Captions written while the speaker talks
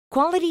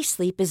Quality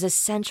sleep is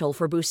essential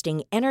for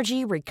boosting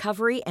energy,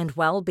 recovery, and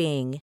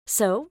well-being.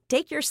 So,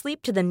 take your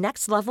sleep to the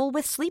next level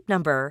with Sleep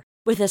Number.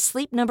 With a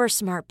Sleep Number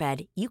smart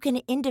bed, you can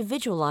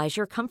individualize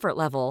your comfort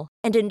level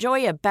and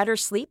enjoy a better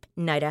sleep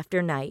night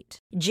after night.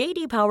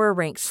 J.D. Power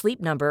ranks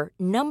Sleep Number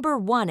number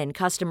 1 in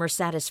customer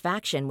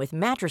satisfaction with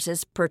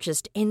mattresses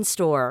purchased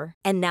in-store.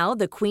 And now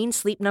the Queen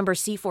Sleep Number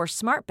C4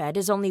 smart bed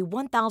is only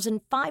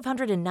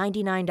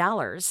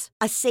 $1,599,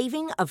 a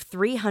saving of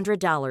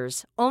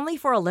 $300, only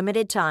for a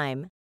limited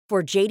time.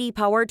 For J.D.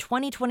 Power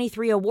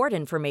 2023 award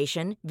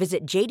information,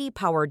 visit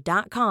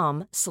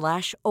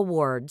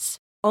jdpower.com/awards.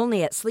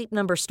 Only at Sleep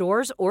Number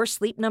stores or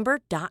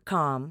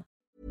sleepnumber.com.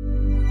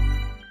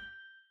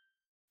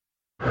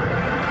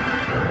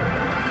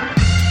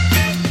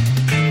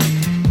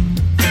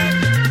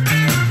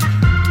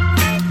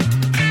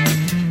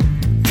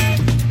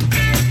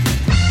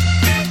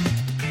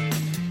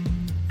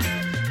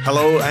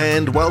 Hello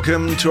and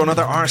welcome to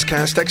another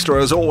Arsecast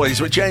Extra, as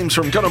always, with James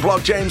from Gun &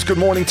 Blog. James, good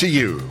morning to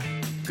you.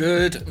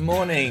 Good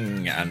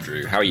morning,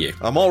 Andrew. How are you?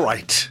 I'm all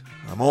right.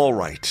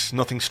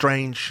 Nothing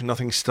strange,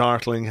 nothing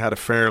startling. Had a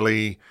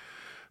fairly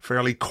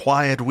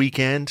quiet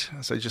weekend.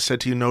 As I just said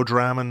to you, no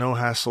drama, no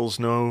hassles,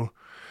 no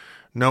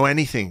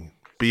anything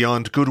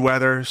beyond good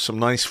weather, some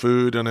nice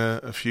food, and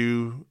a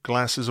few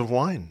glasses of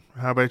wine.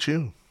 How about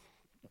you?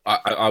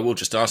 I will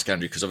just ask,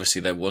 Andrew, because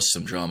obviously there was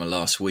some drama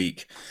last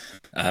week.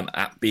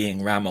 At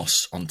Being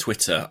Ramos on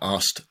Twitter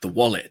asked the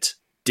wallet,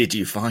 did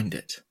you find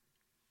it?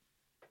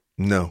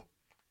 No.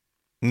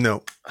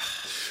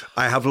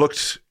 I have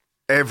looked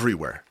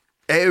everywhere.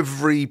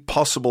 Every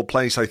possible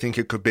place I think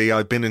it could be.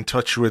 I've been in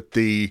touch with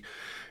the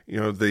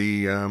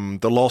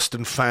lost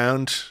and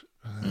found,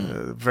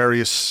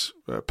 various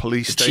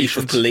police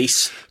stations.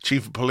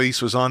 Chief of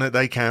police was on it.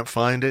 They can't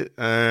find it.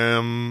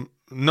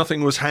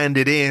 Nothing was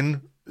handed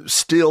in.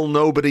 Still,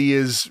 nobody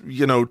is,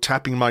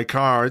 tapping my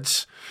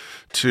cards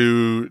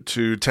to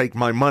take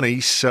my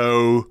money.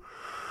 So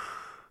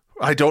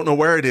I don't know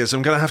where it is.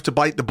 I'm going to have to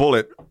bite the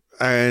bullet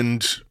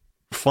and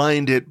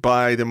find it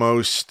by the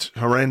most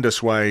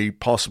horrendous way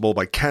possible,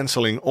 by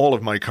cancelling all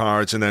of my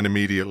cards and then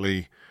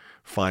immediately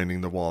finding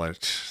the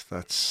wallet.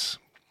 That's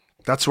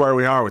where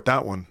we are with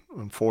that one,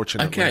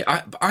 unfortunately. Okay,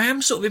 I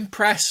am sort of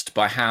impressed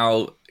by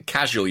how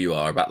casual you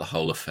are about the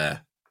whole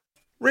affair.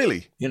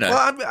 Really?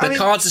 The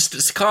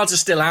cards are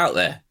still out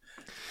there.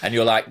 And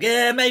you're like,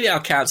 yeah, maybe I'll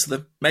cancel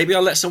them. Maybe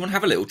I'll let someone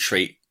have a little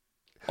treat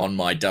on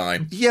my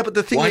dime. Yeah, but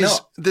the thing is,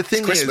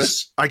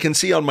 I can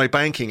see on my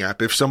banking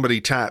app if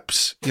somebody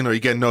taps, you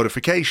get a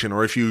notification,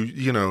 or if and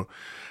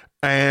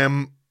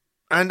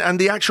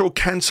the actual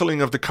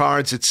cancelling of the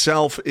cards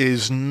itself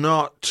is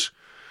not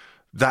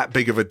that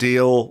big of a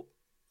deal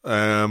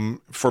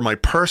for my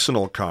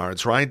personal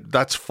cards, right?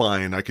 That's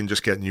fine. I can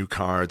just get new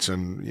cards,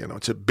 and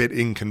it's a bit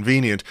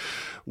inconvenient.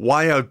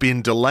 Why I've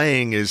been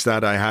delaying is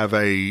that I have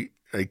a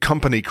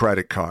company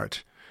credit card,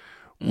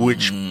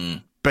 which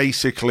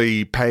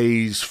basically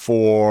pays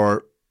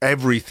for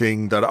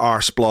everything that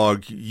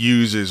Arseblog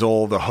uses,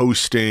 all the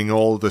hosting,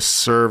 all the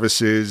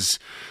services,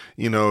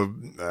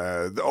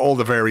 all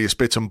the various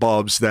bits and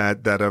bobs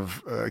that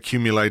have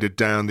accumulated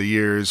down the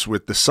years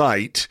with the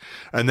site,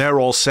 and they're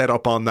all set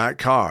up on that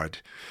card.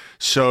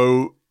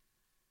 So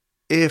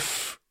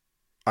if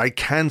I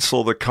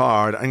cancel the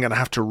card, I'm going to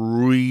have to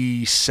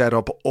reset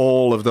up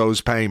all of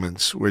those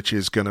payments, which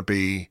is going to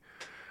be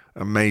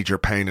a major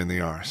pain in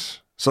the arse.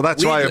 So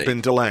that's why I've been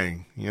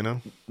delaying,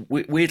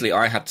 Weirdly,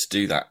 I had to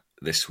do that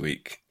this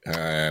week,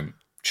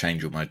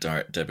 change all my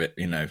direct debit,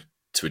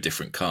 to a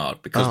different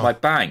card, because my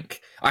bank,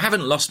 I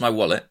haven't lost my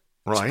wallet,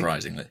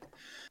 surprisingly.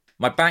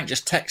 My bank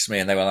just texted me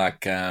and they were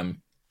like,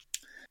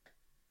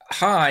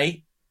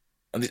 hi.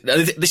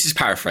 This is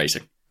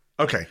paraphrasing.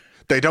 Okay.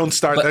 They don't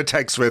start their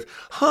text with,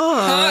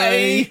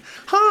 hi.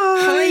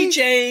 Hi,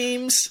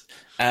 James.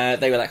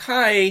 They were like,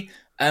 hi.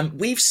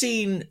 We've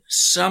seen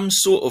some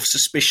sort of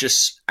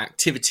suspicious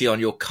activity on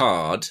your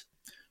card,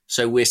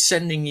 so we're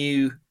sending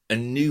you a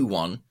new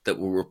one that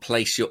will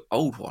replace your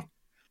old one.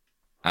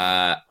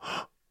 And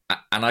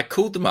I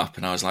called them up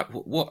and I was like,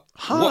 what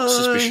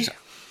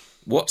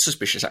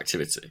suspicious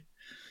activity?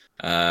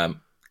 I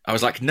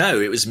was like,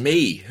 no, it was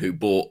me who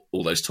bought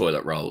all those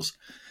toilet rolls.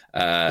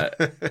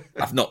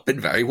 I've not been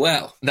very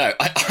well. No,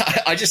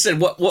 I just said,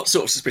 what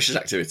sort of suspicious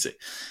activity?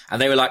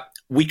 And they were like,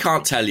 we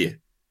can't tell you.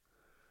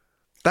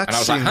 That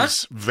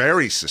seems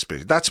very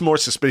suspicious. That's more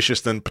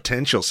suspicious than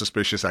potential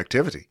suspicious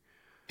activity.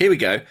 Here we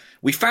go.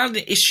 We found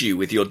an issue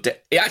with your...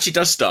 It actually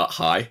does start,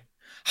 hi.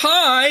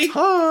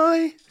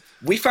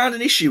 We found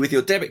an issue with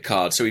your debit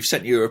card, so we've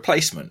sent you a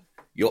replacement.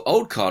 Your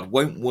old card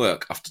won't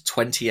work after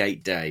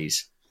 28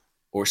 days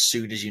or as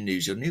soon as you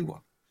use your new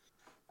one.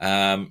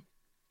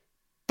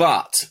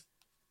 But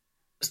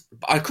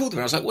I called them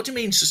and I was like, what do you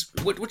mean?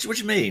 What do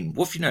you mean?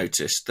 What have you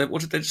noticed?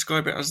 What did they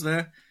describe it as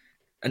there?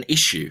 An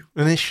issue.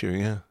 An issue,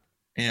 yeah.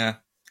 Yeah.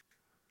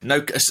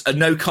 No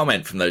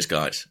comment from those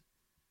guys.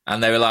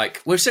 And they were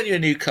like, we've sent you a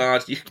new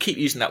card. You can keep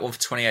using that one for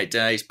 28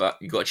 days, but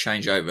you've got to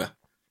change over.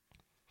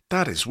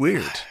 That is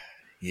weird.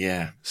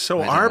 Yeah.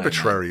 So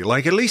arbitrary.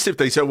 Like, at least if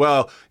they say,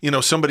 well,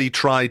 somebody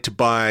tried to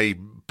buy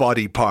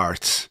body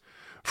parts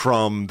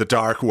from the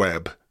dark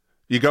web,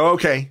 you go,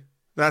 okay,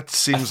 that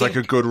seems like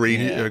a good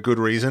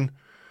reason.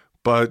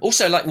 But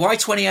also, like, why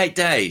 28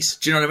 days?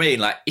 Do you know what I mean?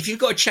 Like, if you've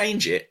got to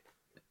change it,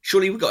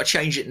 surely we've got to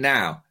change it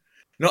now.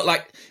 Not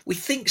like we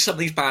think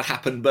something's bad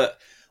happened, but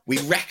we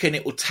reckon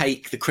it will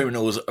take the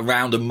criminals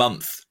around a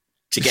month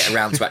to get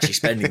around to actually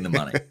spending the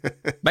money.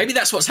 Maybe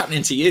that's what's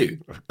happening to you.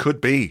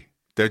 Could be.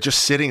 They're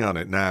just sitting on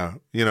it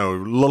now,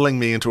 lulling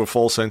me into a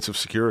false sense of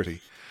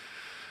security.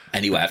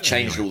 Anyway, I've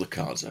changed all the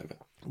cards over.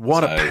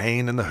 What a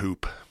pain in the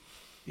hoop.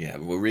 Yeah, a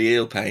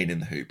real pain in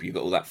the hoop. You've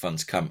got all that fun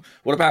to come.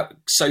 What about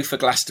Sofa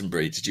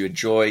Glastonbury? Did you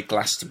enjoy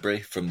Glastonbury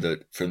from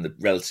the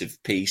relative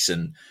peace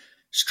and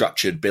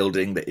structured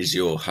building that is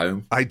your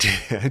home? I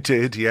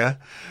did, yeah.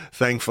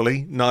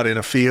 Thankfully, not in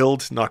a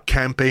field, not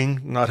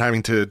camping, not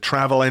having to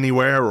travel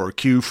anywhere or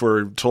queue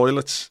for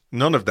toilets.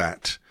 None of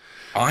that.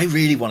 I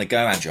really want to go,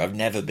 Andrew. I've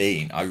never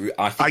been.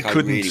 I think I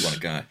really want to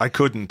go. I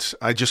couldn't.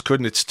 I just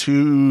couldn't. It's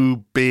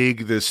too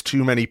big. There's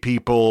too many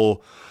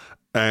people.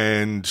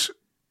 And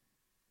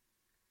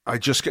I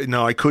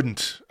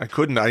couldn't.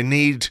 I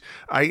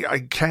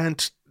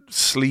can't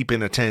sleep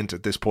in a tent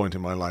at this point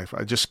in my life.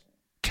 I just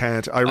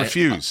can't. I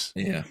refuse.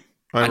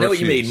 I know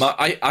what you mean.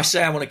 I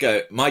say I want to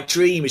go. My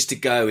dream is to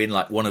go in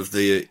like one of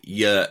the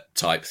yurt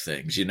type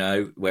things,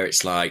 where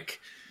it's like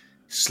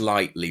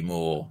slightly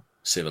more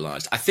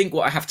civilized. I think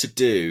what I have to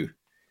do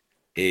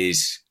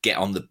is get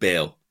on the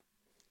bill.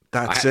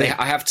 That's it.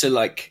 I have to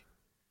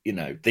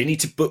they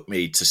need to book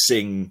me to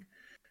sing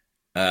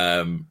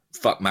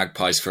Fuck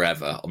Magpies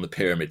Forever on the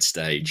Pyramid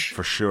stage.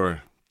 For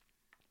sure.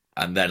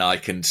 And then I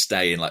can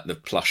stay in like the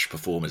plush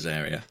performers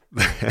area.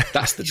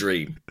 That's the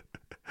dream.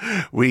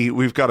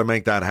 We've got to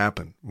make that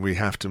happen. We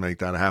have to make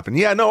that happen.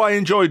 Yeah, no, I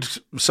enjoyed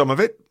some of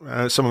it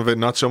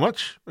not so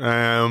much.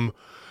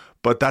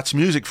 But that's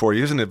music for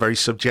you, isn't it? Very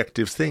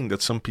subjective thing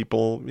that some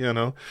people,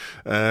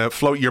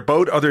 float your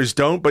boat, others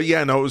don't. But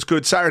yeah, no, it was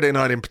good. Saturday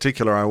night in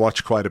particular, I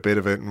watched quite a bit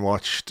of it and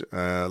watched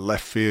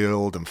Left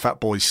Field and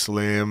Fatboy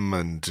Slim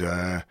and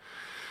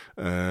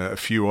a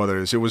few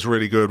others. It was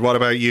really good. What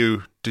about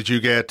you? Did you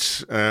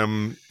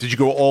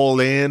go all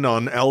in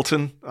on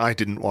Elton? I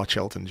didn't watch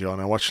Elton John.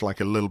 I watched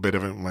like a little bit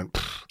of it and went,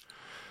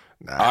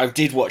 nah. I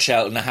did watch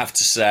Elton, I have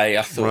to say.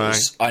 I thought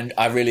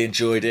I really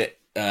enjoyed it.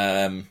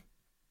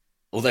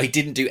 Although he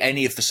didn't do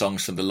any of the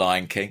songs from The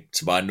Lion King,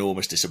 to my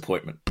enormous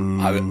disappointment.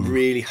 Boo. I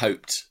really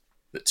hoped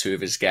that two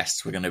of his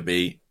guests were going to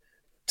be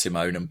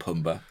Timon and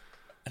Pumbaa,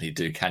 and he'd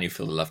do Can You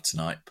Feel the Love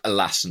Tonight?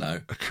 Alas,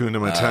 no.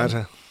 Hakuna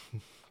Matata.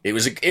 It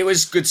was a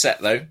good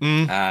set though,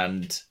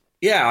 and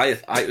yeah,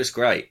 it was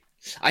great.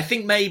 I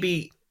think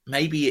maybe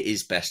it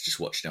is best just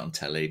watching it on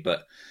telly,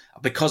 but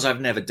because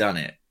I've never done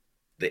it,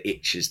 the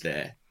itch is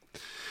there.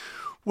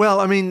 Well,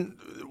 I mean,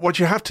 what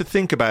you have to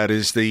think about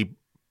is the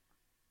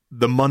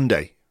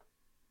Monday.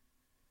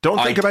 Don't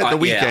think about the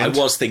weekend.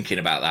 Yeah, I was thinking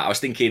about that. I was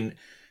thinking,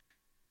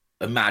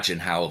 imagine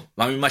how.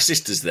 I mean, my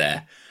sister's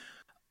there.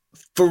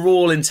 For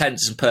all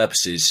intents and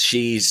purposes,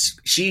 she's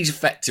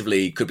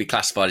effectively could be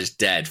classified as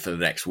dead for the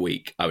next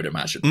week, I would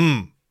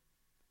imagine.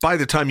 By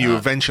the time you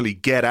eventually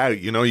get out,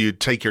 you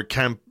take your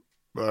camp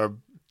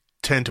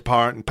tent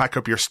apart and pack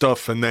up your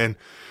stuff and then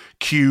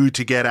queue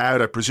to get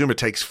out. I presume it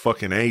takes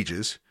fucking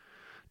ages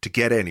to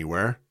get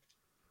anywhere.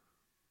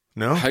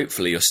 No?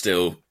 Hopefully you're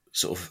still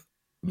sort of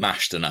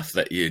mashed enough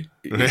that you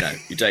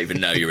don't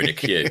even know you're in a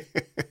queue.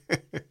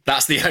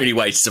 That's the only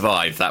way to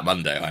survive that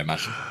Monday, I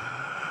imagine.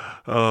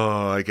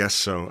 Oh, I guess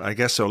so.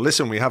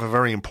 Listen, we have a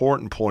very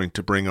important point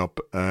to bring up.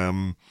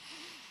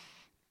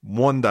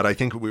 One that I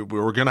think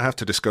we're going to have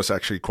to discuss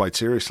actually quite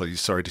seriously.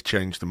 Sorry to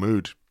change the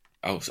mood.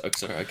 Oh,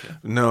 sorry. Okay.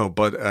 No,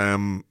 but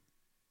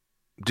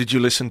did you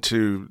listen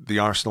to the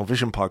Arsenal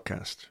Vision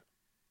podcast?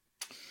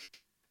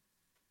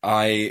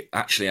 I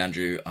actually,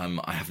 Andrew,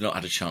 I have not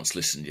had a chance to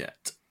listen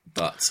yet,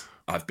 but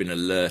I've been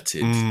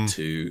alerted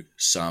to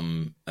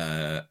some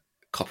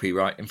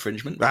copyright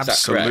infringement. Is that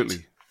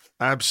correct?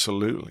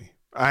 Absolutely.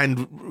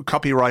 And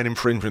copyright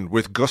infringement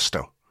with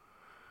gusto.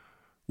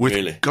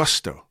 With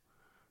gusto.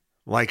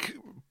 Like,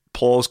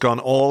 Paul's gone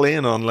all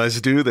in on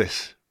let's do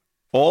this.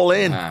 All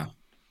in. Wow.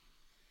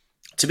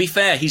 To be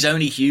fair, he's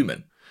only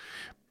human.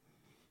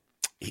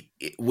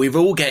 We're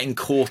all getting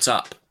caught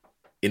up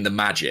in the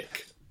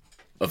magic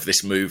of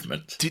this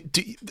movement.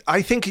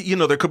 I think,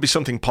 there could be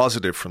something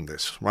positive from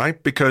this,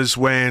 right? Because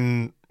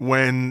when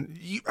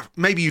you,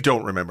 maybe you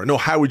don't remember. No,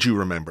 how would you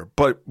remember?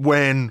 But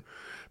when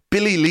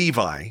Billy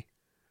Levi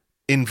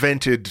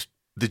invented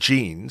the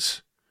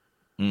jeans,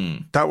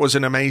 that was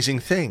an amazing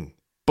thing.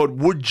 But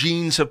would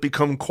jeans have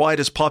become quite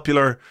as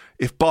popular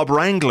if Bob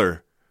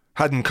Wrangler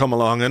hadn't come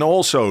along and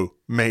also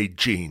made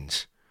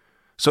jeans?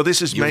 So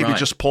this is maybe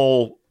just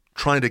Paul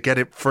trying to get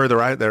it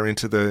further out there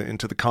into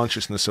the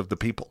consciousness of the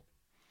people.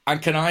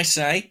 And can I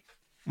say,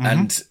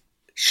 and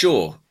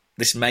sure,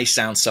 this may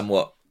sound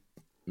somewhat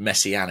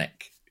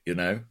messianic,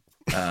 but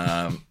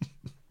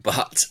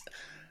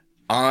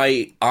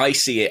I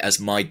see it as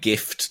my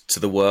gift to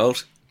the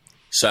world.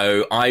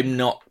 So I'm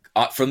not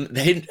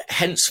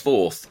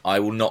Henceforth, I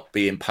will not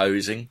be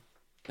imposing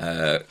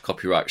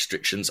copyright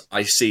restrictions.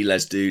 I see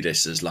Let's Do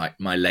This as like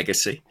my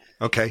legacy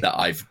that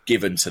I've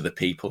given to the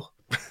people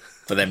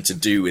for them to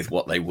do with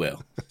what they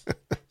will.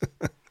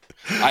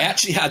 I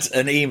actually had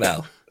an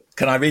email.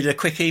 Can I read a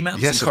quick email?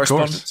 Yes, of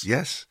course.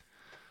 Yes.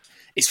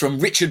 It's from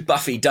Richard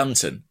Buffy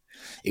Dunton.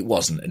 It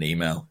wasn't an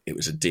email. It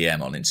was a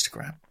DM on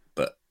Instagram.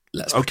 But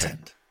let's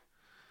pretend.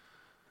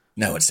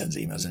 No one sends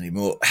emails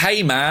anymore.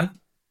 Hey, man.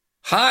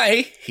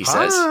 Hi, he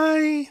says.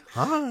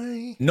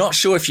 Hi. Not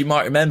sure if you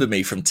might remember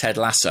me from Ted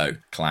Lasso,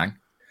 Clang.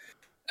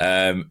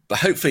 But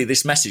hopefully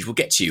this message will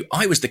get to you.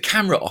 I was the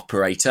camera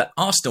operator,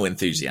 Arsenal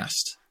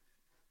enthusiast.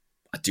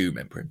 I do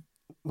remember him.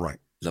 Right.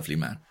 Lovely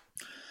man.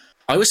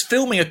 I was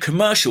filming a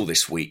commercial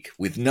this week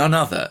with none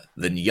other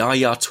than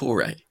Yaya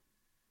Toure.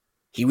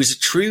 He was a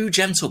true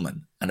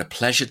gentleman and a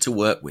pleasure to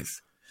work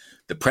with.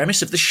 The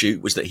premise of the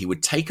shoot was that he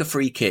would take a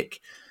free kick,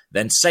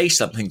 then say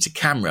something to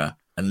camera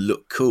and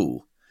look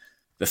cool.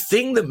 The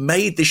thing that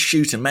made this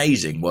shoot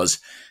amazing was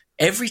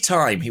every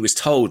time he was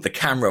told the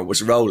camera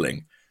was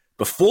rolling,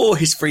 before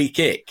his free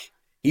kick,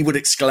 he would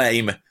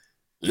exclaim,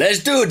 "Let's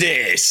do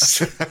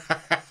this!"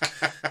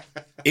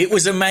 It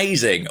was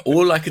amazing.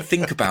 All I could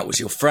think about was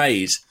your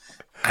phrase.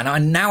 And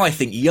I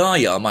think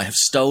Yaya might have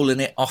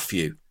stolen it off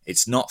you.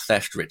 It's not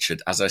theft,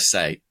 Richard. As I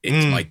say,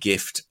 it's my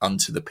gift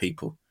unto the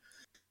people.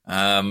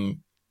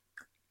 And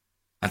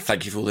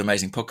thank you for all the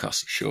amazing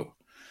podcasts, sure.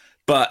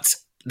 But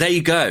there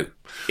you go.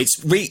 It's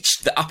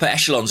reached the upper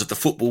echelons of the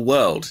football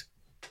world.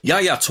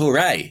 Yaya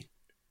Toure,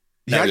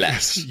 no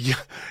less.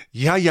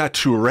 Yaya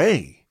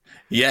Toure.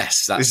 Yes,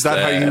 that's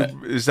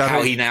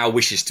how he now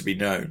wishes to be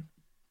known.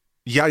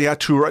 Yaya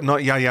Toure,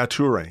 not Yaya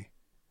Toure.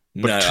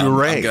 But no,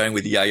 Toure. I'm going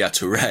with Yaya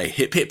Toure.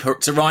 Hip hip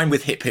to rime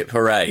with hip hip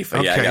hooray for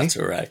Yaya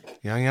Toure.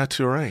 Yaya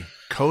Toure.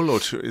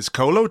 Is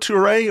Colo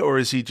Toure or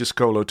is he just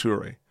Colo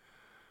Toure?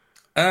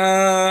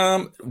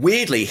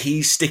 Weirdly,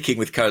 he's sticking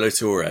with Colo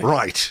Toure.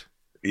 Right.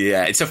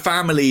 Yeah, it's a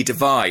family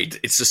divide.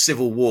 It's a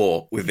civil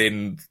war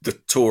within the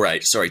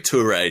Toures.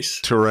 Toure.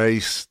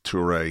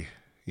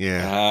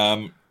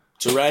 Yeah.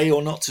 Toure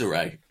or not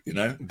Toure, you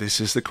know? This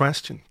is the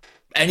question.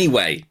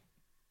 Anyway,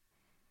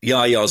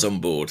 Yaya's on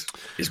board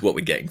is what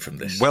we're getting from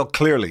this. Well,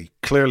 clearly.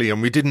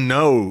 And we didn't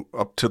know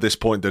up to this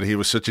point that he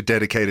was such a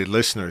dedicated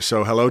listener.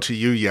 So hello to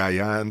you,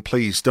 Yaya. And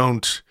please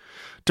don't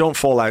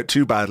fall out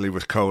too badly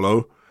with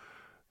Colo.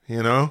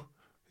 You know?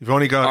 You've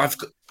only got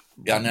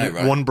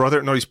right? one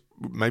brother. No,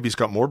 maybe he's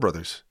got more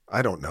brothers.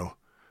 I don't know.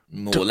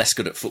 More or less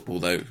good at football,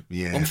 though.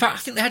 Yeah. Well, in fact, I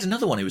think they had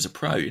another one who was a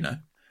pro, you know?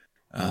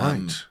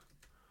 Right.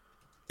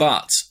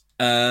 But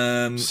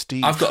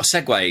I've got a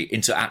segue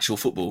into actual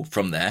football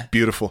from there.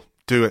 Beautiful.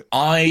 Do it.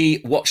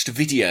 I watched a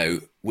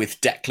video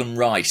with Declan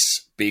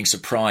Rice being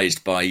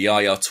surprised by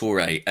Yaya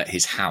Toure at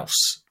his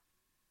house.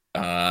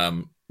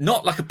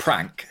 Not like a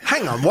prank.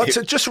 Hang on, what's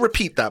it? Just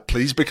repeat that,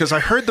 please, because I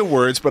heard the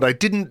words, but they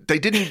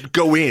didn't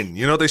go in.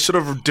 You know, they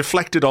sort of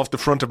deflected off the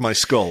front of my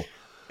skull.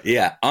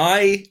 Yeah,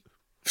 I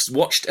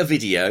watched a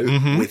video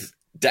with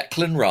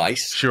Declan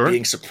Rice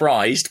being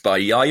surprised by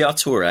Yaya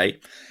Toure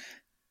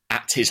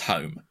at his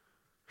home.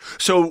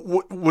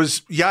 So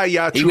was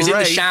Yaya Toure... He was in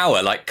the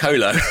shower like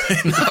Colo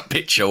in that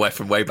picture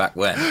from way back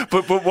when.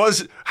 But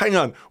was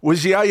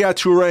Yaya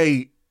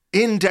Toure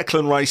in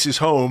Declan Rice's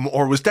home,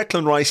 or was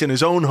Declan Rice in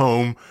his own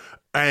home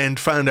and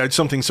found out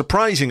something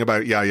surprising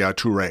about Yaya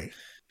Toure?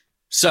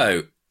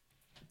 So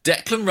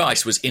Declan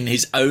Rice was in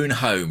his own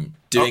home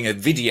doing a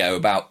video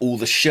about all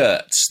the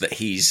shirts that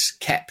he's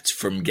kept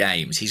from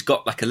games. He's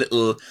got like a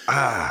little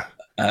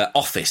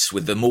office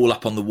with them all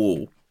up on the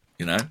wall,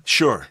 you know?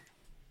 Sure.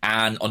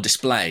 And on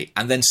display.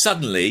 And then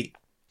suddenly,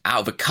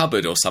 out of a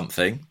cupboard or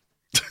something,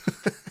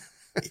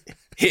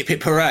 hip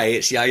hip hooray,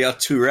 it's Yaya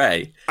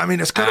Toure. I mean,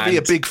 it's got to be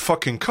a big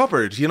fucking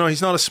cupboard. You know,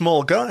 he's not a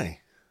small guy.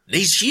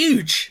 He's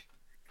huge.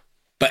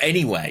 But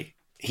anyway,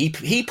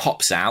 he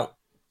pops out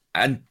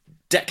and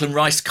Declan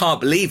Rice can't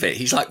believe it.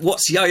 He's like,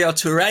 what's Yaya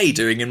Toure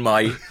doing in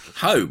my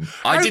home?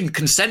 I didn't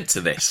consent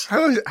to this.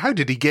 How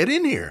did he get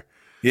in here?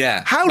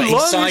 Yeah. How long he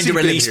signed a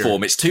release here?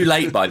 form. It's too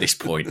late by this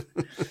point.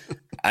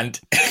 and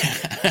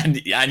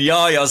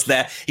Yaya's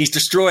there. He's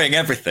destroying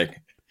everything.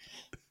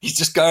 He's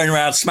just going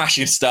around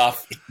smashing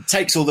stuff. He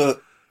takes all the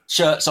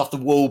shirts off the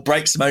wall,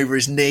 breaks them over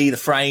his knee, the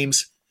frames,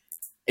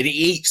 and he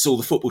eats all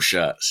the football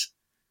shirts.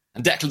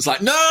 And Declan's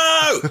like,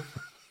 no!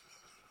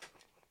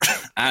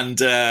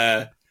 And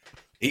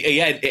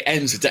it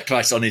ends with Declan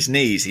Rice on his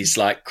knees. He's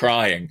like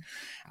crying.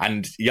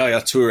 And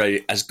Yaya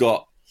Toure has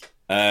got,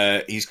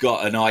 he's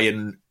got an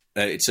iron,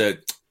 it's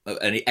an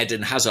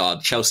Eden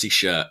Hazard Chelsea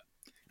shirt.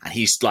 And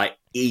he's like,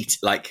 he's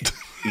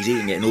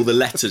eating it, and all the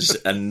letters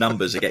and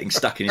numbers are getting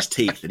stuck in his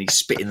teeth, and he's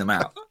spitting them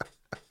out.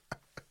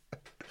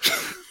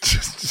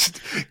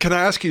 Can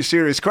I ask you a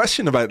serious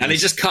question about this? And he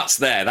just cuts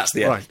there. That's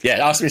the end. Right.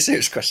 Yeah, ask me a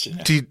serious question.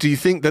 Yeah. Do you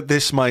think that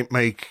this might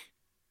make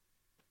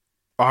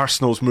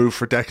Arsenal's move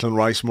for Declan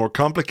Rice more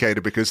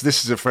complicated, because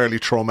this is a fairly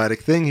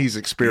traumatic thing he's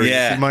experienced?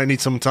 Yeah. He might need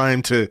some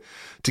time to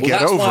get over it.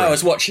 That's why I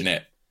was watching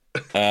it.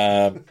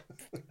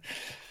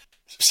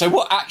 So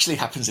what actually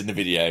happens in the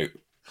video?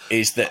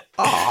 is that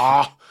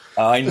Ah,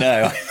 I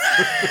know.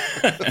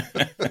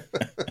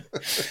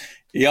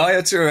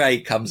 Yaya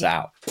Toure comes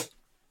out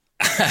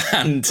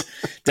and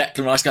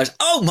Declan Rice goes,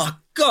 "Oh my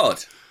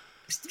God,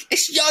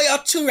 it's Yaya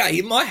Toure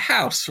in my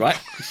house," right?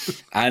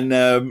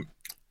 And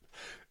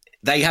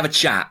they have a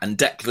chat and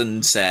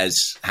Declan says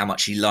how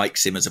much he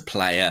likes him as a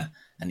player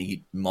and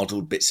he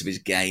modelled bits of his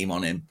game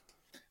on him.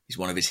 He's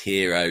one of his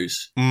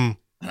heroes. And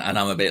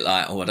I'm a bit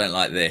like, I don't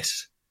like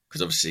this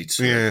because obviously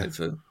Toure played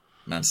for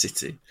Man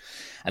City.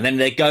 And then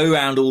they go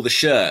around all the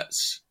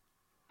shirts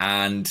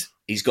and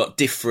he's got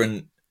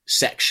different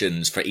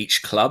sections for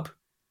each club.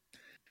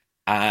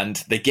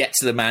 And they get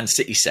to the Man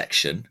City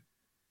section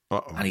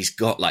and he's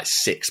got like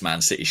 6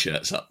 Man City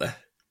shirts up there.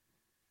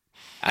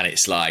 And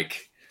it's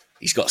like,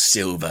 he's got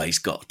Silva, he's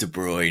got De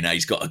Bruyne,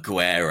 he's got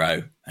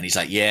Aguero. And he's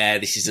like, yeah,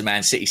 this is the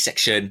Man City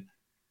section.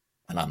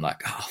 And I'm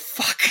like, oh,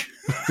 fuck.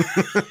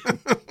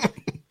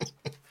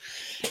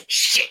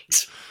 Shit.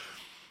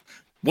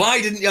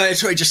 Why didn't Yaya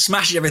Toure just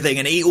smash everything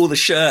and eat all the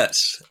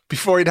shirts?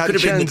 Before he'd had a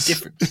chance. Been the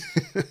difference.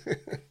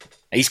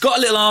 He's got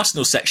a little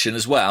Arsenal section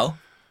as well,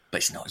 but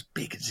it's not as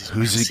big as his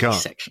Who's he got?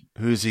 section.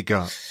 Who's he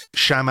got?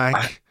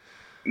 Shamak?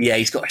 Yeah,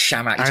 he's got a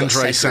Shamak.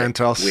 Andre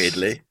Santos.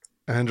 Weirdly.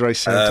 Andre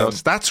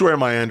Santos. That's where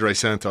my Andre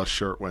Santos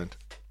shirt went.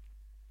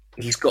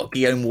 He's got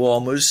Guillaume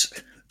Warmers,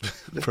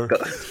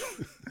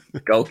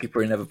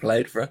 goalkeeper who never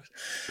played for us.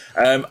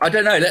 I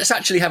don't know. Let's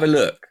actually have a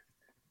look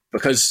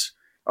because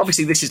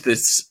obviously this is the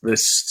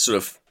sort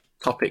of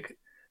topic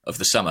of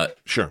the summer.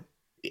 Sure.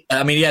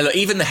 I mean, yeah, look,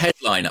 even the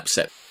headline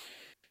upset.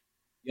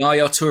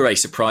 Yaya Toure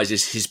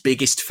surprises his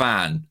biggest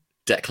fan,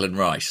 Declan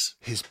Rice.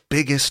 His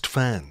biggest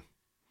fan.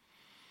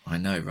 I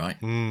know, right?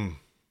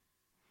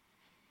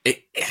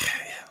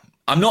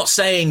 I'm not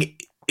saying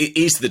it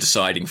is the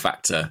deciding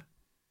factor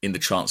in the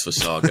transfer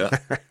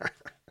saga.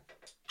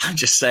 I'm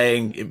just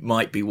saying it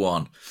might be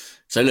one.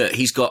 So look,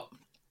 he's got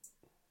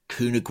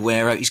Kun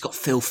Aguero. He's got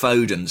Phil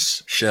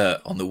Foden's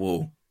shirt on the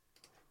wall.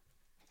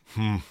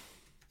 And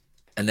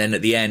then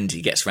at the end,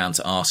 he gets round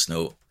to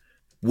Arsenal.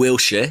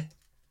 Wilshere.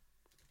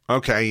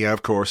 Okay, yeah,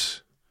 of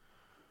course.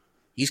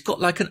 He's got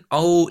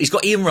he's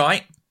got Ian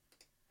Wright.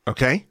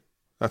 Okay,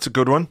 that's a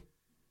good one.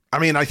 I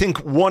mean, I think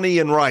one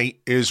Ian Wright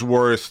is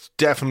worth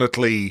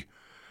definitely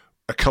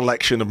a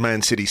collection of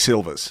Man City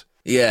Silvers.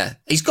 Yeah,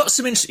 he's got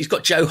he's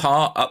got Joe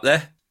Hart up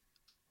there.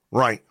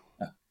 Right.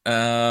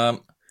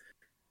 Pogba,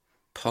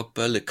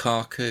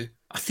 Lukaku.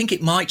 I think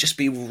it might just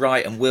be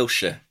Wright and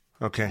Wilshere.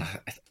 Okay.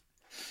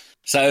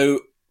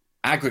 So,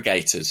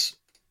 aggregators.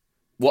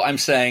 What I'm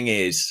saying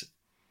is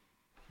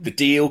the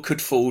deal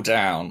could fall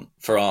down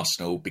for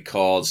Arsenal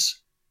because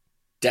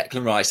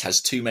Declan Rice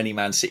has too many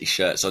Man City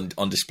shirts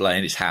on display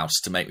in his house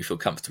to make me feel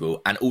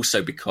comfortable, and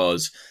also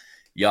because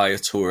Yaya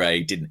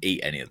Toure didn't eat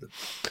any of them.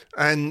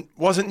 And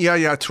wasn't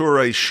Yaya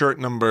Toure's shirt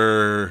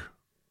number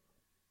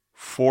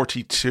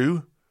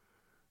 42?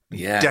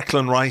 Yeah.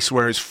 Declan Rice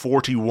wears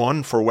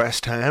 41 for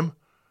West Ham.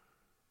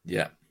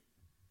 Yeah.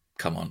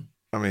 Come on.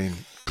 I mean,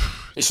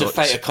 it's a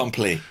fait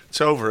accompli.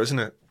 It's over, isn't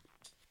it?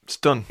 It's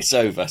done. It's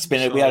over.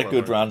 We had a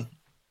good run.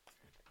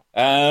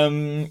 How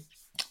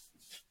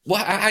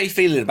are you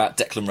feeling about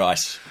Declan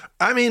Rice?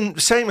 I mean,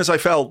 same as I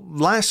felt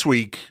last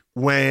week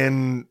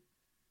when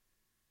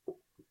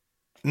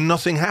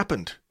nothing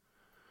happened.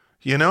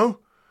 You know?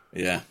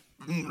 Yeah.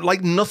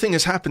 Like nothing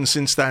has happened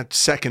since that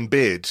second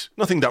bid.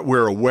 Nothing that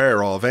we're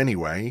aware of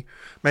anyway.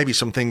 Maybe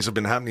some things have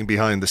been happening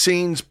behind the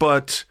scenes,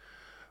 but,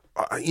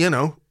 you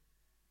know,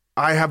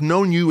 I have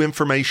no new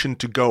information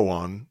to go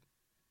on.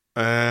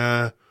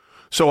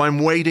 So I'm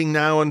waiting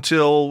now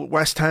until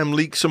West Ham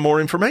leaks some more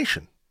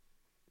information.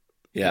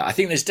 Yeah, I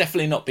think there's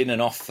definitely not been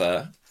an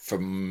offer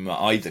from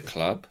either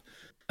club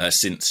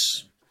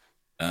since,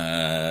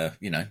 the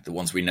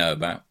ones we know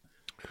about,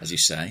 as you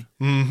say.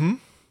 Mm-hmm.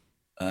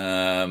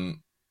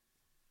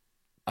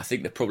 I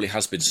think there probably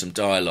has been some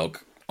dialogue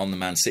on the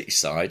Man City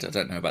side. I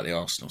don't know about the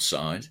Arsenal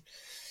side,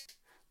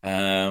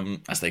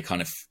 as they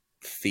kind of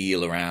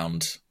feel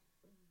around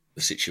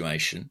the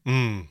situation.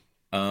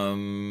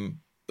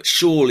 But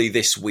surely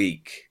this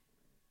week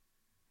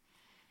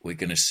we're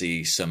going to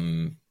see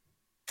some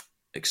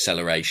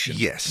acceleration,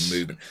 yes, and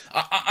movement.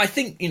 I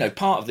think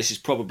part of this is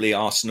probably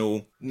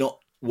Arsenal not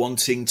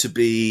wanting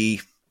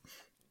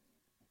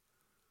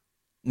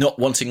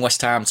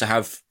West Ham to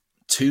have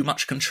too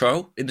much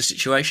control in the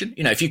situation.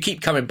 If you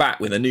keep coming back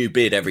with a new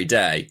bid every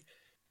day,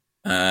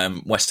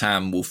 West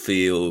Ham will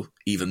feel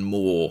even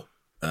more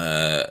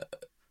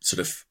sort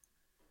of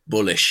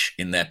bullish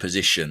in their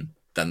position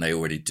than they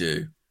already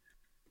do.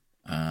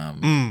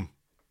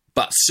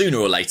 But sooner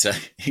or later,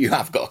 you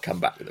have got to come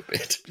back with a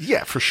bid.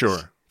 Yeah, for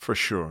sure. For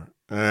sure.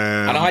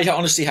 And I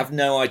honestly have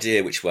no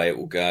idea which way it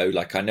will go.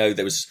 Like, I know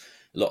there was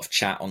a lot of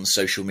chat on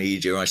social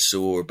media I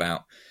saw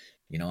about,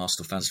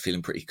 Arsenal fans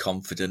feeling pretty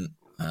confident.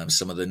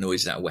 Some of the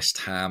noises out of West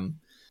Ham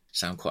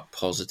sound quite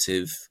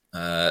positive.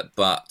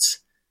 But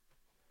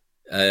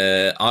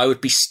I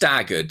would be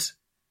staggered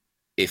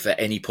if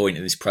at any point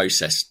in this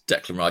process,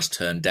 Declan Rice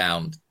turned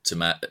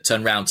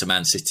round to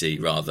Man City,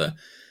 rather,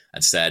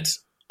 and said,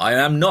 I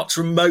am not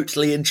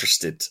remotely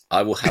interested.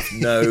 I will have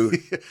no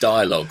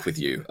dialogue with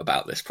you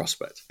about this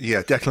prospect.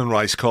 Yeah, Declan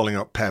Rice calling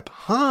up Pep.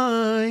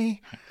 Hi.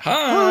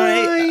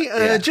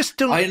 Yeah. Just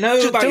don't. I know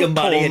just about don't your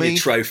money pull and me. your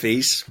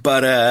trophies,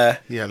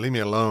 but Yeah, leave me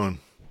alone.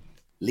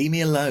 leave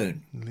me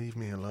alone. Leave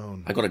me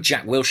alone. I got a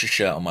Jack Wilshere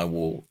shirt on my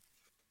wall.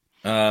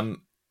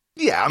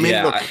 Yeah, I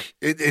mean, look,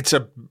 it's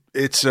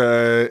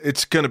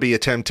going to be a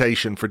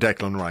temptation for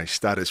Declan Rice.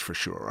 That is for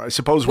sure. I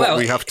suppose what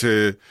we have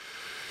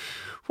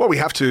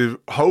to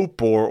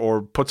hope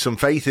or put some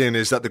faith in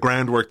is that the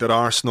groundwork that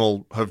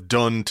Arsenal have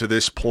done to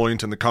this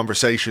point and the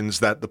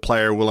conversations that the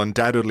player will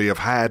undoubtedly have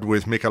had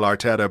with Mikel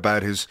Arteta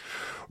about his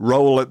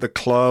role at the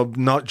club,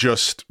 not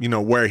just,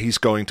 where he's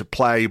going to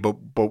play, but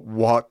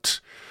what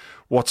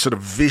sort of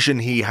vision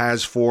he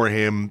has for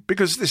him,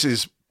 because this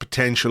is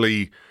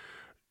potentially,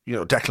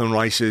 Declan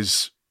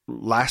Rice's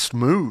last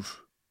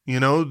move.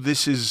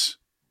 This is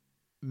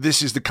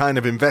the kind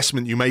of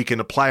investment you make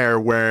in a player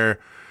where,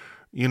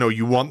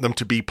 you want them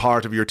to be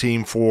part of your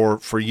team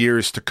for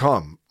years to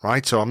come,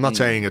 right? So I'm not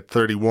saying at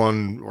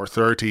 31 or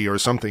 30 or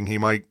something he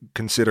might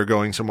consider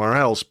going somewhere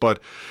else,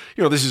 but,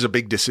 this is a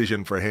big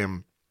decision for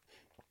him.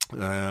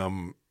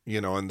 And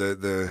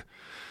the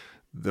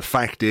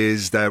fact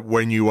is that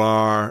when you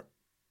are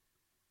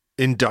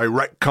in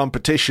direct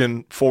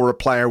competition for a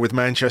player with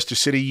Manchester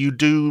City, you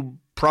do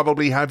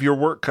probably have your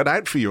work cut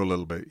out for you a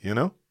little bit,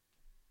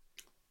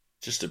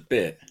 Just a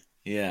bit,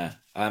 yeah.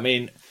 I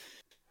mean,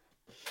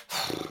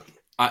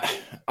 I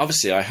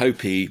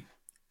hope he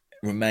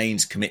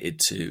remains committed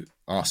to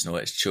Arsenal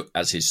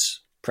as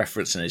his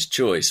preference and his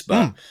choice,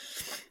 but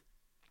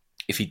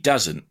if he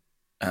doesn't,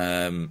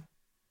 I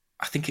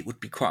think it would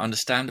be quite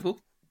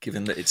understandable,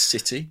 given that it's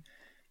City.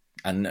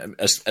 And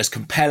as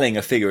compelling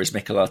a figure as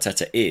Mikel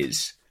Arteta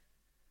is,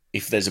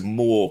 if there's a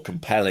more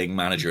compelling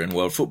manager in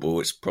world football,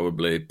 it's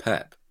probably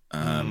Pep,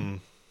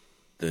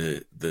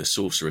 the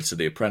sorcerer to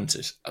the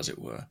apprentice, as it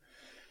were.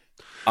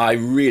 I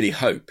really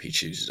hope he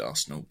chooses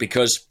Arsenal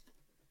because,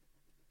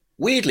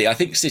 weirdly, I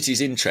think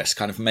City's interest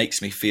kind of makes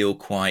me feel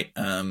quite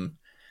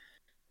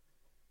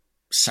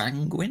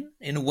sanguine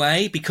in a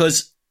way,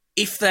 because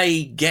if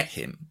they get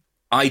him,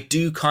 I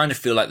do kind of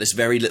feel like there's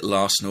very little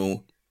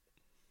Arsenal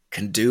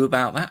can do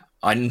about that.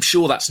 I'm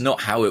sure that's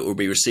not how it will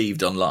be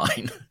received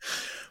online.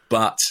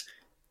 But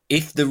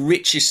if the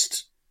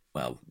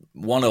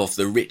one of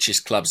the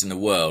richest clubs in the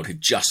world who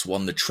just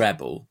won the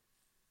treble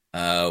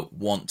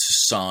want to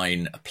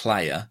sign a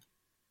player,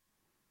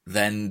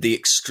 then the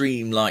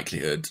extreme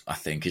likelihood, I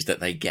think, is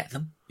that they get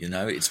them.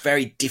 It's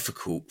very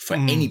difficult for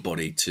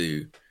anybody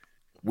to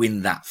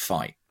win that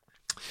fight.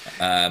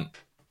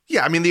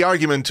 Yeah, I mean, the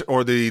argument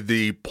or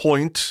the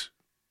point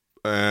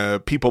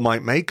people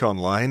might make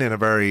online in a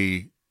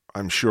very,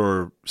 I'm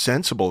sure,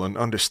 sensible and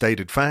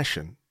understated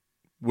fashion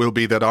will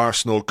be that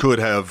Arsenal could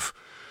have,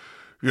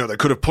 they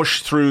could have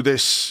pushed through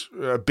this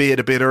bid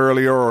a bit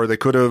earlier, or they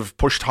could have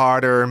pushed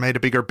harder and made a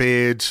bigger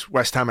bid.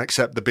 West Ham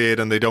accept the bid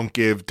and they don't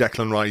give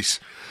Declan Rice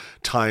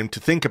time to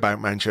think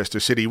about Manchester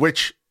City,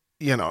 which,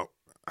 I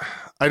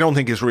don't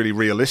think is really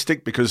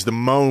realistic, because the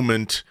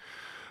moment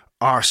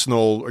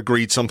Arsenal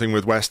agreed something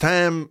with West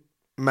Ham,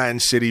 Man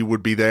City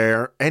would be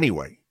there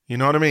anyway. You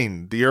know what I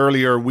mean? The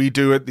earlier we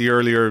do it, the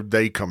earlier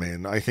they come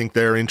in. I think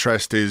their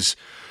interest is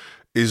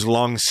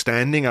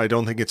long-standing. I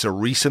don't think it's a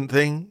recent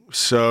thing.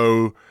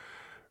 So,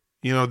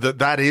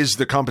 that is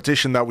the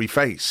competition that we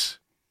face.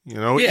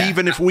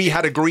 Even if we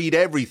had agreed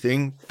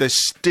everything, there's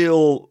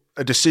still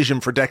a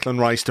decision for Declan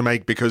Rice to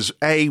make, because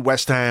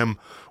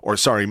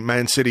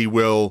Man City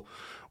will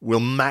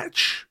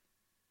match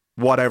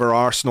whatever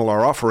Arsenal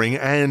are offering,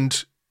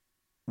 and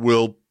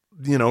will,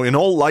 in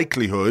all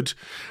likelihood,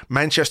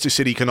 Manchester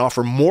City can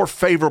offer more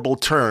favourable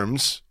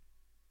terms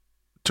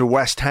to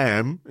West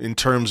Ham in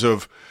terms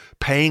of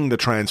paying the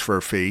transfer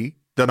fee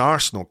than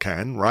Arsenal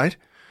can, right?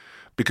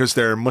 Because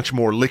they're much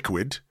more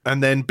liquid.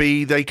 And then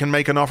B, they can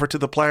make an offer to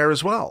the player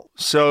as well.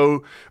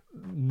 So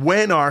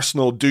when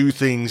Arsenal do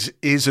things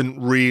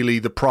isn't really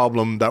the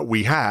problem that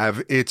we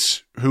have,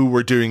 it's who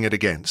we're doing it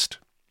against.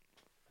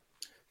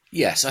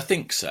 Yes, I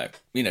think so.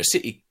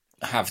 City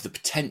have the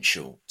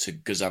potential to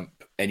gazump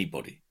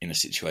anybody in a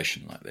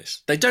situation like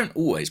this. They don't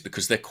always,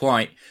 because they're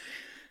quite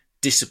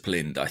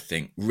disciplined, I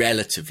think,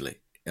 relatively,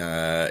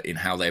 in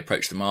how they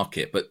approach the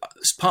market. But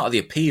as part of the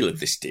appeal of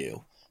this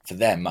deal for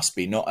them must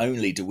be, not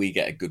only do we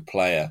get a good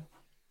player,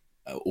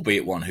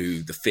 albeit one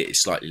who the fit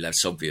is slightly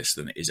less obvious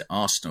than it is at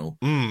Arsenal,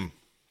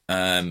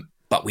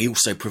 but we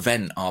also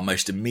prevent our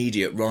most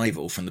immediate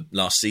rival from the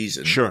last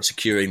season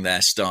securing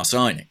their star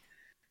signing.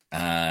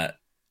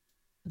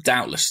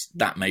 Doubtless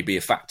that may be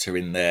a factor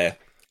in their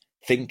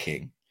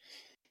thinking.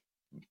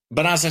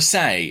 But as I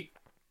say,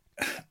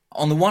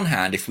 on the one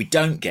hand, if we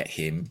don't get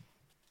him,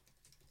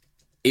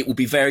 it will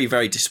be very,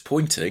 very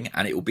disappointing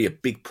and it will be a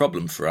big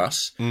problem for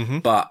us. Mm-hmm.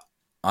 But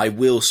I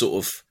will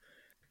sort of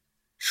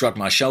shrug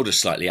my shoulders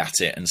slightly at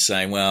it and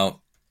say,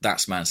 well,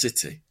 that's Man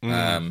City.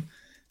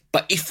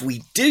 But if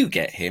we do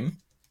get him,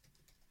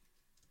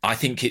 I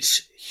think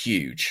it's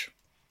huge.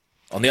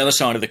 On the other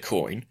side of the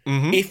coin,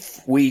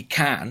 if we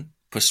can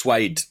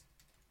persuade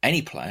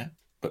any player,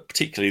 but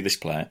particularly this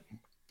player,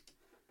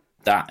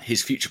 that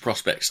his future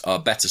prospects are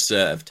better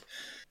served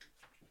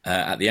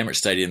at the Emirates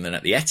Stadium than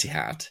at the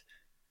Etihad,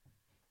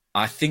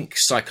 I think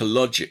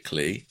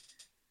psychologically,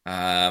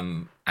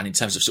 and in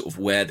terms of sort of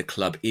where the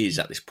club is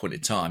at this point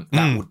in time,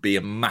 that would be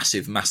a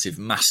massive, massive,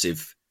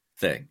 massive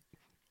thing.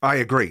 I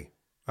agree.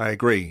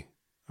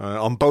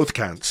 On both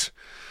counts.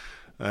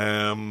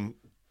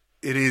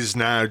 It is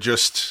now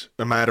just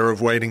a matter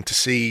of waiting to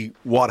see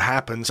what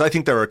happens. I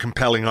think there are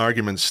compelling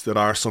arguments that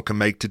Arsenal can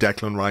make to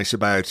Declan Rice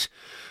about,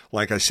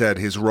 like I said,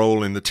 his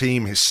role in the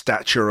team, his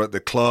stature at the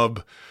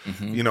club,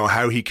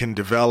 how he can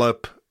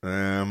develop.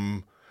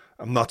 I'm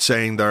not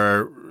saying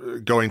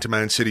going to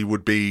Man City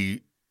would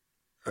be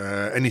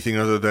anything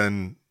other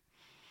than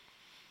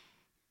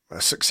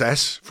a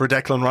success for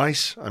Declan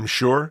Rice, I'm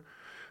sure.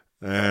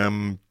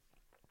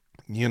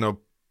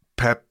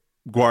 Pep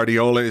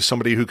Guardiola is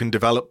somebody who can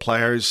develop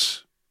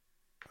players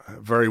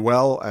very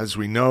well. As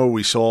we know,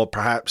 we saw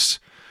perhaps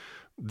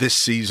this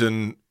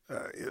season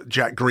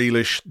Jack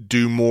Grealish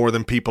do more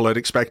than people had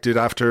expected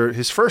after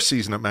his first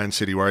season at Man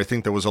City, where I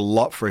think there was a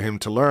lot for him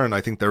to learn.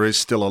 I think there is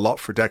still a lot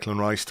for Declan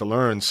Rice to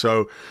learn.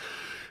 So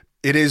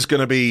it is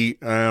going to be,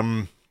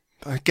 I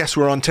guess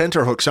we're on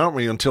tenterhooks, aren't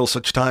we, until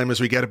such time as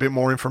we get a bit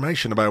more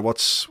information about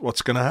what's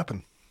going to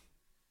happen.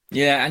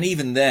 Yeah, and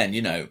even then,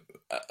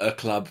 a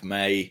club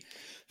may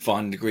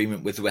find an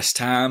agreement with West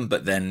Ham,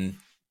 but then,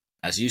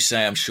 as you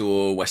say, I'm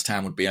sure West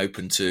Ham would be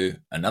open to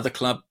another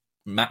club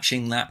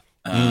matching that.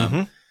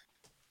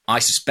 I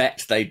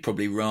suspect they'd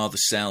probably rather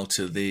sell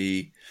to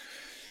the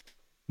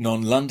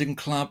non-London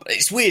club.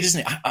 It's weird,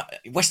 isn't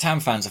it? West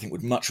Ham fans, I think,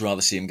 would much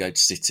rather see him go to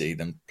City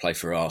than play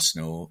for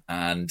Arsenal.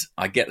 And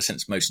I get the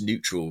sense most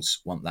neutrals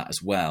want that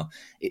as well.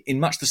 In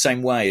much the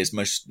same way as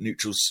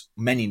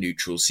many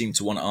neutrals seem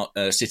to want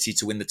City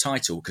to win the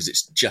title because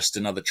it's just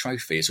another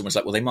trophy. It's almost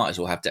like, well, they might as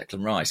well have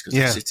Declan Rice because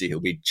for City, he'll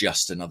be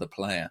just another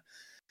player.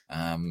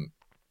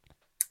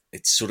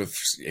 It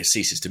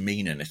ceases to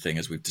mean anything,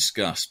 as we've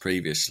discussed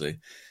previously.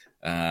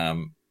 But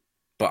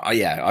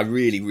I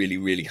really, really,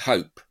 really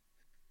hope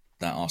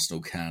that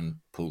Arsenal can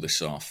pull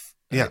this off.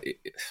 Yeah.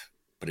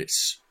 But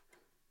it's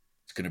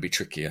going to be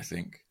tricky, I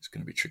think. It's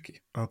going to be tricky.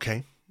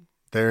 Okay.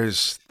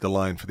 There's the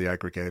line for the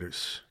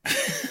aggregators.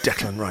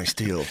 Declan Rice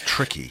deal,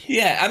 tricky.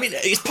 Yeah, I mean,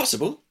 it's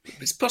possible.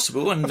 It's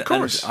possible. And, of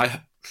course.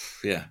 But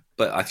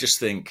I just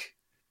think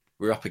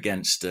we're up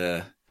against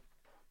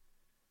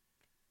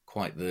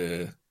quite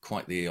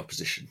the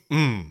opposition.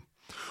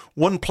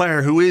 One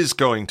player who is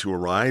going to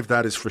arrive,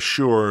 that is for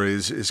sure,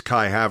 is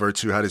Kai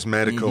Havertz, who had his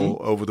medical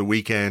over the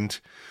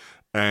weekend.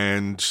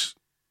 And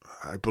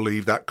I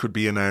believe that could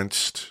be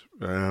announced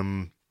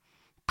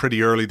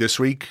pretty early this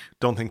week.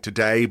 Don't think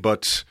today,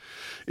 but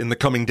in the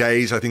coming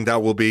days, I think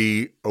that will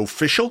be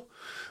official.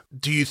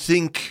 Do you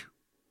think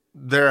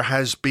there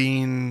has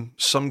been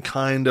some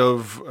kind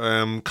of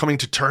coming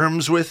to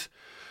terms with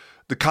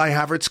the Kai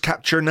Havertz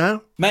capture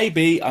now?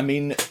 Maybe. I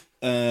mean,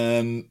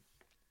 there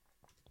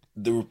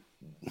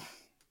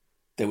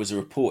was a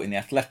report in The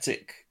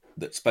Athletic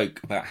that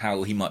spoke about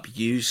how he might be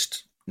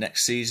used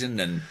next season.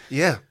 And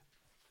yeah.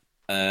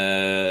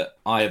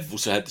 I have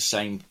also heard the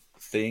same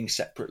thing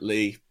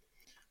separately,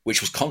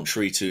 which was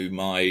contrary to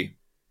my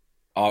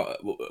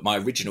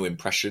original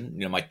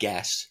impression, my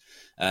guess,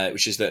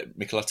 which is that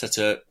Mikel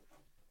Arteta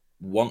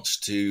wants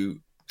to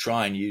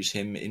try and use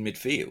him in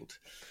midfield.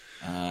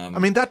 I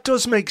mean, that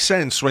does make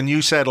sense when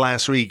you said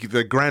last week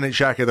the Granit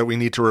Xhaka that we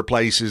need to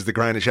replace is the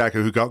Granit Xhaka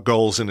who got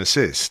goals and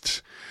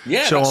assists.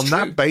 Yeah, so that's on true.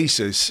 that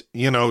basis,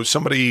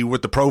 somebody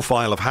with the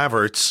profile of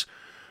Havertz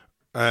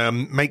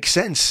makes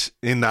sense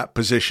in that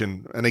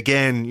position. And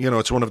again,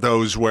 it's one of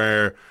those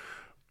where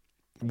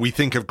we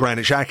think of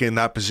Granit Xhaka in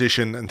that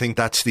position and think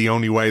that's the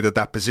only way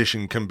that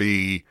position can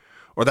be,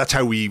 or that's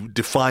how we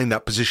define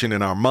that position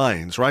in our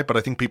minds, right? But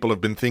I think people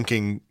have been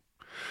thinking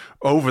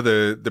over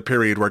the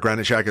period where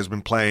Granit Xhaka has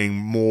been playing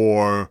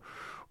more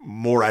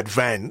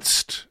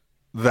advanced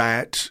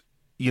that,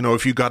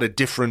 if you got a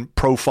different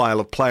profile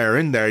of player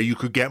in there, you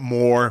could get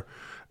more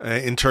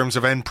in terms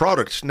of end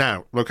product.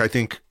 Now, look, I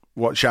think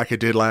what Xhaka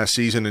did last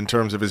season in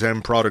terms of his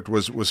end product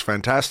was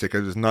fantastic.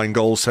 It was 9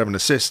 goals, 7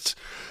 assists,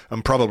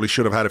 and probably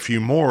should have had a few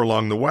more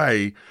along the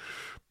way.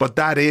 But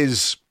that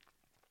is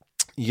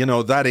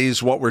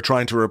what we're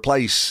trying to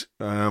replace,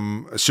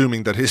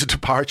 assuming that his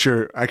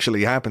departure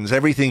actually happens.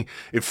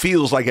 It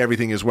feels like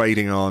everything is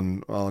waiting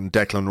on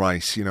Declan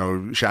Rice,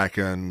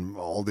 Xhaka and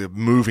all the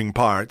moving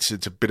parts.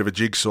 It's a bit of a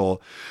jigsaw.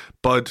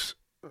 But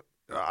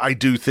I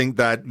do think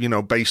that,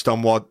 based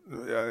on what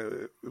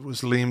it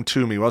was Liam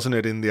Toomey, wasn't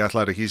it, in The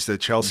Athletic? He's the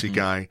Chelsea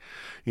guy.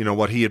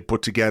 What he had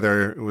put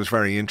together was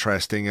very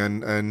interesting.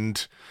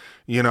 And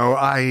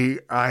I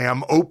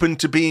am open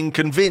to being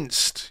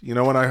convinced.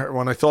 When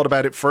I thought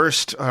about it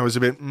first, I was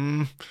a bit,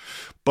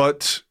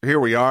 but here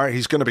we are.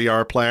 He's going to be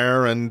our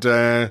player. And,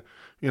 I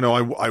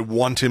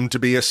want him to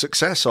be a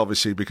success,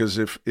 obviously, because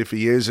if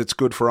he is, it's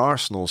good for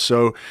Arsenal.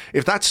 So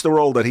if that's the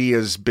role that he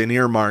has been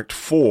earmarked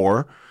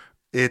for,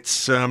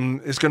 it's going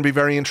to be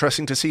very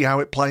interesting to see how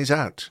it plays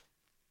out.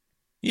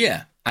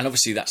 Yeah, And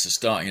obviously that's a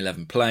starting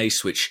 11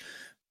 place, which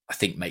I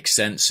think makes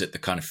sense at the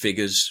kind of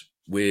figures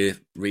we're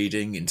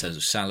reading in terms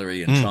of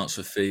salary and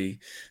transfer fee.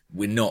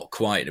 We're not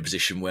quite in a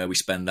position where we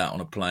spend that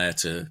on a player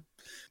to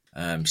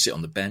sit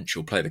on the bench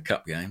or play the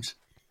cup games.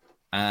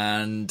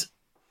 And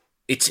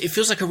it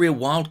feels like a real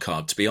wild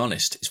card, to be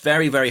honest. It's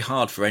very, very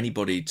hard for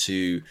anybody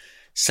to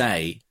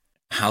say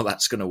how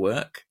that's going to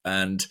work.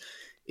 And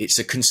it's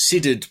a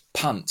considered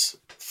punt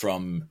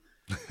from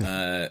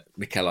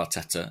Mikel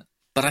Arteta.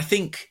 But I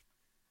think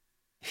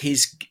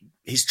his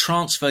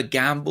transfer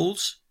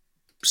gambles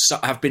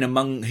have been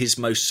among his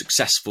most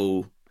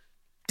successful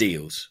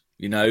deals.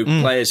 You know,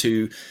 players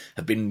who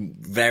have been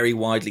very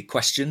widely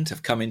questioned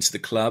have come into the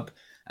club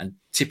and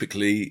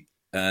typically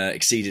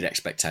exceeded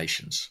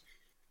expectations.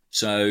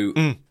 So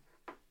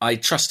I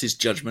trust his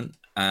judgment,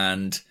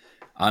 and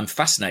I'm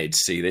fascinated to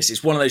see this.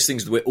 It's one of those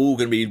things that we're all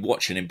going to be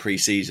watching in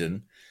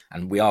pre-season,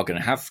 and we are going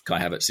to have Kai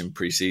Havertz in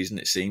pre-season,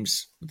 it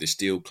seems, with this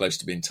deal close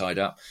to being tied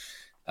up.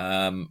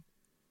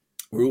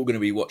 We're all going to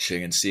be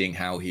watching and seeing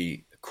how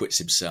he acquits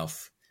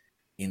himself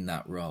in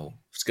that role.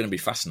 It's going to be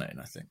fascinating,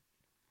 I think.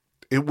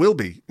 It will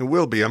be. It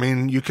will be. I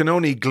mean, you can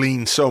only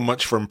glean so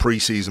much from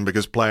pre-season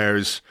because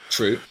players...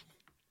 True.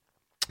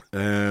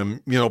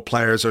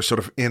 Players are sort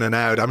of in and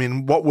out. I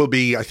mean, what will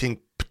be, I think,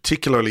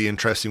 particularly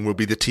interesting will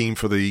be the team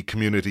for the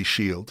Community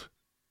Shield.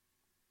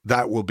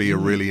 That will be a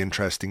really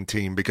interesting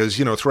team because,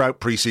 you know, throughout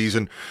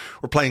pre-season,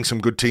 we're playing some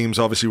good teams.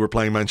 Obviously, we're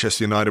playing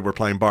Manchester United, we're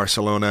playing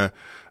Barcelona,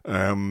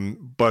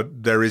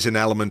 but there is an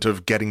element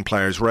of getting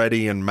players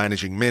ready and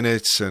managing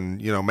minutes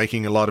and, you know,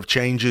 making a lot of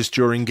changes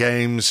during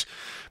games.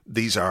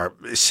 These are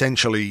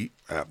essentially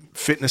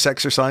fitness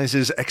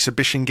exercises,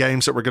 exhibition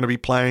games that we're going to be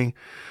playing.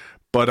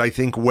 But I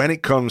think when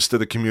it comes to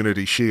the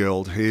Community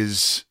Shield,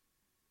 his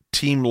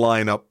team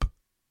lineup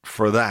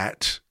for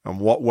that and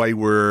what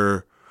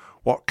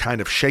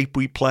kind of shape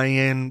we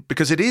play in,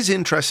 because it is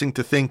interesting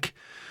to think,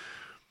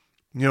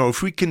 you know,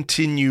 if we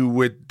continue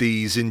with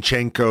the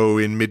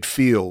Zinchenko in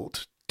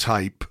midfield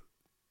type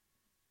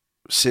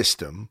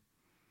system,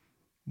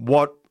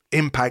 what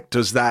impact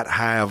does that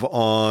have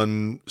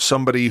on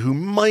somebody who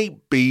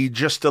might be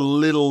just a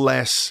little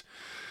less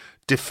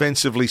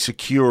defensively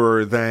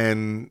secure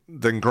than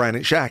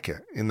Granit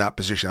Xhaka in that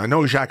position? I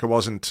know Xhaka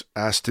wasn't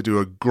asked to do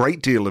a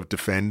great deal of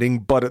defending,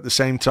 but at the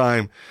same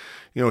time,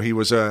 you know, he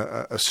was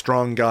a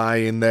strong guy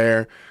in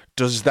there.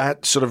 Does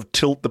that sort of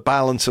tilt the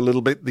balance a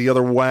little bit the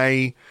other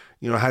way?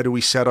 You know, how do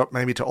we set up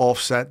maybe to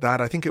offset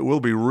that? I think it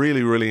will be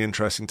really, really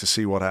interesting to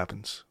see what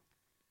happens.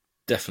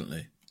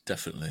 Definitely.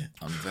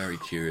 I'm very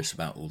curious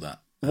about all that.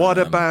 What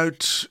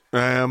about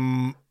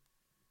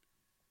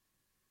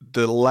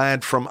the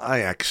lad from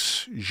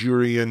Ajax,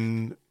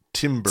 Jurrien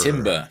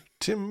Timber?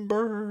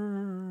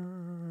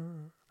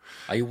 Timber.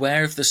 Are you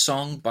aware of the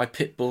song by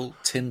Pitbull,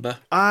 Timber?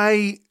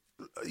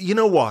 You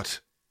know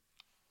what?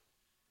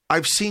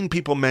 I've seen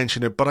people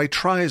mention it, but I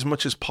try as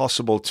much as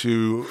possible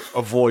to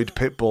avoid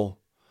Pitbull.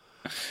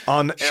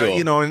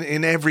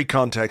 In every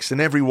context, in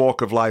every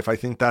walk of life, I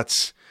think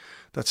that's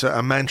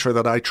a mantra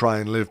that I try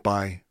and live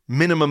by.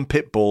 Minimum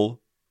Pitbull,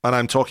 and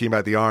I'm talking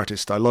about the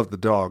artist. I love the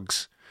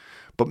dogs,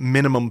 but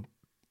minimum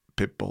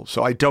Pitbull.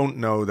 So I don't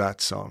know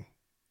that song.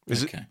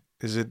 Is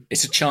it?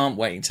 It's a chant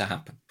waiting to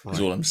happen. Right.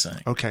 Is all I'm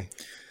saying. Okay.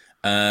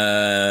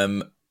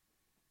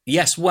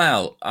 Yes.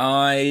 Well,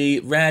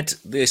 I read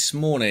this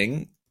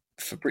morning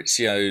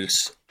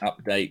Fabrizio's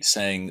update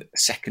saying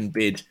second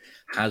bid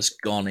has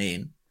gone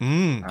in.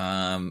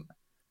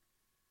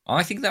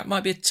 I think that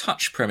might be a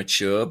touch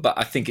premature, but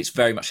I think it's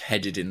very much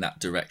headed in that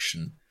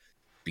direction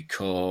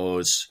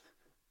because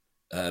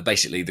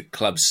basically the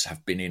clubs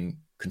have been in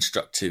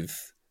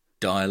constructive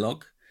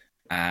dialogue,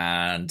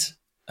 and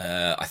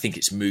I think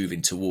it's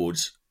moving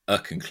towards a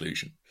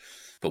conclusion.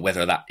 But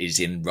whether that is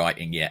in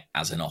writing yet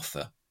as an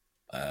offer,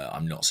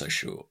 I'm not so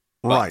sure.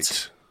 Right.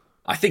 But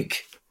I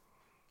think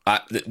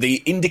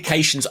the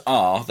indications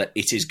are that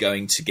it is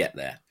going to get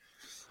there.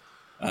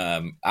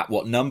 At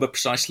what number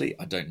precisely,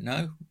 I don't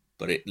know.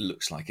 But it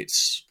looks like it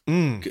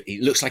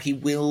looks like he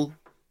will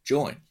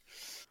join,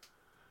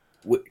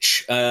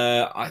 which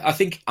I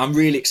think I'm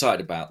really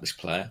excited about this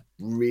player.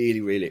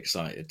 Really, really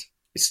excited.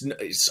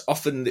 It's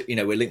often that, you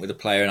know, we're linked with a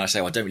player and I say,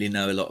 well, I don't really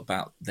know a lot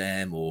about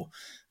them, or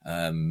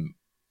I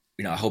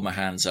hold my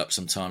hands up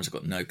sometimes. I've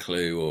got no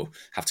clue, or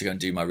have to go and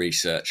do my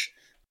research.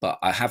 But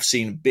I have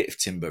seen a bit of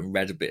Timber and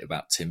read a bit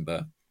about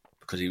Timber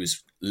because he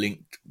was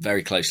linked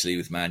very closely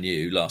with Man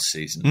U last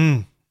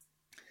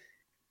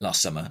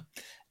summer.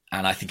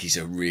 And I think he's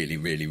a really,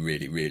 really,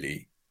 really,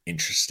 really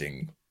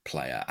interesting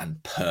player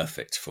and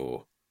perfect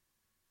for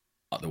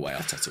the way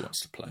Arteta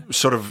wants to play.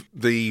 Sort of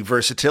the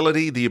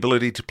versatility, the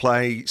ability to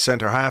play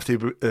centre-half,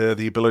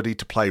 the ability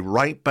to play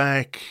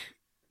right-back.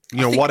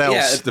 You know, what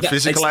else? The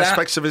physical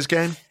aspects of his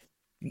game?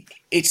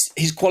 It's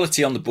his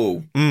quality on the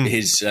ball.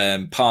 His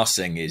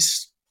passing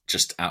is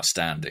just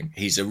outstanding.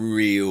 He's a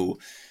real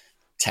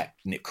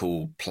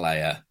technical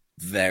player,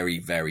 very,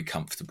 very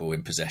comfortable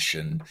in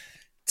possession,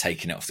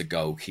 taking it off the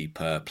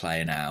goalkeeper,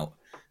 playing out.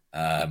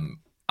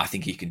 I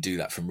think he can do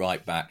that from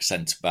right back,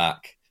 centre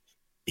back.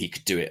 he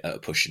could do it at a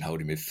push and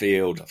holding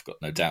midfield. I've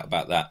got no doubt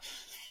about that.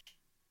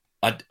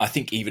 I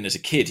think even as a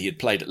kid, he had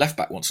played at left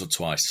back once or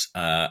twice.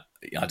 I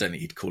don't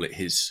think he'd call it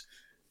his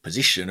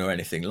position or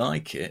anything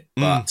like it,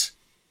 but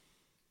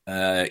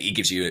he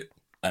gives you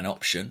an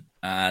option,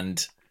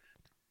 and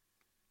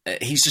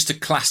he's just a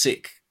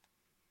classic,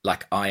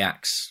 like,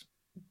 Ajax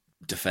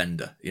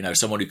defender.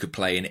 Someone who could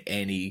play in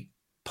any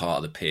part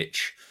of the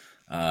pitch.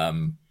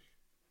 And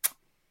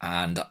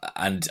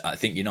I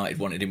think United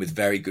wanted him with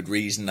very good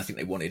reason. I think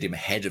they wanted him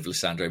ahead of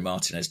Lisandro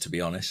Martinez, to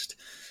be honest.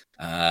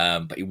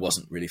 But he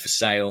wasn't really for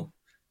sale.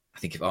 I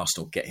think if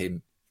Arsenal get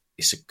him,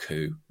 it's a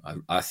coup.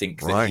 I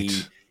think that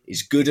he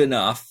is good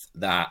enough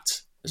that,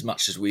 as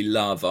much as we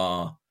love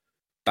our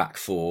back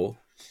four,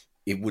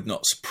 it would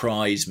not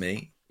surprise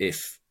me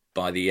if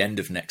by the end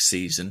of next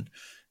season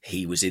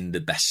he was in the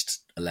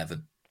best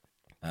 11.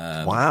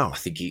 Wow! I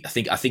think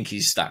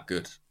he's that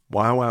good.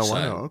 Wow!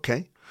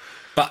 Okay.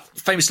 But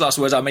famous last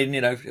words. I mean,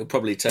 it'll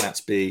probably turn out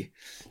to be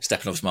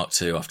Stepanov's Mark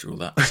II after all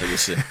that. So we'll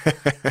see.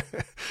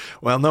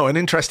 Well, no, an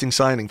interesting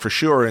signing for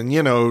sure.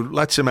 And,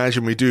 let's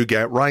imagine we do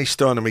get Rice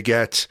done and we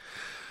get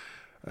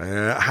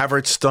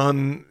Havertz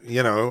done.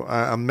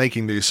 I'm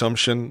making the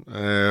assumption,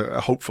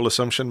 a hopeful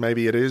assumption,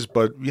 maybe it is.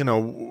 But,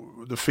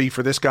 the fee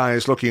for this guy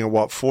is looking at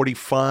what,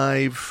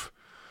 45?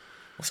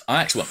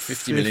 I actually want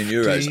 50 million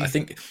euros. I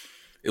think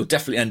it'll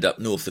definitely end up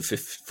north of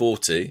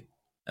 40.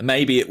 And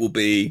maybe it will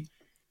be,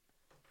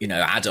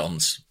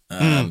 add-ons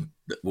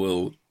that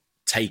will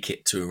take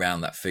it to around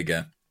that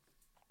figure.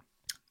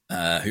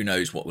 Who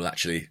knows what we'll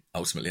actually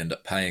ultimately end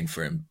up paying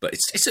for him? But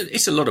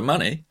it's a lot of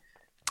money.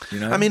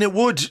 I mean, it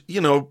would,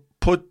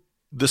 put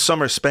the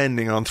summer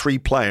spending on 3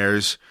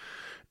 players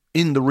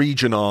in the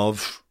region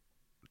of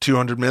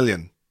 200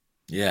 million.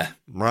 Yeah.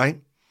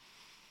 Right?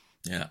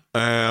 Yeah.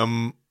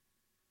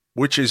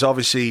 Which is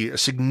obviously a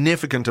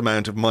significant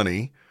amount of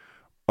money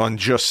on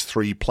just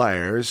 3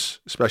 players,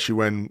 especially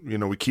when,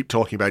 we keep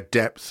talking about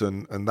depth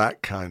and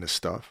that kind of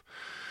stuff.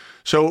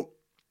 So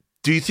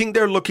do you think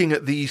they're looking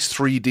at these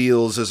 3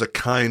 deals as a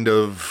kind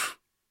of,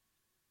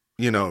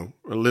 a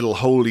little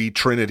holy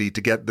trinity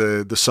to get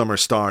the summer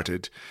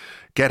started?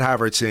 Get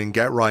Havertz in,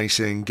 get Rice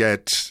in,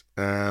 get,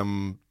 I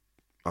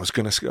was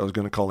going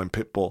to call him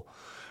Pitbull,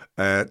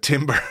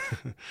 Timber,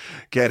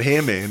 get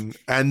him in,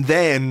 and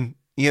then,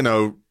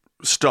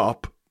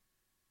 stop,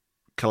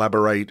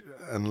 collaborate,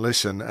 and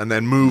listen, and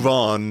then move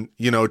on,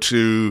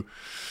 to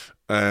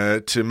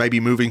maybe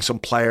moving some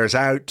players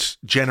out,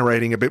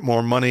 generating a bit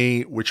more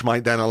money, which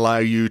might then allow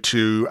you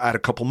to add a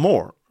couple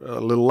more a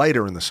little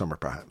later in the summer,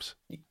 perhaps.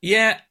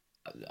 Yeah,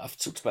 I've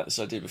talked about this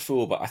idea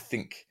before, but I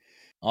think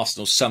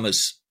Arsenal's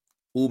summers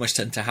almost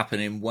tend to happen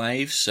in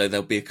waves. So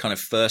there'll be a kind of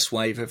first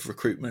wave of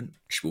recruitment,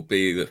 which will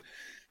be the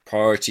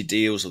priority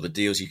deals or the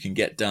deals you can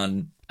get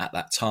done at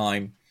that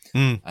time.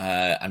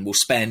 And we'll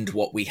spend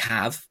what we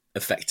have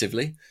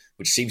effectively,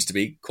 which seems to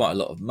be quite a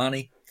lot of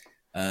money.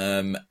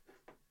 And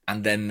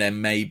then there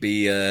may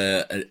be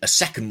a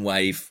second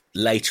wave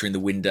later in the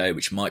window,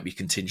 which might be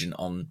contingent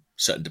on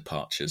certain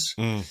departures.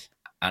 And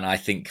I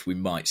think we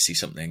might see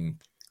something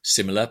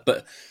similar.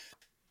 But,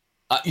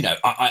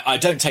 I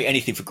don't take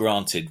anything for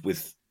granted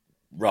with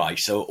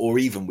Rice or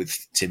even with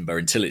Timber.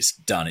 Until it's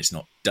done, it's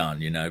not done,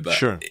 But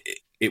sure.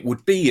 It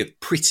would be a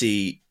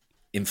pretty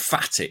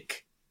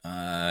emphatic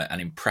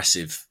and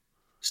impressive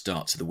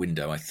start to the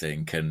window, I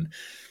think. And,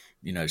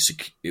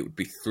 it would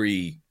be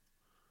 3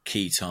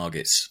 key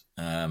targets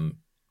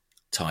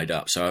tied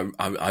up. So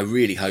I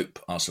really hope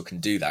Arsenal can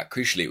do that.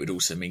 Crucially, it would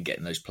also mean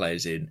getting those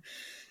players in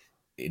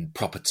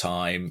proper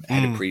time,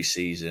 ahead of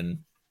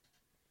pre-season,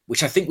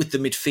 which I think with the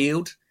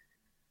midfield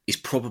is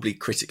probably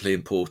critically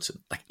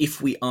important. Like,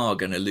 if we are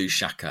going to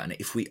lose Xhaka, and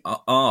if we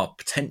are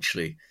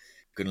potentially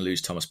going to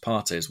lose Thomas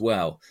Partey as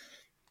well,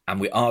 and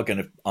we are going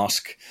to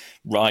ask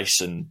Rice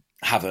and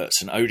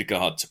Havertz and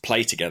Odegaard to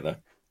play together,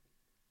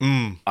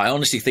 I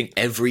honestly think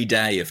every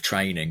day of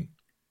training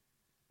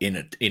in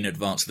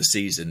advance of the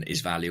season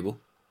is valuable,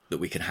 that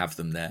we can have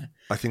them there.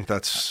 I think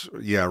that's,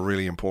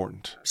 really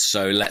important.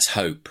 So let's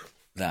hope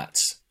that,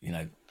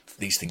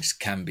 these things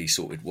can be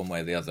sorted one way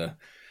or the other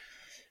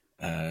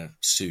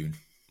soon.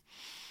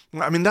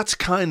 I mean, that's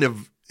kind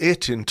of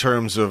it in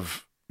terms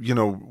of,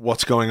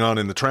 what's going on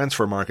in the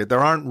transfer market.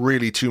 There aren't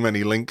really too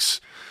many links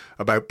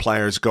about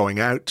players going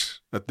out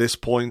at this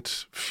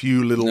point.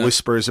 Few little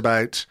whispers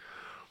about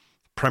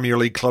Premier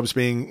League clubs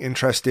being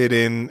interested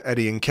in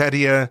Eddie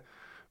Nketiah.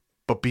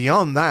 But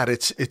beyond that,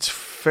 it's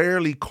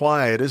fairly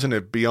quiet, isn't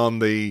it?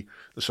 Beyond the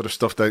sort of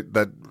stuff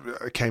that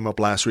came up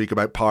last week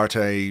about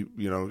Partey,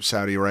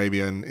 Saudi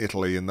Arabia and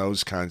Italy and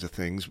those kinds of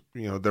things.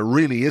 There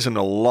really isn't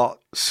a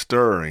lot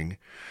stirring,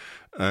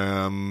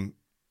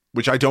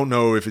 which I don't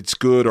know if it's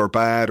good or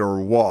bad or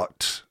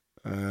what.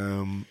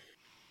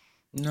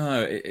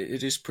 No,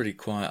 it is pretty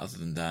quiet other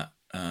than that.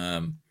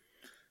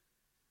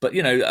 But,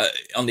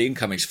 on the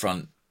incomings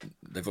front,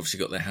 they've obviously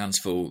got their hands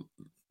full.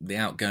 The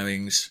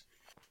outgoings,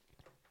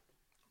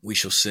 we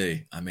shall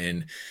see. I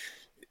mean,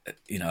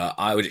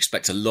 I would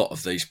expect a lot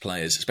of these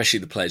players, especially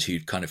the players who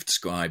you'd kind of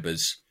describe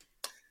as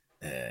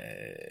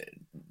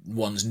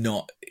ones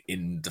not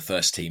in the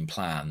first team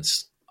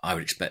plans, I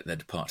would expect their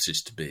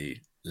departures to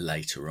be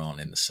later on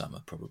in the summer,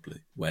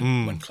 probably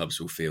when clubs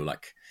will feel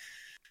like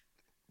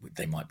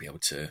they might be able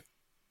to,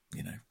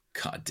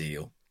 cut a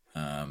deal.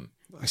 I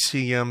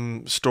see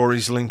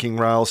stories linking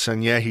Raul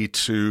Sanllehi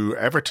to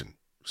Everton,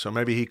 so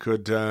maybe he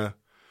could.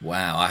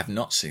 Wow, I have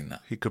not seen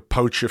that. He could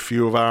poach a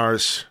few of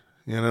ours,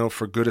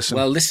 for Goodison.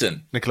 Well,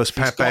 listen, Nicholas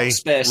Pepe, Pepe,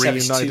 spare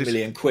 72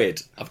 million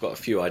quid. I've got a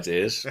few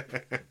ideas.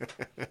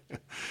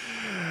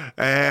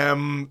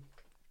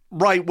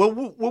 Right, well,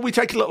 will we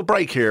take a little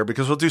break here?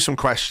 Because we'll do some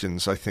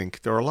questions, I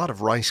think. There are a lot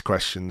of Rice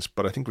questions,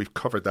 but I think we've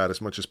covered that as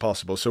much as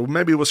possible. So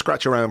maybe we'll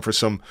scratch around for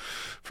some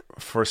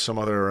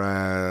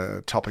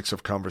other topics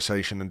of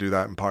conversation and do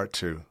that in part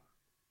 2.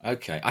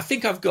 Okay. I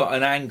think I've got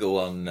an angle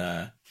on...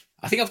 I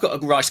think I've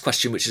got a Rice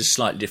question which is a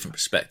slightly different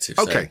perspective.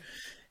 Okay. So,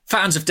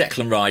 fans of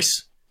Declan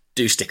Rice,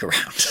 do stick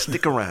around.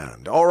 Stick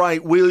around. All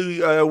right,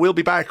 we'll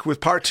be back with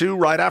part 2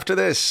 right after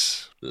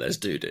this. Let's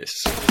do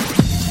this.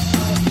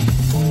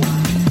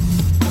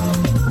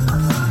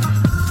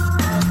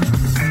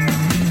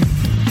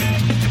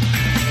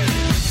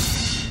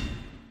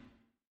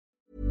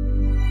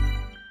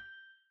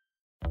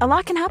 A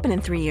lot can happen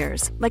in 3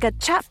 years, like a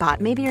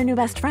chatbot may be your new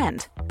best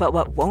friend. But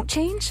what won't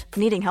change?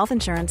 Needing health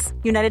insurance.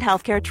 United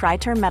Healthcare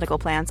Tri-Term Medical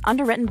Plans,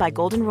 underwritten by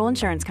Golden Rule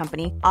Insurance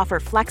Company, offer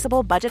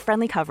flexible,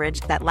 budget-friendly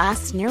coverage that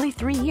lasts nearly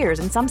 3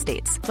 years in some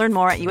states. Learn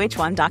more at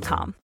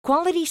uh1.com.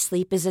 Quality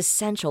sleep is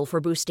essential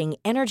for boosting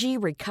energy,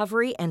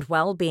 recovery, and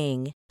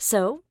well-being.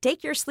 So,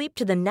 take your sleep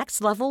to the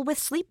next level with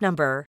Sleep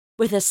Number.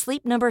 With a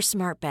Sleep Number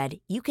smart bed,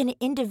 you can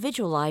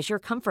individualize your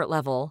comfort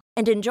level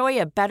and enjoy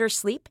a better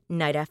sleep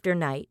night after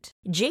night.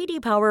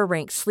 J.D. Power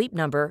ranks Sleep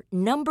Number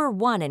number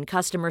 1 in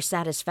customer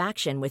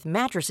satisfaction with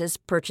mattresses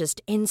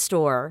purchased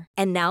in-store.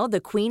 And now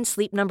the Queen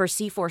Sleep Number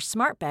C4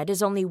 smart bed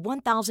is only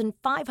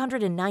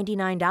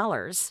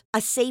 $1,599,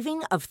 a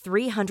saving of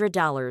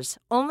 $300,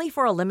 only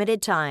for a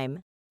limited time.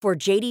 For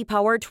J.D.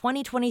 Power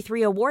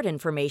 2023 award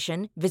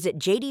information, visit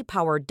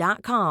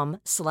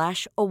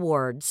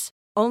jdpower.com/awards.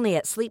 Only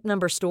at Sleep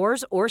Number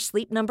stores or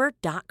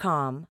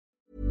sleepnumber.com.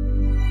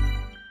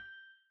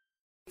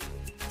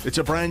 It's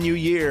a brand new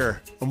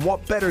year, and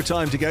what better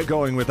time to get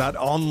going with that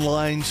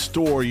online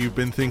store you've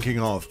been thinking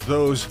of?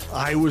 Those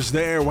 "I was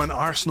there when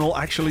Arsenal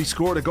actually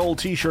scored a goal"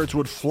 t-shirts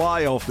would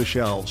fly off the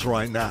shelves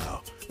right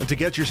now. And to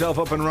get yourself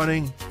up and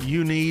running,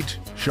 you need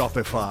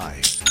Shopify.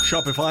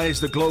 Shopify is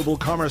the global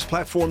commerce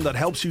platform that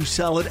helps you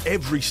sell at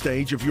every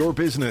stage of your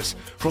business.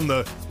 From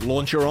the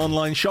launch your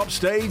online shop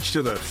stage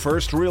to the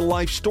first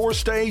real-life store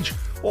stage,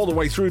 all the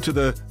way through to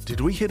the "did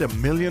we hit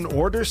 1 million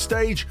orders"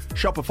 stage,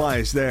 Shopify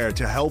is there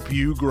to help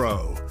you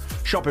grow.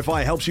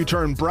 Shopify helps you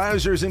turn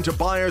browsers into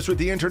buyers with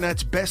the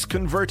internet's best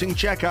converting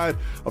checkout,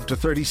 up to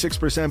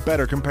 36%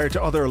 better compared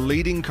to other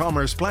leading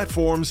commerce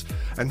platforms,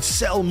 and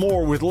sell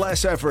more with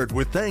less effort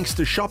with thanks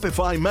to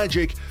Shopify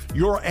Magic,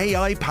 your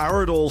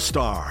AI-powered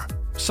all-star.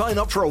 Sign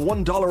up for a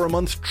 $1 a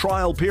month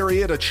trial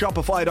period at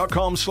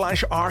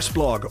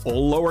shopify.com/arsblog,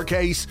 all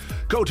lowercase.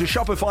 Go to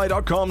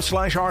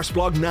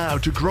shopify.com/arsblog now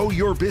to grow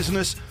your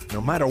business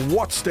no matter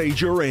what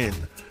stage you're in.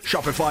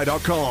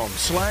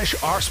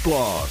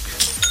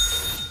 Shopify.com/arsblog.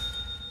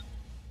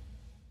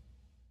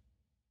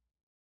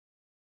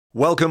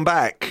 Welcome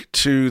back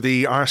to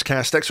the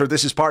Arsecast Extra.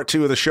 This is part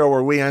 2 of the show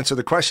where we answer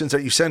the questions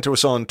that you sent to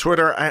us on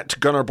Twitter at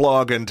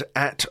Gunnerblog and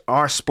at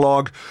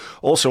Arseblog.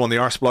 Also on the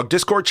Arseblog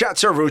Discord chat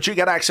server, which you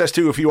get access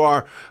to if you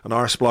are an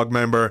Arseblog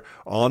member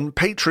on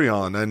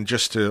Patreon. And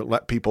just to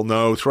let people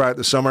know, throughout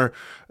the summer,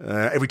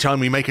 every time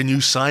we make a new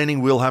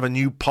signing, we'll have a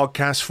new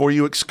podcast for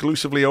you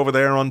exclusively over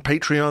there on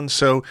Patreon.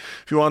 So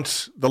if you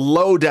want the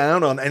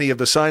lowdown on any of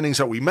the signings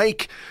that we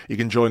make, you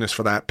can join us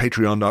for that.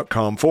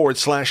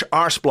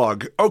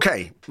 Patreon.com/Arseblog.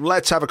 Okay,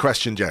 let's have a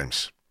question,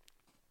 James.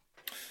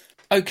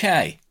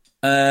 Okay.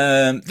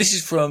 This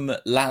is from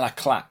Lala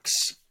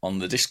Clax on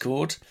the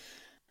Discord.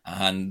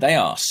 And they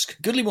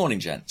ask, "Goodly morning,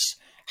 gents.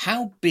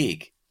 How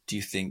big do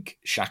you think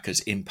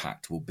Xhaka's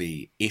impact will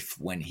be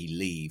when he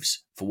leaves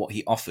for what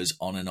he offers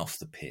on and off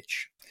the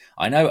pitch?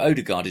 I know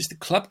Odegaard is the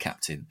club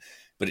captain,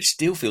 but it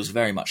still feels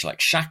very much like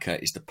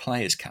Xhaka is the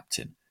player's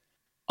captain.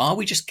 Are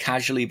we just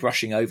casually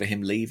brushing over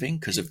him leaving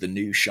because of the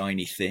new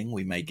shiny thing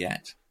we may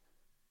get?"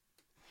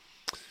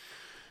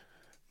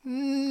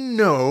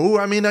 No,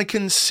 I mean, I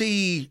can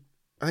see,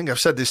 I think I've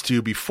said this to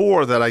you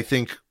before, that I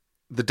think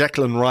the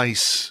Declan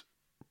Rice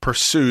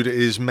pursuit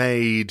is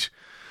made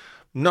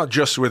not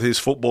just with his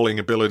footballing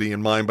ability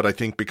in mind, but I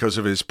think because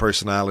of his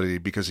personality,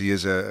 because he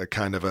is a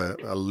kind of a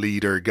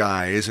leader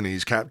guy, isn't he?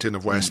 He's captain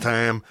of West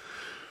Ham.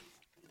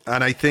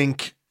 And I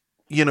think,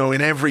 in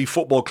every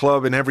football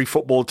club, in every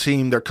football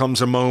team, there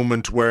comes a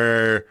moment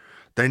where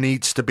there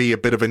needs to be a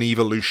bit of an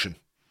evolution,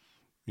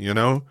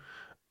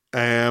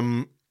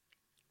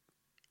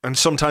 and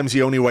sometimes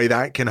the only way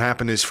that can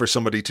happen is for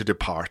somebody to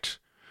depart,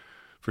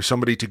 for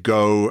somebody to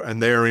go,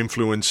 and their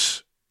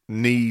influence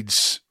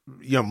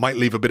might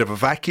leave a bit of a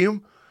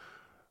vacuum.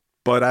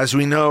 But as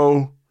we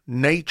know,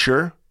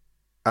 nature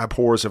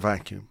abhors a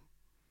vacuum.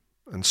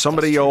 And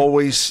somebody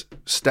always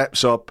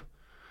steps up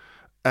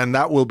And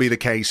that will be the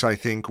case, I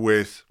think,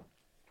 with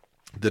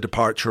the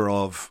departure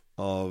of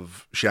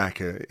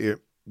Xhaka. It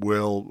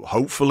will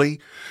hopefully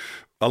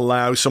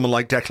allow someone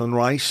like Declan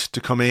Rice to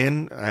come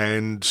in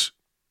and,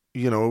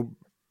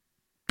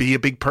 be a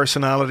big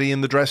personality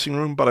in the dressing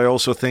room. But I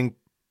also think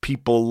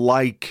people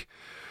like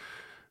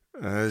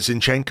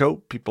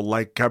Zinchenko, people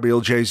like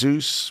Gabriel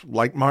Jesus,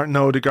 like Martin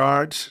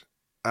Odegaard,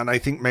 and I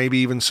think maybe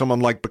even someone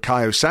like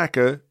Bukayo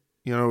Saka,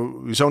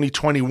 who's only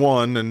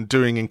 21 and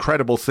doing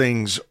incredible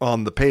things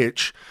on the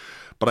pitch.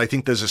 But I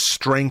think there's a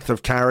strength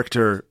of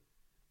character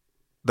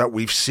that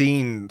we've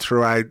seen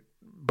throughout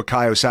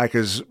Bukayo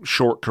Saka's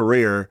short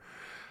career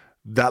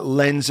that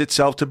lends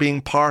itself to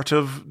being part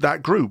of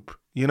that group,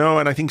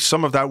 and I think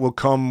some of that will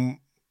come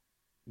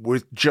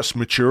with just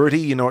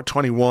maturity. At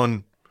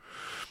 21,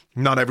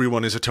 not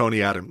everyone is a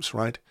Tony Adams,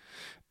 right?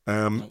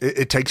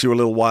 It takes you a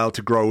little while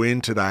to grow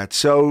into that.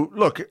 So,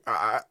 look,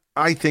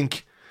 I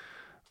think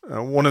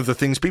one of the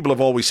things people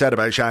have always said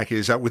about Xhaka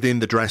is that within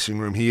the dressing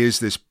room, he is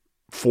this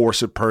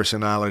force of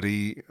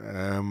personality.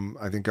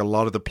 I think a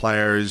lot of the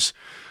players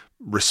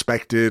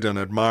respected and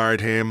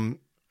admired him.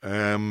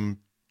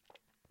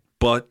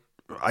 But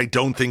I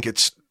don't think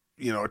it's,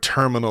 a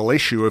terminal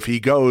issue if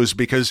he goes,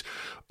 because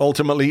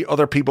ultimately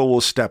other people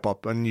will step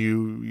up, and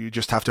you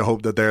just have to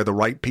hope that they're the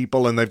right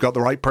people and they've got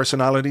the right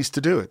personalities to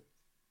do it.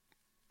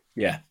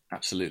 Yeah,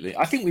 absolutely.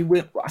 I think we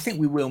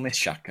will miss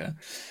Xhaka.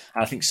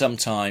 I think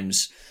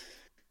sometimes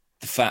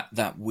the fact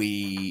that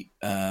we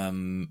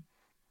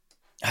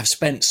have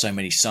spent so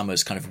many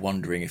summers kind of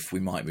wondering if we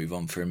might move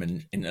on from him,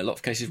 and in a lot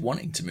of cases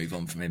wanting to move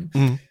on from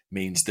him,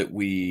 means that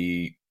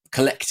we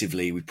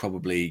collectively, we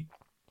probably,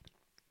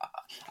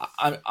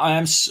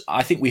 I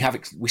think we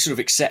sort of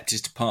accept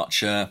his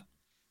departure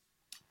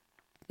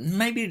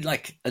maybe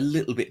like a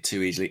little bit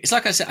too easily. It's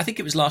like I said, I think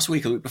it was last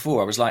week or the week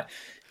before, I was like,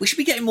 we should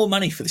be getting more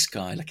money for this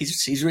guy. Like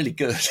he's really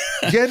good.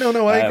 Yeah,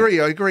 no, I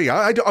agree.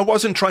 I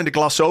wasn't trying to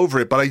gloss over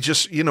it, but I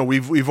just,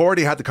 we've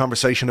already had the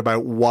conversation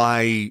about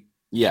why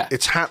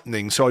it's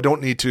happening. So I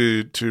don't need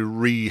to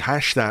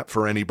rehash that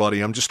for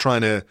anybody. I'm just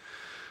trying to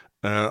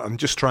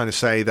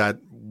say that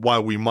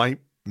while we might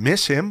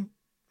miss him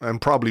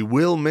and probably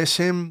will miss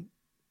him,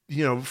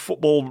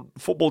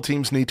 football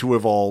teams need to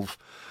evolve.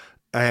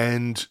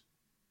 And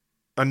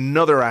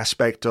another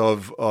aspect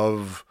of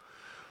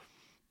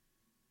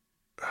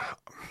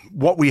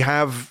what we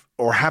have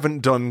or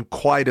haven't done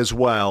quite as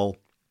well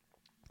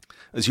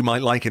as you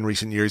might like in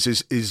recent years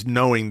is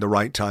knowing the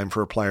right time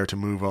for a player to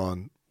move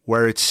on,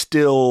 where it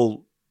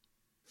still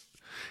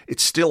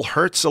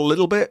hurts a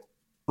little bit,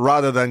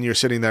 rather than you're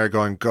sitting there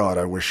going, God,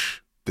 I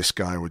wish this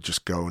guy would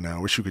just go now.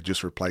 I wish you could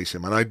just replace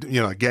him. And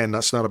again,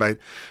 that's not about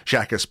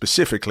Xhaka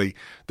specifically,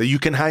 that you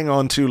can hang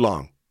on too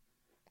long.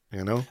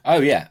 Oh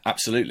yeah,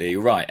 absolutely.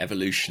 You're right.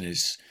 Evolution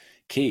is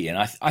key. And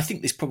I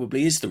think this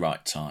probably is the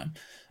right time.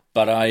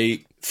 But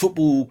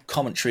football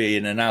commentary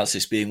and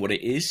analysis being what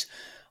it is,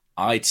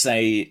 I'd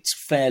say it's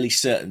fairly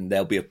certain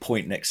there'll be a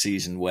point next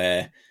season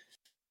where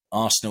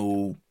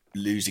Arsenal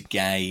lose a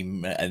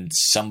game and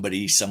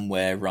somebody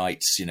somewhere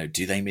writes,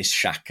 do they miss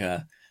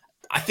Xhaka?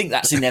 I think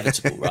that's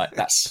inevitable, right?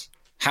 That's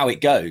how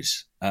it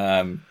goes.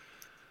 Whether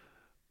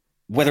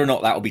or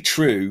not that will be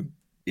true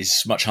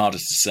is much harder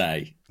to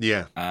say.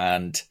 Yeah.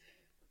 And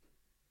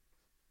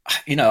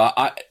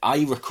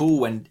I recall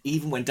when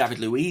David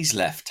Luiz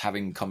left,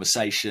 having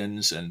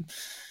conversations and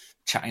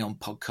chatting on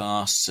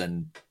podcasts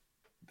and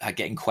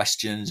getting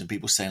questions and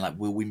people saying like,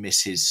 will we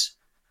miss his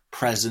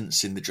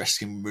presence in the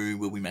dressing room?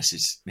 Will we miss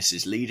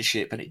his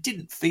leadership? And it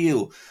didn't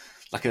feel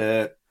like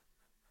a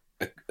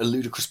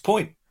ludicrous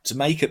point to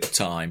make at the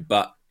time.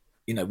 But,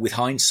 with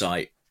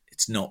hindsight,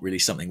 it's not really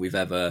something we've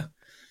ever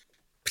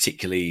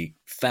particularly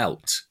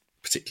felt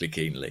particularly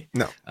keenly.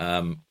 No.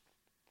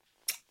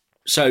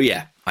 So,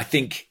 yeah, I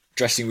think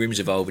dressing rooms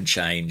evolve and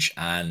change,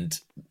 and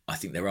I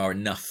think there are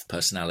enough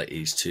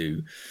personalities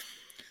to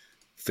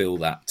fill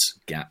that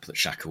gap that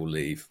Xhaka will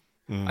leave.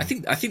 I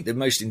think the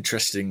most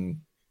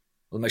interesting,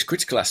 or the most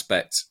critical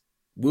aspect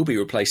will be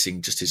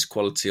replacing just his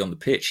quality on the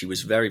pitch. He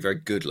was very, very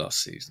good last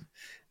season,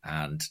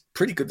 and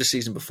pretty good the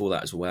season before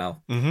that as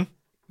well. Mm-hmm.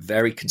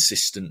 Very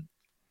consistent,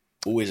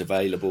 always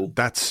available.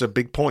 That's a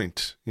big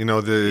point. He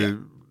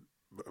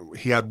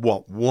had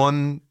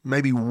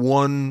maybe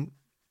one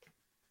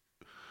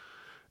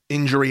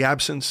injury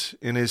absence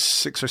in his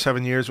 6 or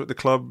 7 years with the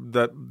club.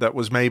 That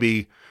was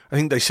maybe, I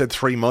think they said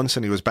 3 months,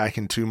 and he was back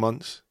in 2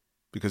 months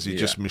because he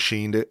just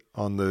machined it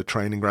on the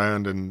training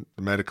ground and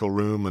the medical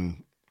room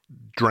and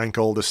drank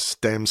all the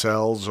stem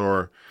cells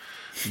or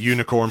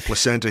unicorn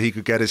placenta he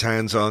could get his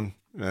hands on.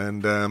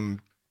 And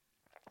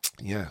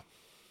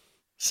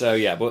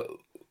So but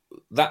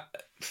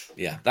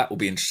that will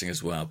be interesting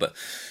as well. But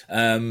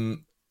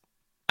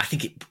I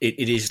think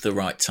it is the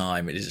right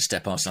time. It is a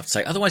step Arsenal have to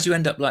take. Otherwise, you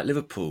end up like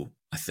Liverpool,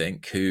 I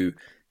think, who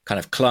kind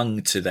of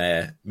clung to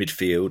their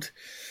midfield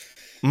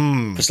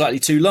for slightly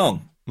too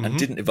long and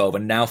didn't evolve,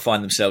 and now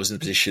find themselves in a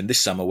position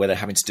this summer where they're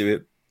having to do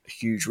a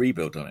huge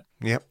rebuild on it.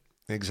 Yep,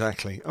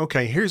 exactly.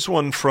 Okay, here's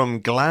one from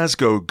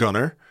Glasgow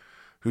Gunner,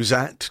 who's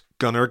at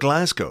Gunner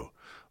Glasgow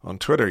on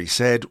Twitter. He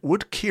said,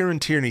 would Kieran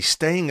Tierney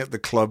staying at the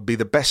club be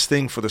the best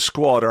thing for the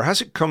squad, or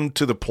has it come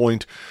to the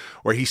point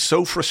where he's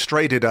so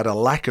frustrated at a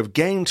lack of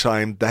game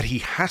time that he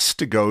has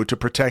to go to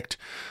protect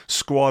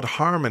squad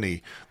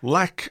harmony?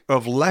 Lack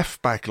of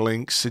left-back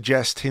links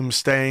suggest him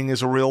staying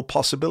is a real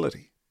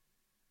possibility.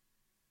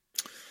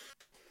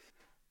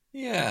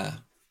 Yeah.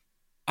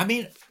 I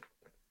mean,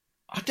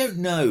 I don't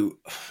know.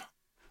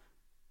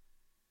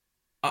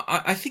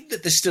 I think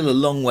that there's still a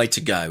long way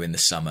to go in the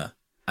summer.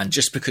 And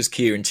just because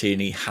Kieran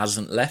Tierney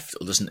hasn't left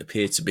or doesn't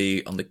appear to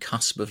be on the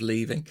cusp of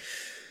leaving,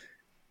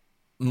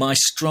 my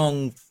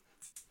strong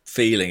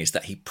feeling is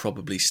that he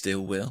probably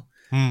still will.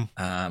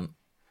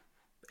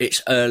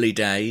 It's early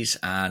days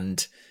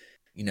and,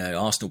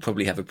 Arsenal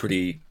probably have a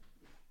pretty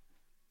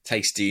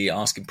tasty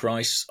asking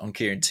price on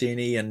Kieran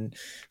Tierney. And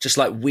just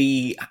like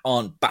we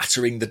aren't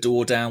battering the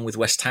door down with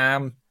West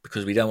Ham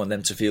because we don't want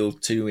them to feel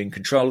too in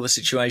control of the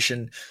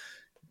situation,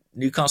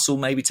 Newcastle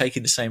may be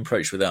taking the same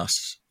approach with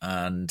us.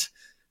 And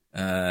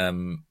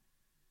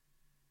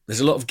there's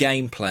a lot of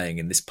game playing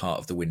in this part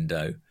of the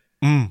window.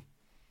 I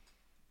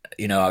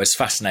was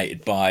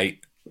fascinated by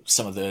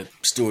some of the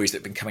stories that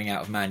have been coming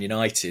out of Man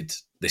United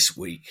this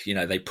week.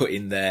 They put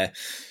in there, I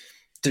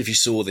don't know if you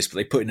saw this, but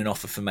they put in an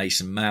offer for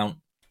Mason Mount.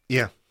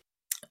 Yeah.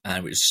 And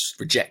it was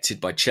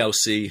rejected by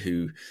Chelsea,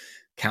 who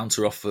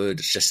counter-offered,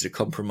 suggested a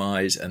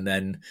compromise. And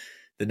then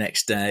the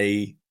next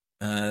day,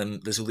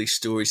 there's all these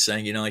stories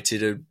saying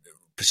United are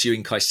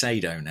pursuing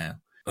Caicedo now.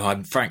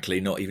 I'm frankly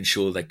not even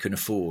sure they can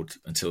afford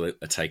until a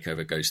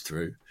takeover goes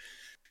through.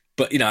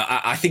 But,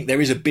 I think there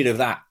is a bit of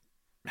that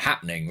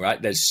happening,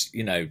 right? There's,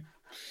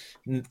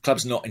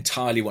 clubs not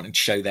entirely wanting to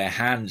show their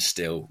hand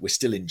still. We're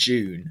still in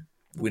June.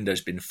 The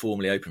window's been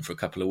formally open for a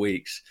couple of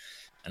weeks.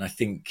 And I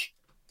think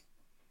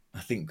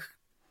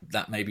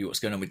that may be what's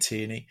going on with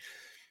Tierney.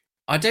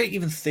 I don't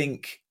even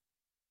think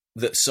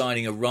that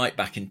signing a right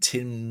back in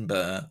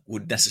Timber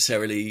would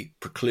necessarily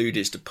preclude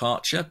his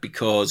departure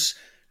because,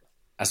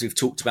 as we've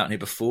talked about here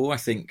before, I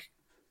think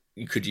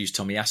you could use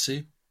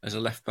Tomiyasu as a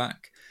left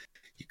back.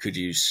 You could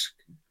use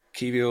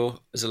Kiwior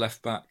as a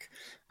left back.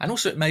 And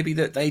also it may be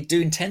that they do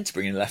intend to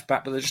bring in a left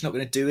back, but they're just not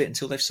going to do it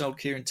until they've sold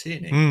Kieran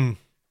Tierney.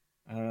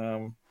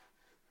 As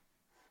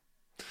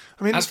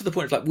for the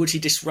point of would he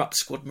disrupt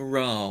squad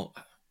morale?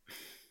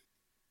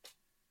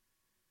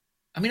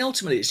 I mean,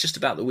 ultimately, it's just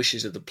about the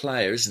wishes of the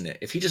player, isn't it?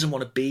 If he doesn't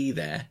want to be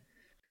there,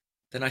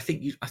 then I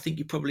think you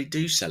probably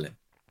do sell him.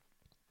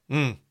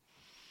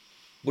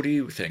 What do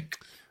you think?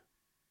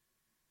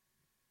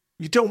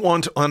 You don't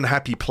want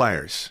unhappy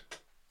players.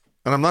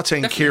 And I'm not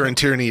saying Definitely. Kieran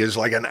Tierney is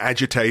like an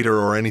agitator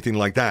or anything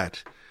like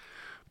that.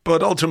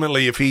 But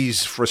ultimately, if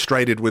he's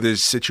frustrated with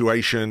his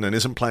situation and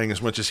isn't playing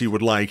as much as he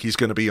would like, he's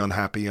going to be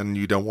unhappy, and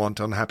you don't want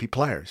unhappy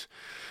players.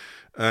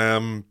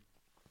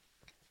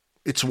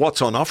 It's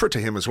what's on offer to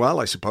him as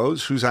well, I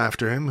suppose. Who's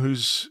after him?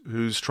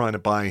 Who's trying to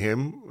buy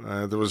him?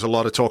 There was a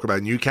lot of talk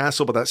about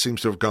Newcastle, but that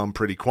seems to have gone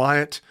pretty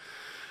quiet.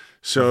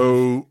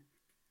 So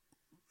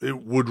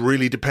it would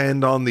really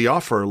depend on the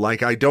offer.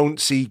 Like, I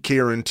don't see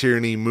Kieran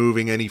Tierney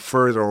moving any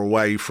further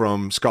away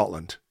from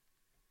Scotland.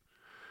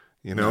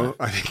 No.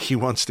 I think he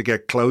wants to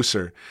get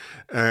closer.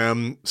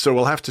 So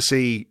we'll have to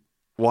see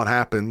what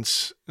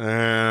happens.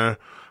 I'm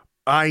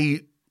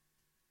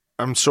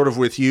sort of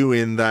with you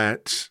in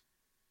that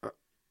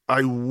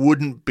I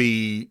wouldn't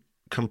be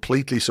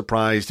completely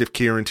surprised if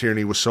Kieran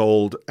Tierney was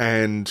sold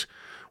and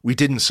we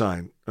didn't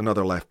sign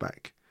another left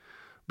back.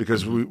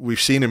 Because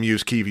we've seen him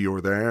use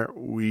Kiwior there.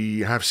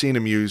 We have seen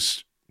him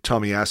use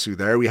Tomiyasu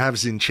there. We have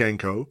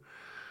Zinchenko.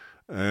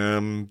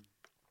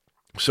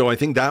 So I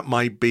think that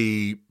might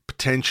be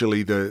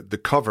potentially the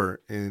cover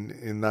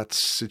in that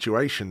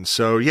situation.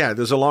 So, yeah,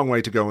 there's a long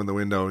way to go in the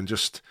window, and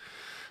just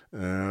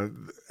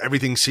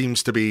everything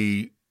seems to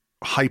be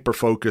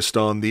hyper-focused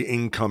on the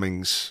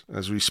incomings,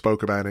 as we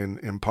spoke about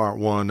in part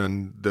one,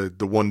 and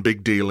the one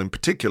big deal in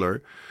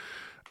particular.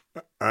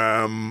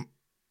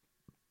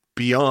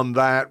 Beyond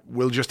that,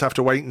 we'll just have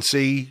to wait and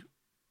see,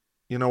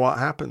 what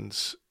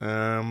happens.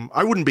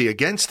 I wouldn't be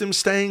against him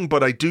staying,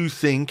 but I do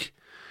think,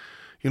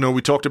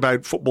 we talked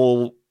about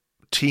football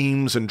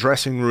teams and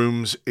dressing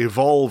rooms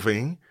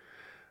evolving,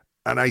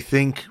 and I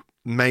think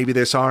maybe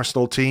this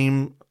Arsenal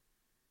team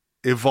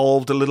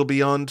evolved a little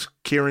beyond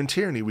Kieran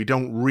Tierney. We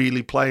don't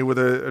really play with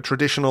a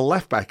traditional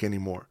left back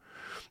anymore.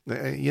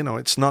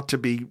 It's not to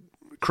be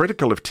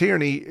critical of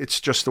Tierney, it's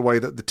just the way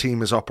that the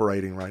team is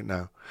operating right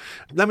now.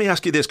 Let me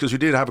ask you this, because we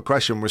did have a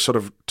question. We're sort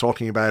of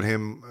talking about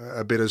him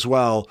a bit as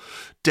well.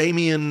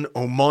 Damien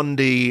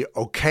Omondi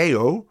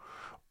Okeo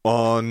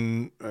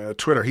on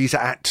Twitter. He's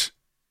at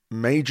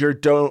Major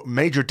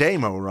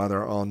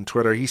Damo on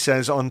Twitter. He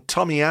says, on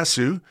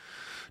Tomiyasu,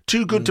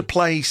 too good to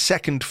play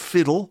second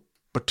fiddle,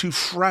 but too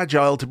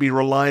fragile to be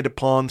relied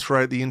upon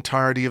throughout the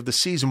entirety of the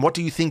season. What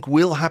do you think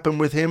will happen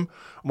with him?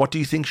 What do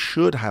you think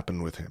should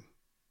happen with him?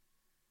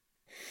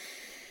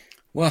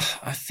 Well,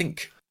 I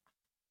think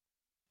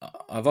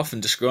I've often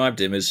described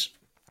him as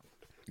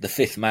the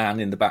fifth man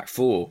in the back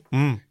four.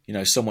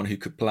 Someone who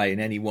could play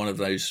in any one of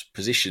those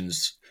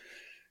positions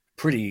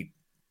pretty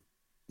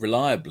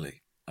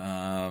reliably.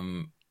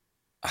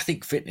 I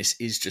think fitness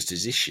is just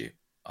his issue.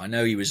 I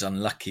know he was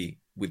unlucky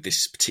with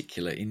this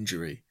particular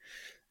injury,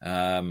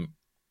 but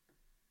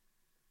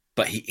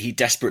he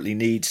desperately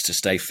needs to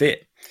stay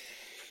fit.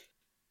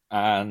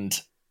 And,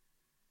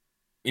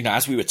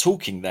 as we were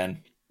talking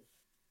then,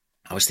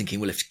 I was thinking,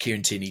 well, if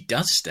Kieran Tierney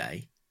does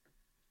stay,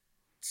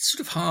 it's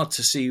sort of hard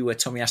to see where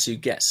Tomiyasu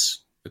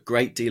gets a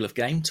great deal of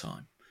game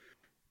time.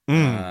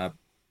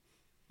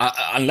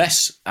 Unless,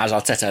 as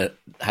Arteta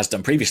has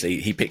done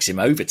previously, he picks him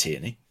over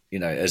Tierney,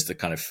 as the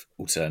kind of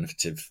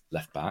alternative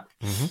left back.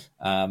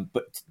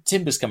 But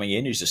Timber's coming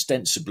in, who's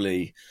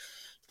ostensibly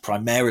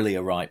primarily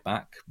a right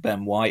back.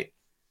 Ben White,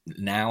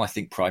 now I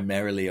think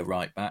primarily a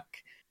right back.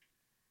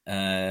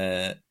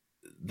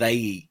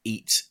 They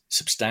eat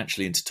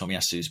substantially into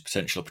Tomiyasu's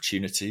potential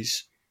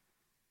opportunities.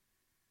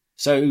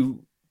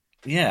 So,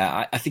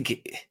 yeah, I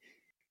think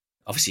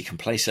obviously he can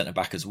play centre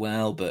back as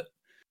well, but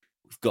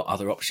we've got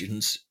other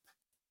options.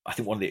 I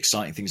think one of the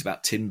exciting things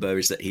about Timber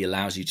is that he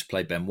allows you to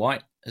play Ben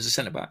White as a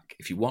centre back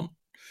if you want.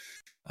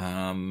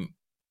 So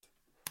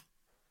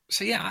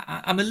yeah,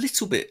 I'm a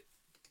little bit.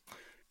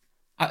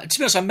 To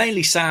be honest, I'm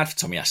mainly sad for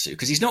Tomiyasu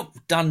because he's not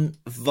done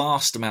a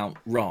vast amount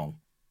wrong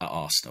at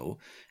Arsenal.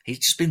 He's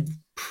just been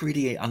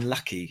pretty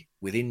unlucky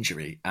with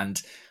injury,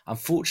 and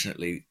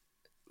unfortunately,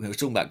 we were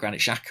talking about Granit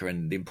Xhaka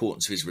and the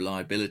importance of his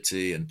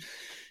reliability and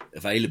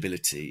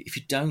availability. If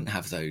you don't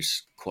have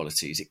those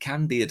qualities, it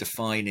can be a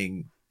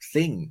defining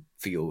thing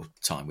for your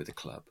time with the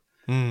club.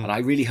 And I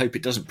really hope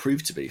it doesn't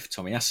prove to be for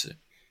Tomiyasu.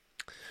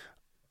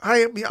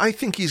 I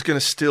think he's going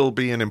to still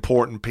be an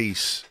important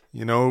piece.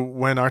 When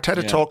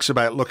Arteta talks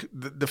about, look,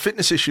 the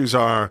fitness issues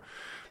are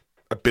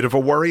a bit of a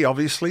worry,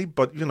 obviously,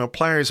 but,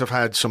 players have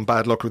had some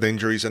bad luck with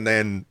injuries and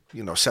then,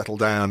 settled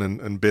down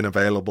and been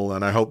available.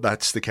 And I hope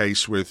that's the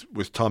case with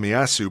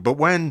Tomiyasu. But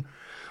when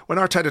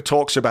Arteta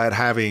talks about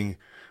having,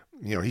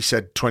 he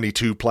said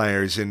 22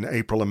 players in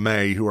April and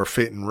May who are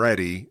fit and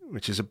ready,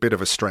 which is a bit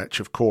of a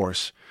stretch, of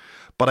course.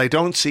 But I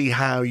don't see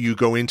how you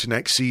go into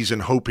next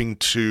season hoping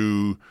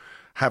to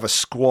have a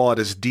squad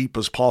as deep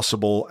as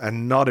possible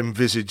and not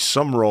envisage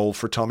some role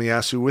for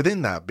Tomiyasu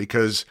within that,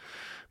 because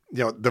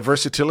the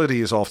versatility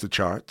is off the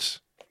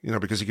charts,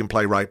 because he can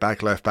play right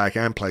back, left back,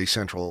 and play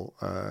centre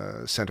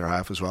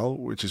half as well,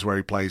 which is where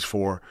he plays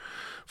for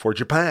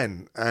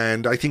Japan.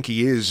 And I think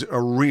he is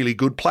a really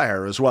good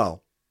player as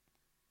well.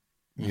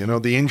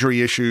 The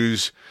injury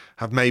issues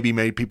have maybe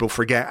made people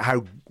forget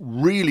how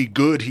really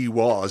good he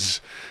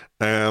was.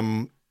 I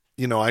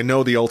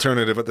know the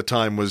alternative at the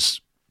time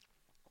was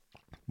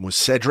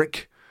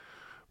Cedric.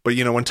 But,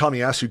 when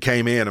Tomiyasu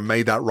came in and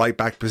made that right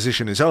back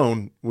position his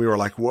own, we were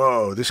like,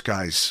 whoa, this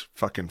guy's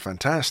fucking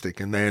fantastic.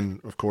 And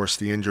then, of course,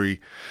 the injury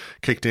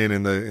kicked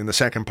in the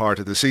second part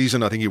of the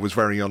season. I think he was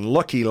very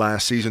unlucky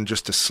last season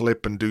just to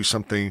slip and do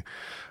something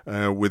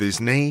with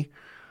his knee.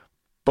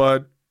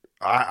 But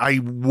I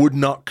would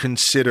not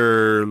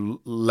consider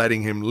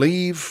letting him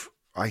leave.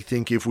 I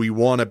think if we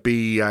want to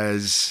be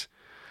as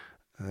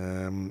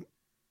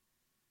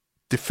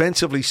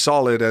defensively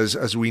solid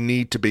as we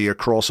need to be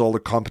across all the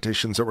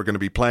competitions that we're going to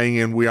be playing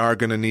in, we are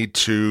going to need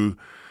to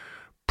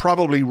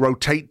probably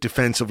rotate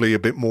defensively a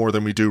bit more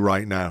than we do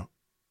right now.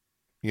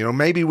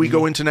 Maybe we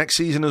go into next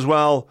season as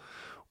well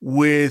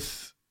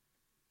with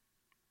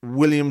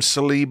William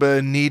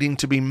Saliba needing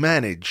to be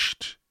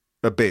managed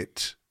a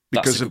bit.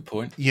 Because That's a good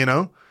point.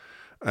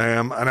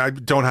 And I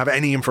don't have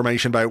any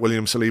information about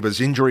William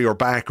Saliba's injury or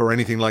back or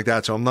anything like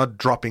that, so I'm not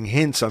dropping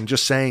hints. I'm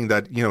just saying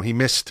that, he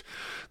missed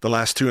the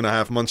last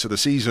 2.5 months of the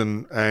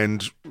season,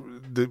 and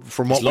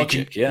from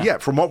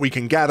what we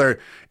can gather,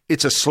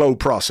 it's a slow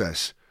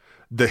process,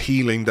 the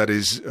healing that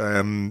is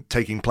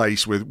taking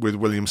place with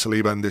William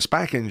Saliba and this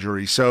back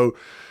injury. So,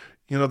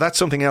 that's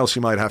something else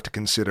you might have to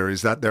consider,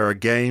 is that there are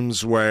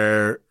games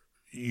where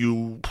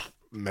you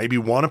maybe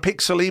want to pick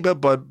Saliba,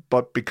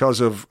 but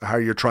because of how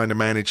you're trying to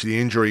manage the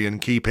injury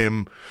and keep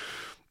him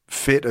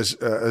fit as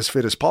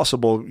fit as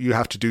possible, you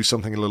have to do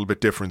something a little bit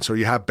different. So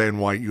you have Ben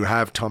White, you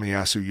have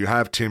Tomiyasu, you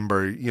have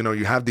Timber,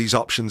 you have these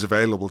options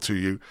available to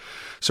you.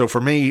 So for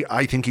me,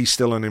 I think he's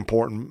still an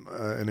important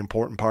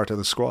part of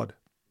the squad.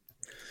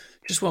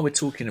 Just while we're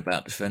talking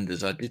about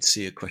defenders, I did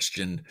see a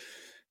question.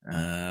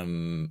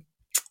 It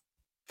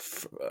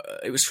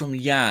was from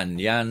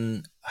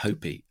Jan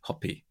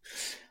Hoppy.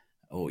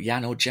 Or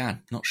Jan or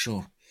Jan, not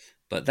sure.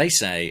 But they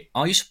say,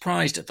 are you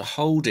surprised at the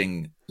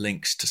holding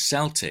links to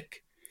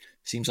Celtic?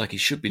 Seems like he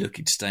should be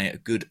looking to stay at a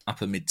good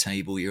upper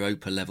mid-table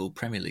Europa level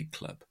Premier League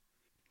club.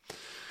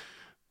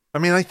 I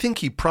mean, I think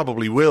he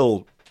probably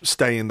will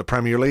stay in the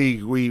Premier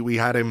League. We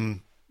had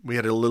a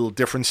little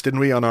difference,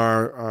 didn't we, on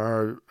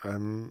our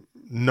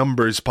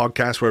numbers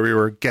podcast where we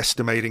were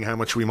guesstimating how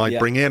much we might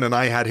bring in, and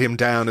I had him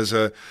down as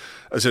a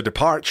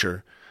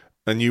departure.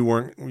 And you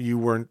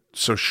weren't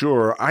so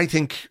sure. I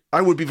think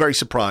I would be very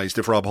surprised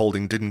if Rob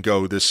Holding didn't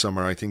go this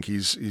summer. I think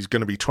he's going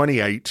to be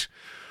 28.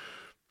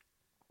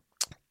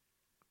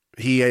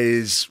 He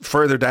is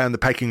further down the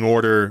pecking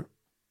order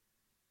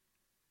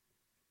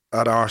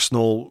at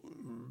Arsenal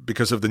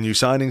because of the new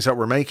signings that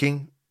we're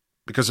making.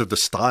 because of the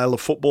style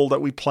of football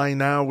that we play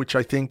now, which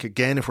I think,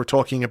 again, if we're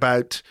talking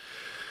about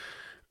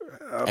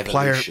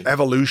player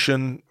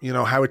evolution, you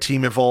know, how a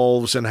team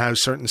evolves and how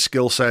certain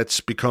skill sets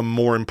become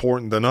more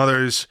important than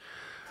others.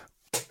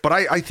 But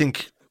I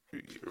think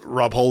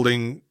Rob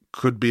Holding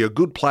could be a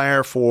good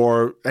player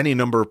for any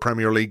number of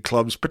Premier League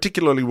clubs,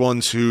 particularly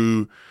ones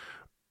who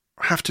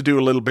have to do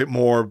a little bit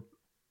more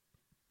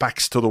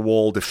backs to the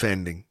wall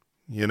defending,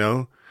 you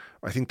know.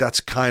 I think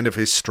that's kind of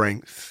his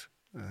strength.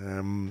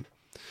 And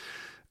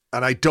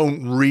I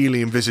don't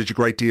really envisage a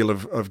great deal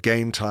of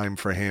game time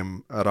for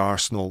him at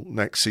Arsenal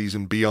next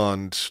season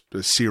beyond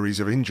the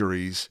series of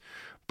injuries.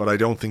 But I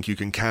don't think you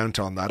can count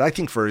on that. I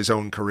think for his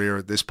own career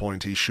at this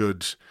point, he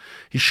should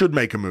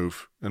make a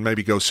move and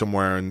maybe go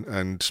somewhere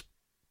and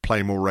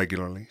play more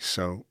regularly.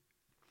 So,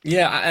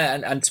 yeah,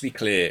 and to be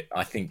clear,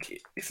 I think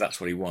if that's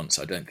what he wants,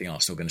 I don't think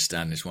Arsenal are going to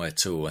stand in his way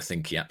at all. I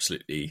think he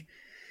absolutely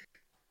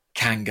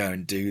can go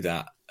and do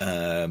that.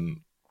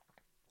 I'm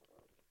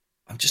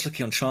just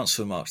looking on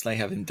transfer marks. They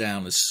have him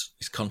down as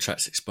his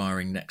contract's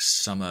expiring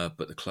next summer,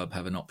 but the club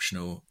have an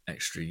optional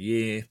extra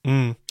year.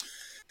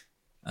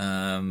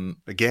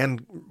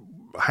 Again,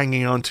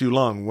 hanging on too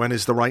long. When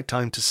is the right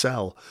time to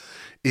sell?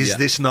 Is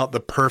this not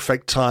the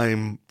perfect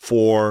time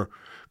for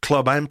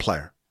club and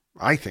player?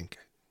 I think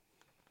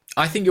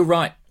you're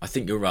right.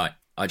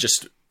 I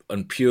just,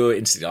 on pure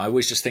instinct, I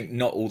always just think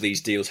not all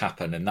these deals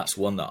happen, and that's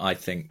one that I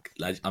think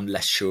I'm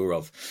less sure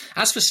of.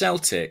 As for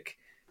Celtic,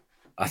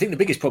 I think the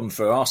biggest problem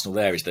for Arsenal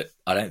there is that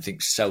I don't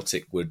think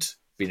Celtic would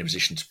be in a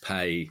position to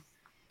pay a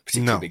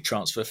particularly big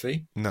transfer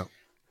fee. No.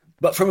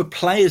 But from a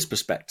player's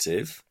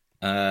perspective,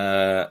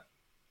 I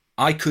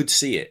could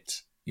see it.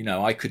 You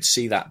know, I could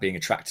see that being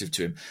attractive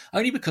to him,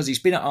 only because he's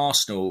been at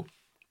Arsenal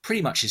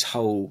pretty much his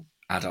whole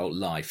adult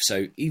life.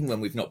 So even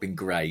when we've not been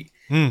great,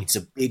 it's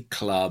a big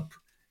club,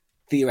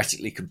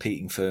 theoretically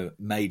competing for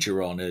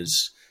major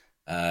honours,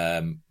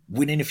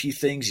 winning a few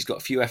things. He's got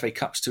a few FA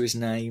Cups to his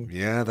name.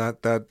 Yeah,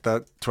 that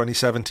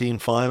 2017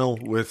 final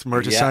with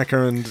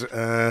Mertesacker and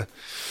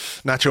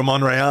Nacho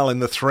Monreal in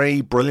the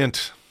 3,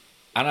 brilliant.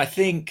 And I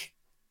think,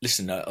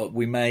 listen,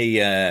 we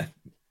may...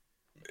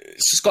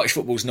 Scottish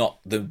football's not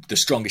the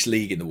strongest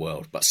league in the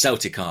world, but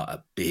Celtic are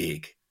a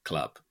big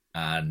club.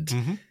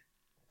 And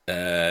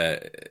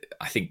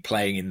I think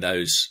playing in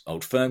those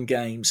Old Firm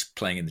games,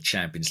 playing in the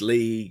Champions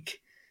League,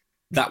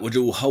 that would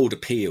all hold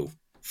appeal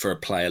for a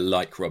player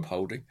like Rob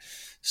Holding.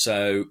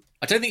 So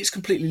I don't think it's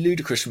completely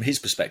ludicrous from his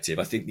perspective.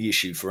 I think the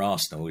issue for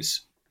Arsenal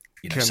is,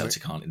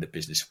 Celtic aren't in the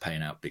business of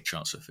paying out big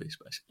transfer fees,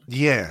 basically.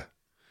 Yeah.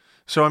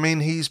 So, I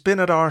mean, he's been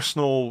at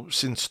Arsenal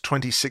since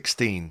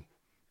 2016.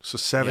 So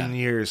 7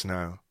 years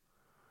now.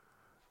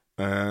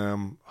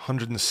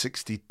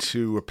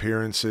 162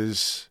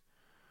 appearances.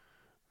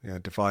 Yeah,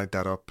 divide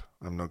that up.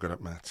 I'm not good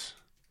at maths.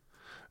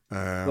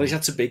 Well, he's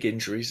had some big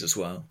injuries as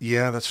well.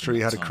 Yeah, that's true.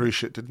 He had a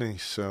cruciate, didn't he?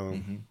 So,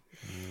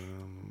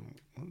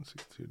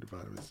 162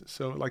 divided with...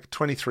 So, like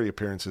 23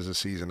 appearances a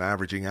season,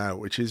 averaging out,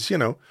 which is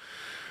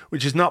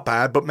not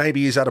bad, but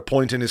maybe he's at a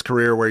point in his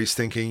career where he's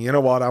thinking, you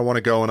know what, I want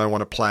to go and I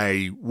want to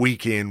play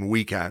week in,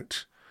 week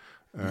out.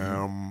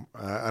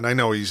 And I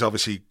know he's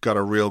obviously got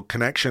a real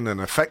connection and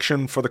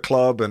affection for the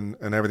club and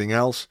everything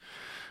else.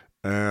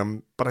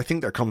 But I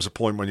think there comes a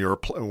point when you're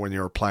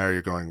a player,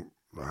 you're going,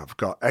 I've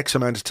got X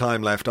amount of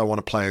time left. I want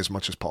to play as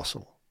much as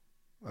possible.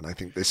 And I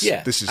think this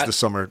is the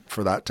summer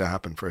for that to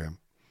happen for him.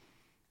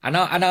 And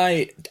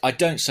I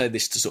don't say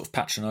this to sort of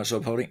patronise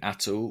Rob Holding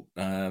at all,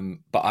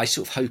 but I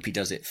sort of hope he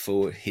does it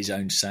for his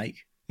own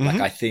sake.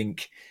 Like, I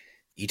think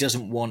he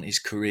doesn't want his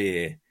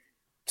career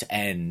to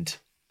end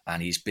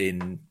and he's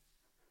been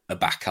a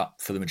backup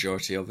for the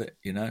majority of it,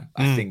 you know.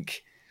 I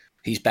think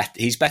he's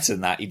better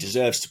than that. He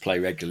deserves to play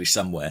regularly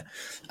somewhere,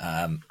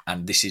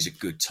 and this is a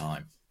good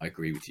time. I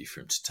agree with you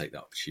for him to take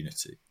that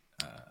opportunity.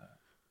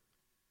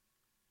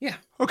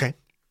 Okay.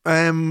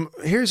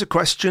 Here's a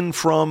question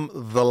from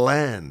The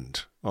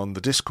Land on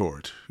the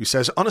Discord, who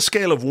says, on a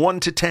scale of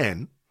 1 to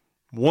 10,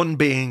 1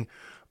 being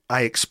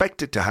I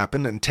expect it to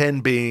happen and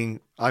 10 being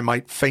I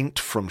might faint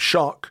from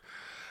shock,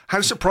 how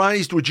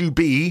surprised would you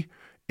be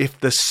if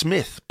the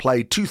Smith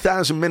played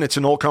 2,000 minutes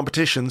in all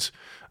competitions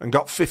and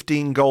got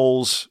 15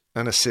 goals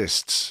and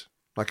assists?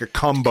 Like a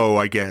combo,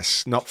 I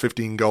guess. Not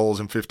 15 goals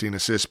and 15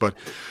 assists, but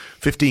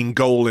 15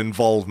 goal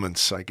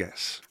involvements, I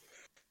guess.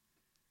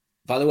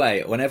 By the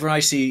way, whenever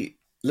I see,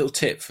 little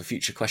tip for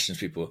future questions,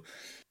 people,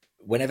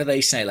 whenever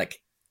they say,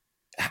 like,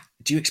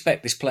 do you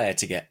expect this player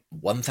to get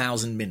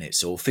 1,000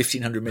 minutes or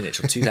 1,500 minutes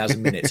or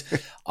 2,000 minutes?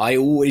 I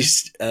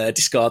always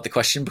discard the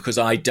question because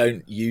I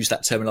don't use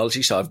that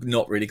terminology, so I've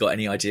not really got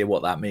any idea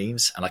what that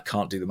means, and I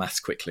can't do the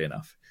maths quickly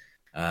enough.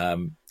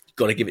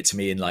 Got to give it to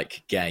me in,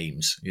 like,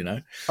 games, you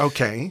know?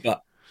 Okay.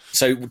 But,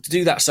 so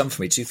do that sum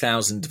for me,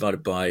 2,000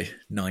 divided by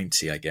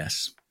 90, I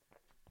guess.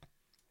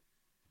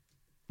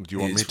 Do you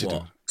want me to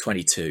do?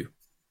 22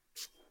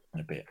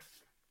 and a bit.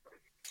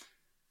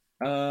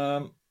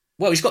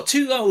 Well, he's got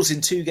 2 goals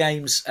in 2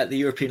 games at the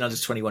European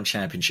Under-21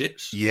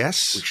 Championships.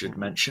 Yes. We should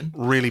mention.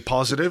 Really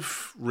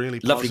positive. Really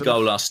positive. Lovely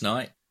goal last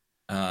night.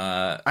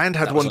 And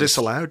had one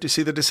disallowed. Do you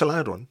see the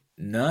disallowed one?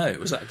 No.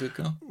 Was that a good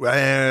goal?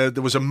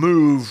 There was a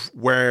move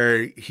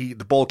where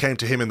the ball came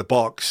to him in the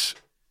box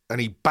and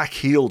he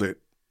backheeled it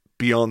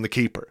beyond the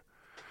keeper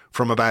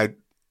from about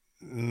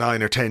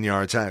 9 or 10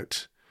 yards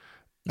out.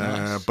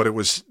 Nice. But it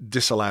was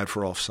disallowed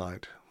for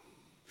offside.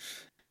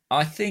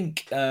 I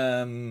think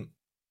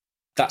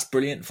that's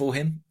brilliant for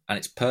him, and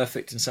it's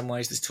perfect in some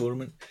ways, this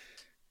tournament.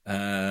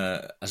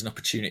 As an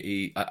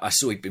opportunity, I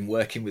saw he'd been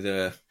working with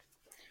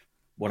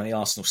one of the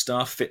Arsenal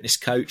staff, fitness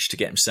coach, to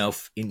get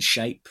himself in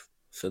shape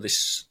for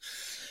this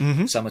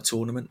summer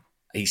tournament.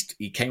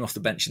 He came off the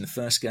bench in the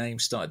first game,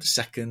 started the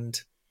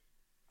second.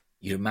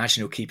 You'd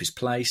imagine he'll keep his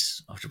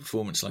place after a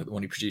performance like the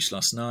one he produced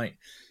last night.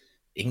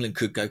 England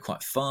could go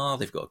quite far.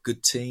 They've got a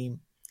good team.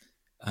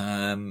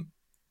 I'm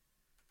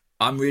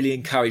really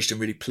encouraged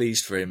and really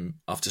pleased for him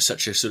after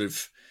such a sort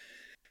of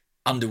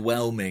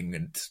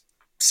underwhelming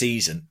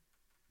season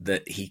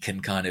that he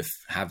can kind of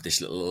have this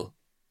little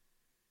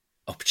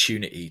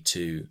opportunity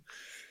to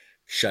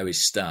show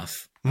his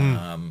stuff.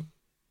 And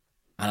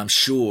I'm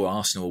sure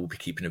Arsenal will be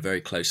keeping a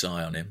very close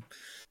eye on him.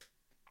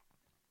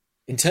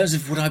 In terms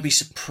of would I be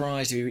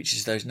surprised if he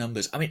reaches those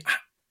numbers? I mean,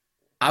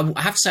 I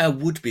have to say I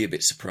would be a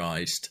bit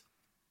surprised.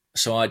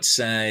 So I'd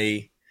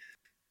say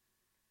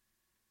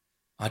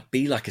I'd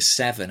be like a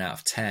 7 out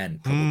of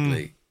 10,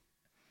 probably.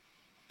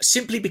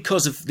 Simply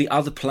because of the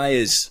other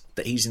players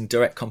that he's in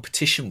direct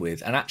competition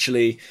with. And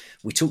actually,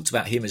 we talked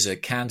about him as a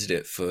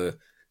candidate for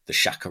the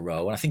Xhaka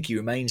role, and I think he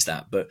remains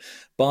that. But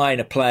buying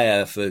a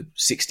player for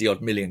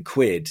 60-odd million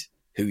quid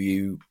who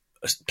you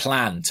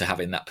plan to have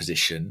in that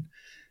position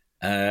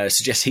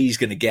suggests he's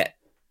going to get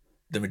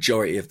the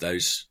majority of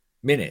those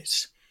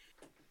minutes.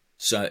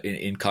 So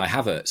in Kai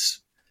Havertz.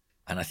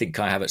 And I think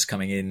Kai Havertz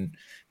coming in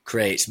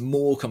creates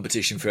more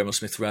competition for Emile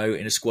Smith-Rowe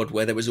in a squad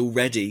where there was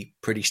already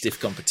pretty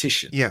stiff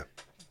competition. Yeah.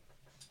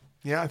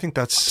 Yeah, I think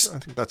that's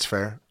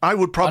fair. I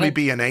would probably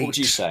be an 8. What would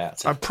you say,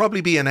 Active? I'd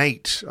probably be an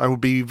 8. I would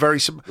be very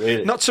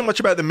really? Not so much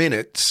about the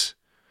minutes,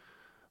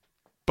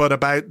 but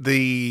about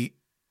the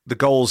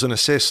goals and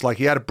assists. Like,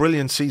 he had a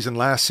brilliant season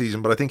last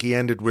season, but I think he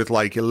ended with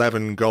like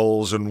 11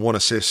 goals and 1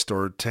 assist,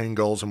 or 10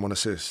 goals and 1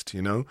 assist,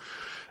 you know?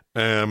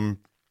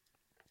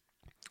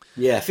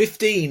 Yeah,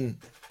 15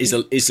 is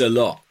a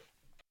lot,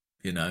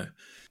 you know.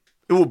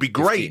 It would be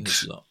great.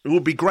 It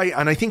would be great.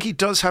 And I think he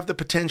does have the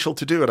potential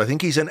to do it. I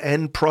think he's an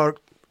end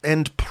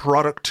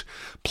product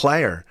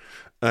player.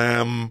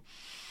 But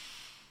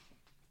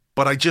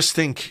I just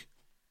think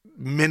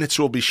minutes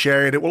will be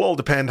shared. It will all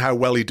depend how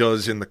well he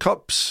does in the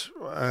cups.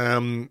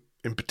 In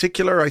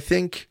particular, I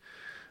think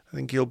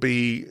he'll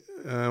be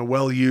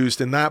well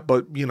used in that.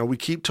 But, you know, we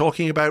keep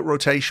talking about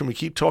rotation. We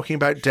keep talking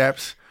about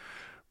depth.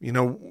 You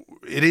know,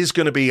 it is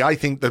going to be, I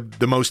think,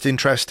 the most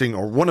interesting,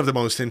 or one of the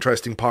most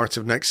interesting parts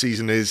of next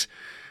season is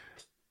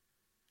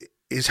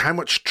how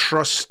much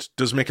trust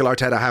does Mikel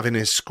Arteta have in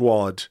his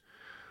squad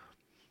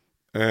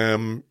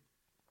to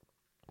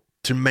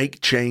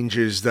make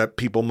changes that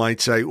people might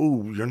say,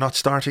 oh, you're not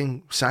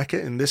starting Saka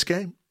in this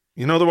game?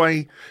 You know the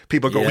way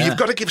people go, well, you've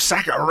got to give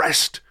Saka a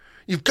rest.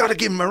 You've got to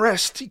give him a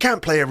rest. He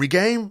can't play every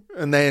game.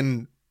 And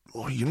then,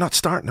 oh, you're not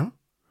starting him?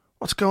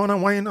 What's going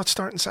on? Why are you not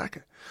starting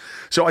Saka?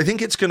 So I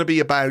think it's going to be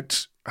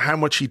about how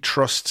much he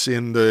trusts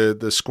in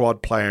the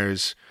squad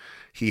players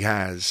he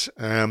has.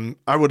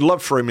 I would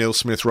love for Emile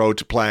Smith-Rowe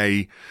to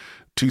play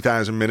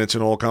 2,000 minutes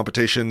in all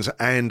competitions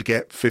and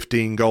get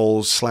 15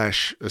 goals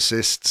 /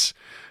 assists.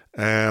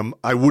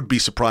 I would be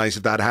surprised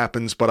if that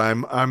happens, but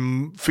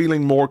I'm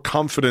feeling more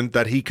confident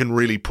that he can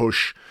really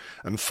push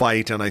and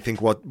fight. And I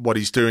think what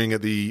he's doing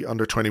at the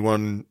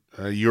under-21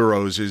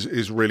 Euros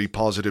is really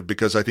positive,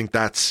 because I think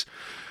that's,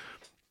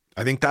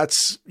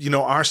 you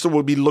know, Arsenal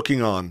will be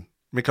looking on.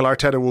 Mikel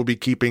Arteta will be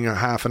keeping a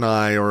half an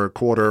eye or a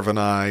quarter of an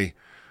eye.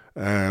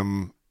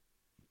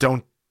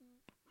 Don't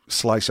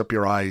slice up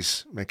your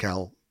eyes,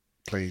 Mikel,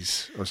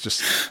 please.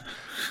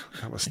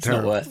 That was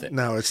terrible. Not worth it.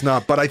 No, it's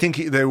not. But I think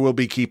they will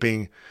be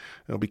keeping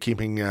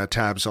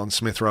tabs on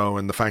Smith-Rowe,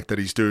 and the fact that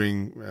he's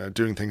doing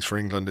things for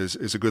England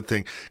is a good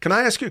thing. Can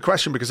I ask you a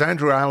question? Because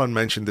Andrew Allen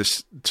mentioned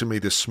this to me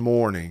this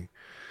morning.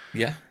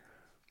 Yeah.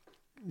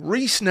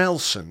 Reece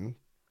Nelson,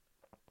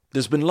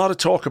 there's been a lot of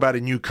talk about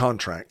a new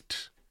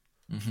contract.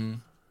 Mm-hmm.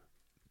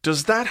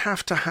 Does that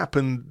have to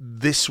happen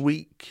this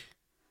week?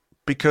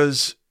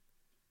 Because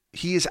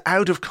he is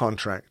out of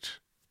contract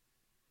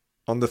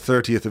on the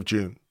 30th of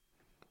June.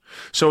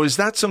 So is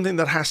that something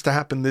that has to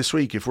happen this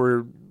week if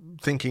we're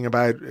thinking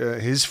about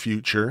his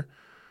future?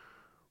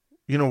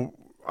 You know,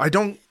 I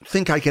don't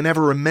think I can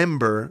ever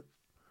remember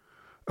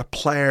a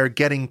player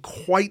getting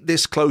quite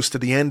this close to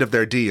the end of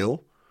their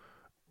deal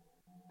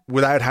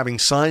without having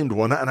signed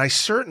one. And I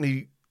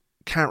certainly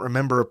can't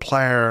remember a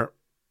player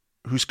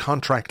whose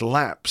contract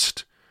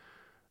lapsed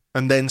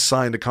and then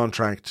signed a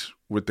contract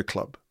with the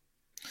club.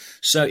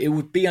 So it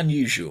would be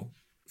unusual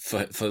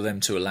for them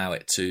to allow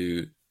it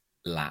to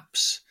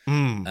lapse.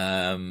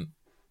 Because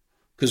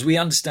we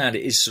understand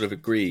it is sort of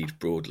agreed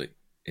broadly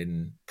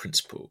in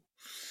principle.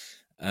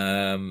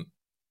 But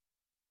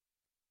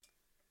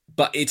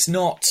it's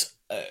not...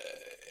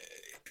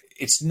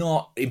 it's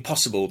not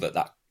impossible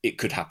that it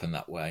could happen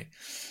that way.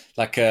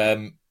 Like,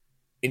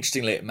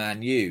 interestingly, at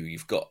Man U,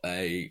 you've got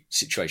a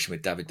situation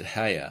with David De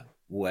Gea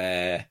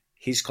where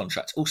his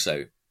contract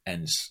also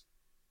ends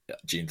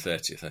June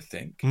 30th, I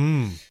think.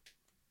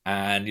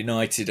 And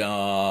United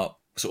are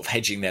sort of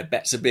hedging their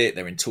bets a bit.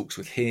 They're in talks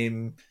with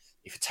him.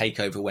 If a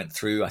takeover went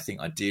through, I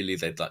think ideally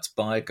they'd like to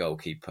buy a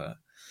goalkeeper.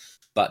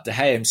 But De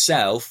Gea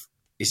himself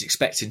is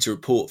expecting to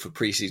report for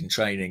pre-season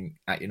training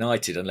at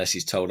United unless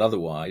he's told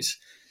otherwise,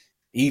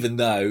 even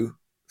though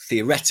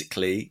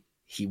theoretically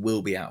he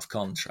will be out of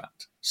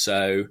contract.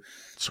 So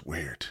it's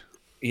weird.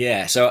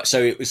 Yeah, so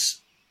it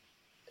was.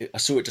 I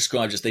saw it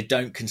described as they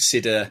don't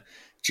consider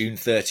June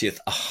 30th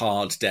a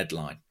hard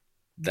deadline.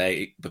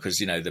 Because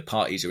the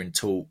parties are in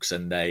talks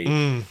and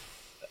they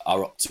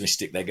are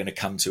optimistic they're going to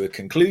come to a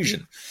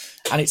conclusion.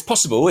 And it's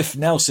possible if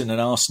Nelson and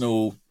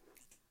Arsenal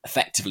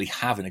effectively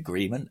have an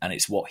agreement and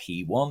it's what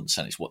he wants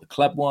and it's what the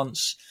club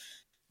wants,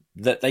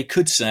 that they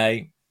could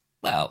say,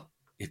 well,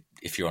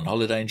 if you're on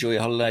holiday, enjoy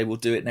your holiday, we'll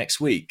do it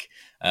next week.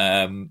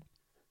 But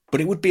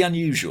it would be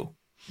unusual.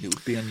 It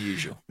would be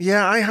unusual.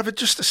 Yeah, I have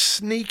just a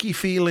sneaky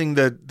feeling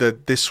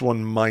that this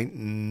one might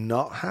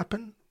not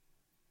happen.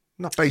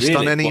 Not based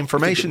on any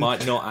information. It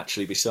might not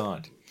actually be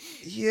signed.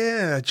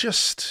 Yeah,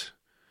 just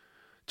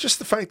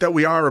the fact that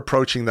we are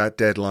approaching that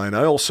deadline.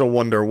 I also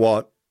wonder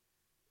what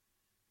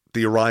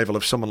the arrival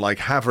of someone like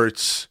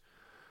Havertz,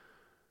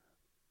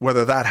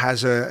 whether that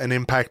has an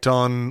impact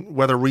on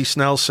whether Reiss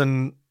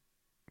Nelson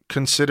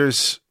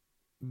considers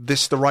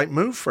this the right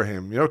move for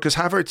him. Because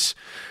Havertz,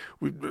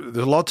 there's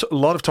a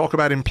lot of talk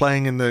about him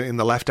playing in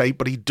the left eight,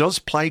 but he does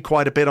play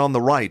quite a bit on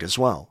the right as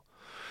well.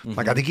 Mm-hmm.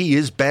 Like I think he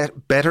is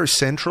better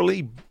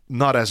centrally,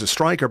 not as a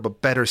striker,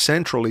 but better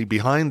centrally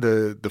behind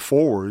the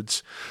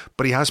forwards.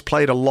 But he has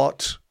played a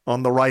lot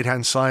on the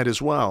right-hand side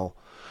as well.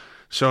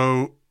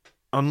 So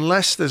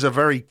unless there's a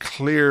very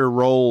clear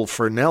role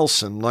for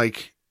Nelson,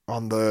 like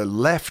on the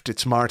left,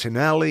 it's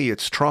Martinelli,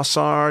 it's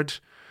Trossard,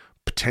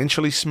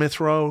 potentially Smith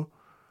Rowe.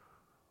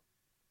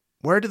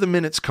 Where do the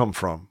minutes come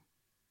from?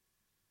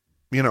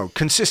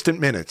 Consistent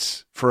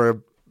minutes for a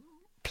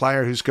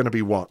player who's going to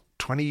be what,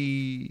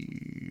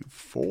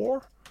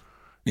 24?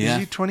 Yeah. Is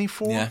he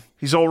 24? Yeah.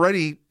 He's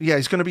already,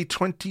 he's going to be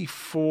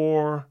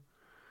 24.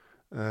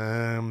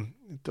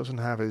 It doesn't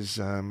have his,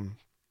 in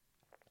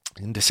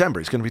December.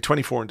 He's going to be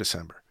 24 in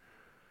December.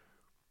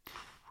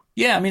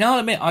 Yeah, I mean, I'll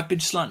admit, I've been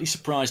slightly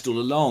surprised all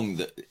along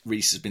that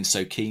Reiss has been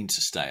so keen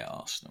to stay at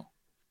Arsenal.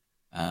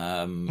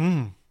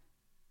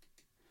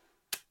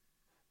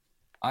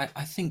 I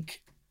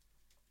think,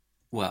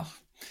 well,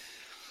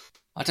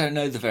 I don't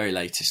know the very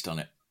latest on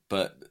it,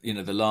 but,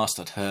 the last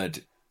I'd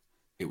heard,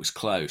 it was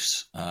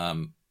close.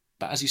 But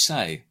as you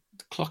say,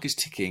 the clock is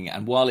ticking,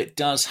 and while it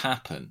does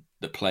happen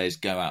that players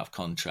go out of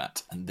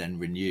contract and then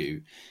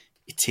renew,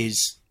 it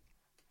is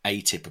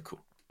atypical.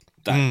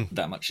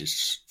 That much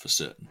is for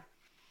certain.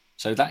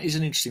 So that is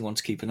an interesting one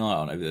to keep an eye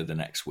on over the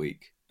next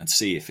week and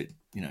see if it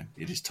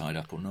is tied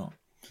up or not.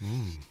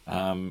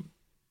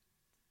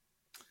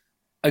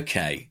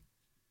 Okay.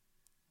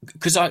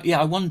 Because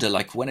I wonder,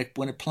 like, when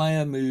a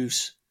player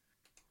moves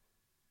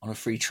on a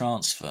free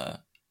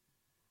transfer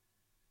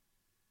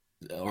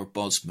or a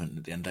bondsman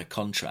at the end of their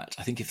contract,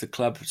 I think if the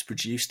club has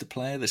produced the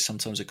player, there's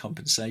sometimes a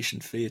compensation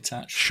fee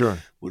attached. Sure.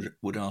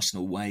 Would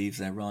Arsenal waive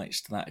their rights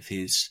to that if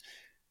his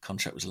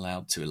contract was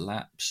allowed to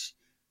elapse?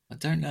 I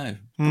don't know.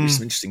 Probably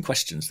some interesting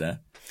questions there.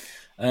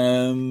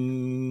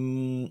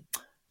 I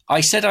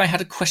said I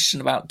had a question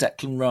about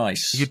Declan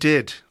Rice. You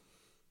did.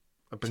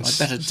 I've been I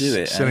better do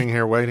it. Sitting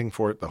here waiting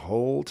for it the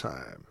whole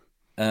time.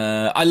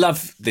 I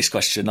love this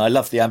question. I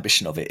love the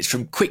ambition of it. It's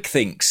from Quick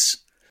Thinks.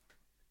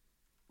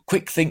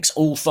 Quick Thinks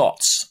All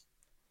Thoughts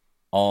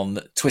on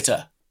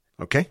Twitter.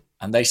 Okay.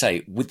 And they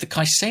say, with the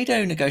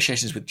Caicedo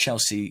negotiations with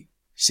Chelsea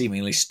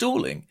seemingly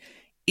stalling,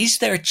 is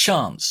there a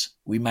chance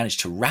we manage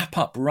to wrap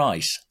up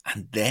Rice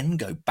and then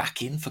go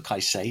back in for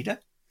Caicedo?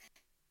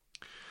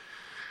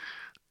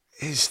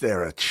 Is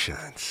there a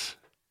chance?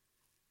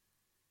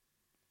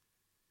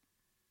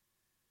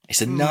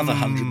 It's another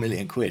 100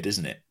 million quid,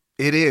 isn't it?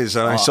 It is.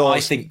 And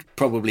I think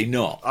probably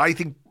not. I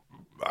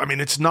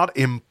mean, it's not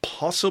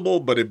impossible,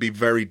 but it'd be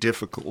very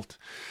difficult.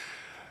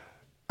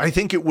 I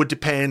think it would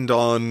depend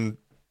on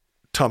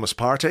Thomas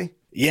Partey.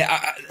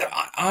 Yeah,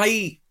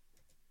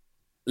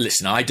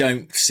 listen, I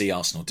don't see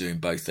Arsenal doing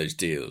both those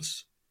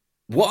deals.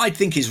 What I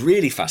think is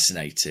really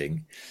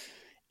fascinating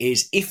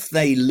is if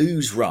they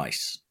lose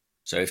Rice.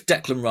 So if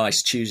Declan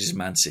Rice chooses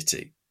Man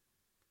City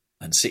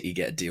and City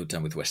get a deal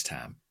done with West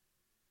Ham,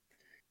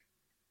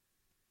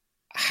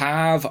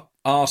 have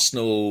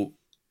Arsenal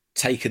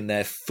taken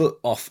their foot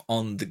off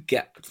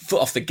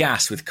the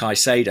gas with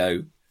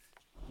Caicedo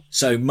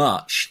so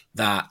much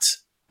that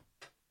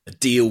a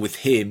deal with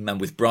him and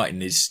with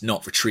Brighton is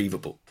not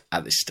retrievable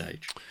at this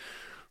stage?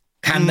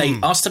 Can they?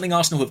 Something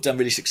Arsenal have done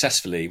really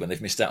successfully when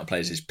they've missed out on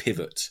players is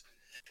pivot.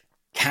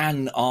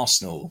 Can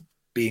Arsenal,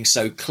 being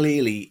so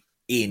clearly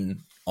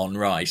in on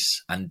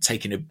Rice and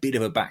taking a bit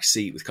of a back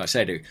seat with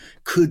Caicedo,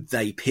 could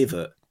they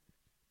pivot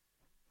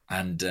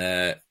and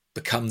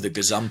become the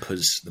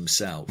gazumpers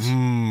themselves.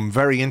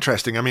 Very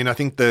interesting. I mean, I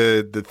think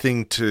the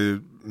thing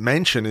to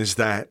mention is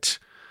that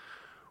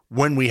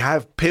when we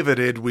have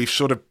pivoted, we've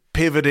sort of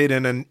pivoted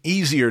in an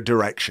easier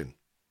direction.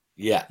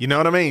 Yeah. You know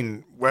what I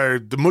mean? Where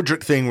the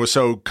Mudryk thing was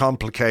so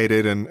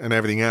complicated and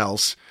everything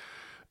else,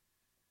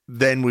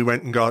 then we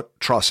went and got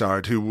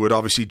Trossard, who would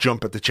obviously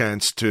jump at the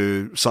chance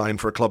to sign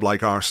for a club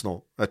like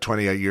Arsenal at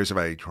 28 years of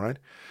age, right?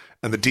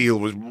 And the deal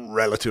was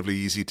relatively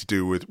easy to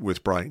do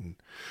with Brighton.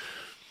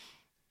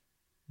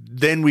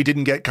 Then we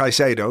didn't get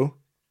Caicedo,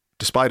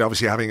 despite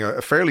obviously having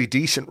a fairly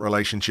decent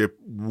relationship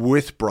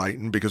with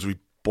Brighton because we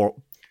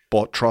bought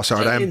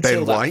Trossard and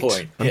Ben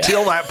White.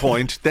 Until that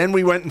point. Then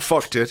we went and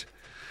fucked it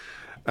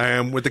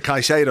with the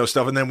Caicedo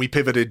stuff, and then we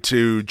pivoted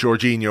to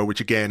Jorginho,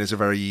 which again is a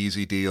very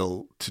easy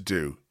deal to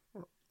do.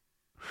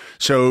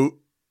 So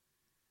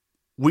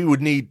we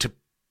would need to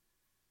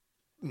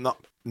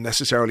not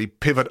necessarily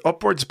pivot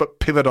upwards, but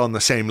pivot on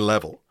the same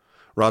level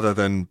rather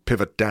than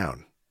pivot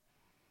down.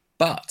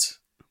 But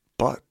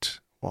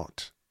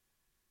what?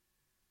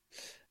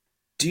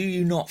 Do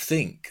you not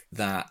think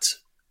that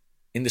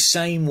in the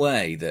same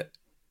way that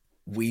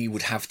we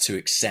would have to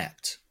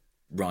accept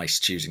Rice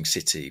choosing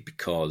City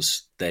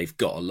because they've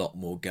got a lot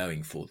more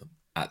going for them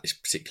at this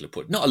particular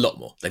point? Not a lot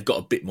more. They've got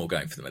a bit more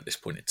going for them at this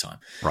point in time.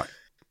 Right.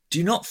 Do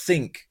you not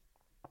think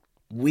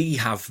we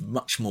have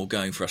much more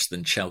going for us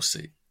than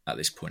Chelsea at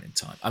this point in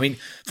time? I mean,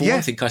 for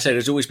one thing, Caicedo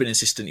has always been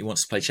insistent he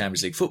wants to play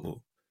Champions League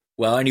football.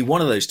 Well, only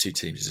one of those two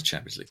teams is a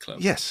Champions League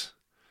club. Yes.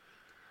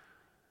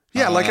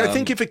 Yeah, I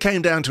think if it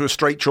came down to a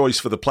straight choice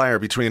for the player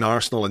between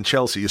Arsenal and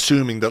Chelsea,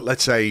 assuming that,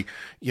 let's say,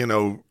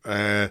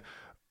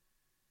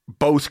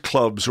 both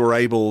clubs were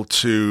able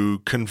to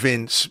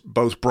convince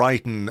both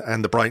Brighton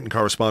and the Brighton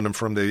correspondent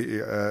from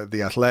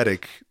the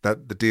Athletic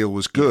that the deal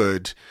was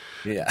good.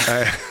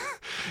 Yeah.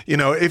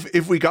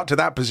 If we got to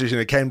that position,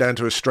 it came down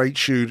to a straight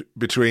shoot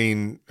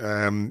between,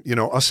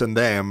 us and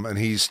them, and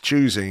he's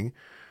choosing,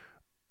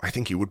 I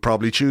think he would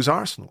probably choose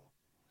Arsenal.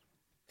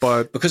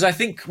 But because I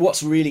think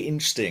what's really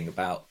interesting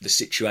about the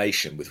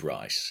situation with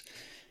Rice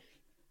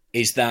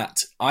is that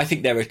I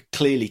think there are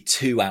clearly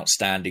two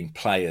outstanding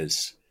players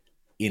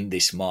in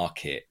this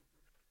market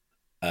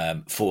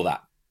for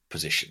that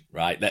position,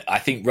 right? I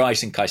think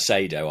Rice and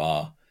Caicedo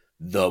are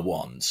the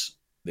ones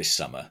this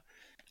summer.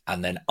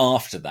 And then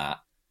after that,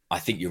 I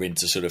think you're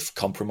into sort of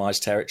compromise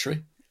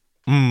territory.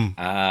 And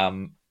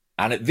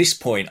at this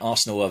point,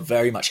 Arsenal are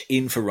very much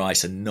in for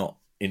Rice and not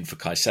in for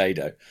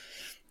Caicedo.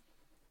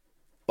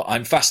 But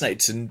I'm fascinated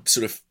to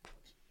sort of,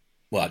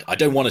 well, I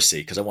don't want to see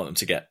because I want them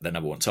to get their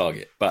number one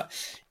target. But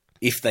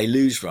if they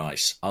lose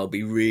Rice, I'll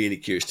be really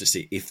curious to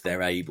see if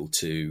they're able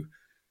to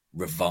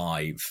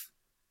revive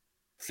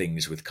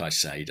things with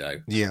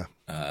Caicedo. Yeah.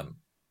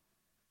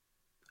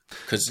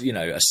 Because,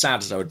 as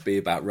sad as I would be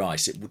about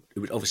Rice, it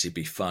would obviously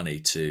be funny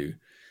to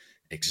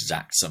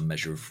exact some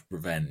measure of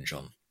revenge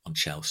on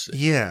Chelsea.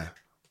 Yeah.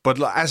 But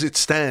as it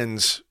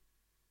stands,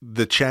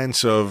 the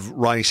chance of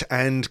Rice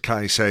and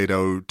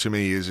Caicedo, to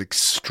me, is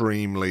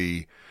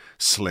extremely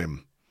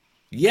slim.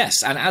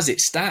 Yes, and as it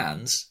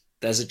stands,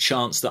 there's a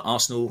chance that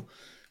Arsenal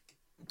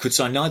could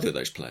sign neither of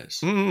those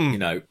players.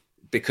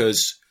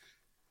 Because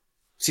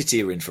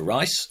City are in for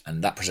Rice,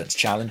 and that presents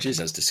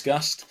challenges, as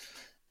discussed.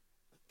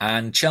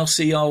 And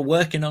Chelsea are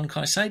working on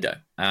Caicedo.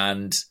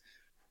 And,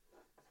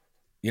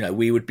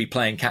 we would be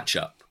playing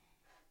catch-up.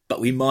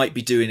 But we might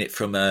be doing it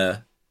from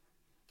a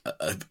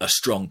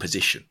strong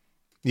position.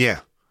 Yeah.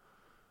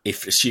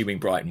 If assuming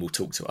Brighton will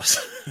talk to us.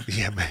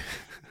 Yeah, man.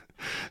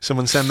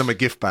 Someone send them a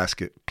gift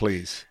basket,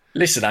 please.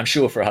 Listen, I'm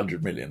sure for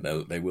 100 million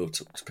they will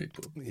talk to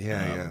people.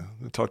 Yeah.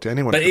 They'll talk to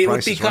anyone. But it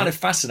would be kind of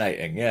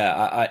fascinating,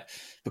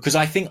 because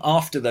I think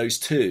after those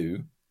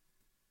two,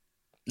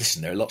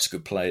 listen, there are lots of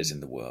good players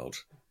in the world,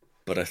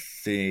 but I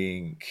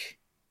think,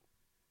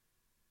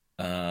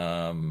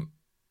 I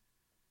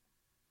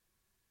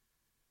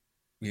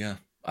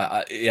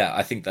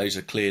think those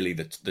are clearly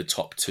the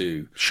top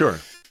two. Sure.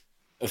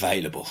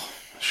 Available.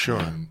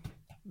 Sure.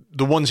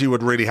 The ones you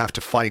would really have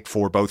to fight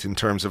for, both in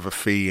terms of a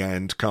fee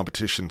and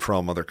competition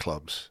from other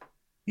clubs.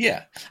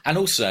 Yeah. And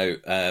also,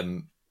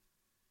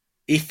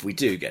 if we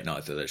do get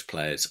neither of those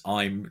players,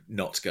 I'm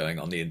not going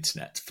on the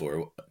internet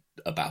for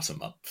about a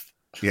month.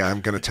 Yeah,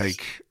 I'm going to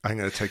take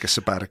a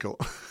sabbatical.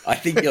 I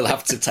think you'll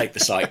have to take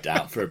the site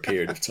down for a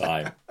period of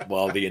time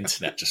while the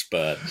internet just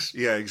burns.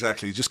 Yeah,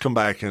 exactly. Just come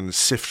back and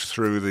sift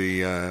through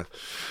the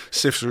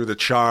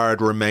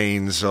charred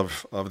remains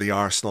of the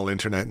Arsenal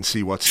internet and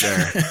see what's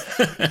there.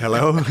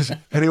 Hello, is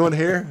anyone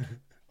here?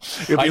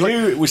 I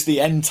knew it was the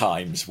end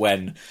times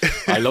when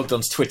I logged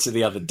onto Twitter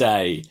the other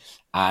day,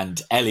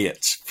 and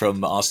Elliot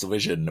from Arsenal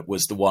Vision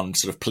was the one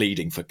sort of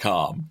pleading for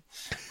calm.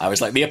 I was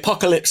like, the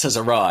apocalypse has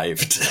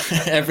arrived.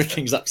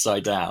 Everything's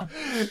upside down.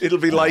 It'll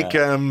be like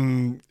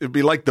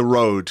The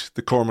Road,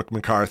 the Cormac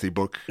McCarthy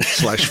book /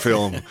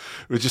 film.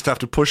 We just have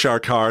to push our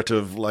cart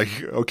of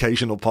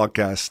occasional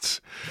podcasts,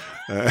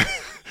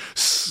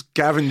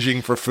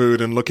 scavenging for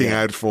food and looking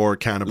out for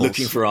cannibals.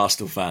 Looking for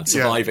Arsenal fans,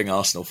 surviving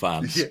Arsenal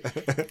fans. Yeah.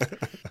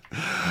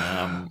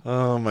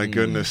 Oh, my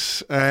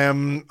goodness.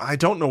 I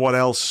don't know what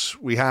else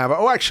we have.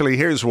 Oh, actually,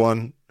 here's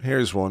one.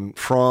 Here's one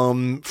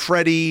from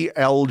Freddie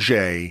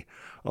LJ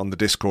on the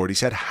Discord. He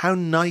said, how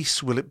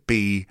nice will it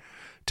be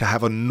to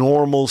have a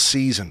normal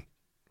season?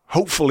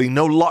 Hopefully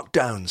no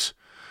lockdowns,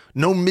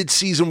 no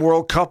mid-season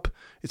World Cup.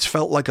 It's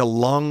felt like a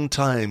long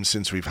time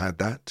since we've had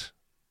that.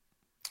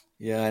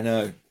 Yeah, I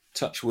know.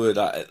 Touch wood.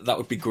 That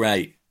would be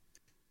great.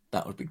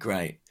 That would be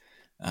great.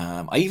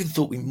 I even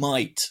thought we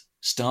might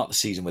start the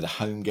season with a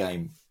home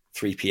game,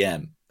 3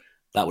 p.m.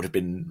 That would have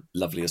been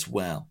lovely as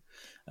well.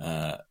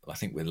 I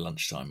think we're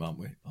lunchtime, aren't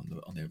we, on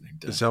the opening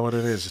day? Is that what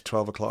it is,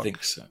 12 o'clock? I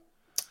think so.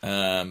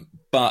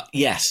 But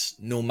yes,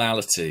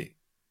 normality.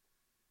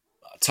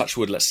 Touch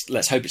wood,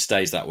 let's hope it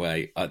stays that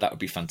way. That would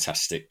be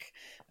fantastic.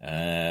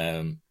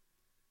 And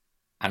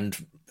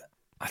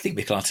I think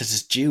Mikel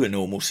Arteta's due a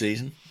normal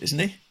season, isn't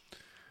he?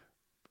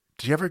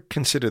 Do you ever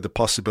consider the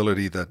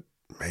possibility that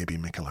maybe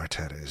Mikel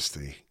Arteta is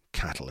the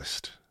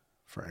catalyst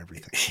for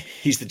everything?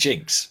 He's the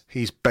jinx.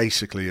 He's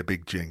basically a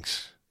big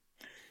jinx.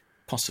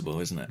 Possible,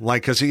 isn't it?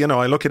 Like, because,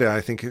 I look at it,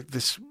 I think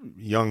this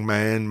young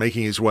man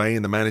making his way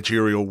in the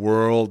managerial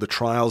world, the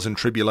trials and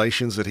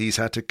tribulations that he's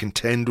had to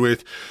contend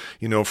with,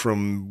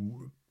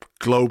 from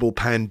global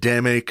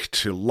pandemic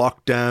to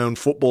lockdown,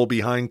 football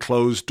behind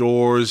closed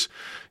doors,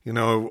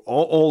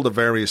 all the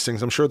various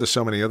things. I'm sure there's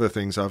so many other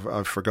things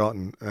I've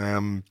forgotten.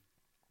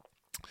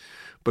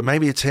 But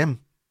maybe it's him.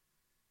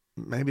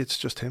 Maybe it's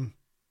just him.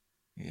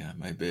 Yeah,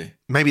 maybe.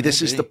 Maybe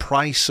this is the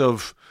price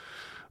of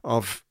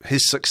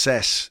his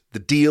success. The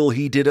deal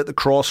he did at the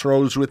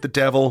crossroads with the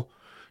devil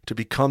to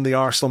become the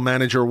Arsenal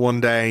manager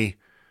one day.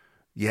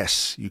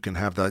 Yes, you can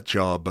have that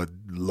job, but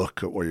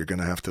look at what you're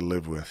going to have to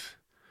live with.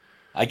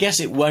 I guess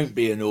it won't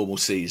be a normal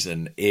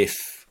season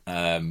if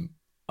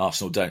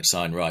Arsenal don't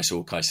sign Rice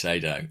or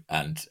Caicedo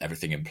and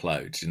everything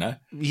implodes,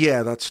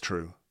 Yeah, that's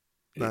true.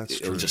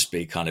 It'll just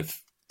be kind of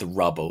the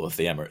rubble of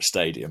the Emirates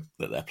Stadium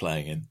that they're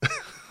playing in.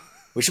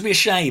 Which would be a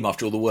shame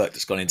after all the work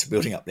that's gone into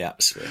building up the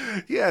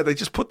atmosphere. Yeah, they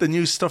just put the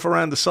new stuff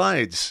around the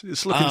sides.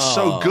 It's looking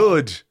so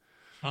good.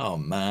 Oh,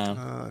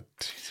 man.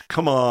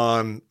 Come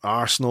on,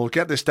 Arsenal.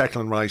 Get this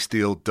Declan Rice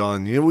deal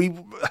done.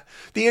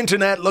 The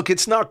internet, look,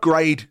 it's not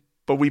great,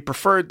 but we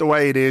prefer it the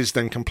way it is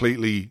than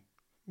completely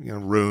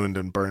ruined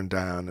and burned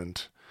down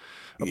and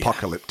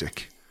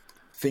apocalyptic.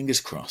 Fingers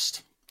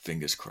crossed.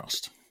 Fingers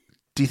crossed.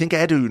 Do you think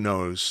Edu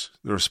knows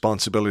the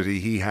responsibility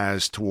he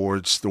has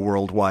towards the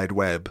World Wide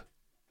Web?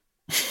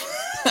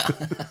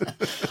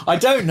 I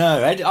don't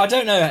know. I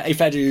don't know if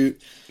Edu...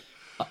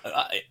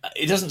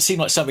 It doesn't seem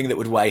like something that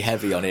would weigh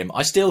heavy on him.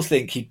 I still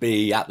think he'd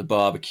be at the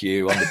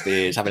barbecue, on the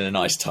beers, having a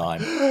nice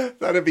time.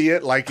 That'd be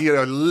it. Like,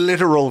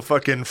 literal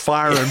fucking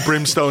fire and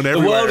brimstone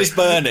everywhere. The world is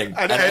burning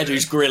and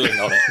Edu's grilling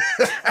on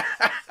it.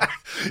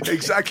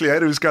 Exactly.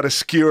 Edu's got to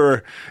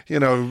skewer,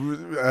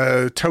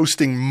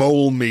 toasting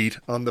mole meat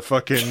on the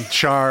fucking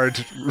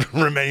charred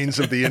remains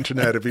of the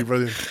internet if he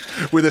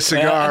with a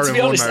cigar to be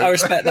honest, I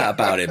respect that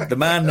about him. The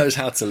man knows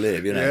how to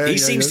live, He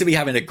seems to be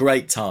having a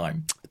great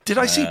time. Did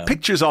I see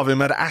pictures of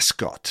him at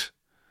Ascot?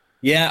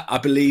 Yeah, I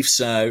believe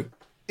so.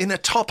 In a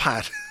top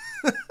hat.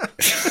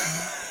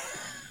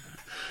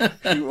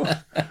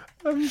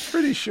 I'm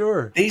pretty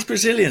sure. These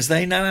Brazilians,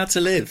 they know how to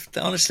live.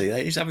 Honestly,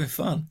 he's having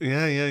fun.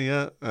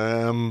 Yeah.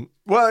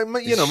 Well,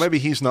 maybe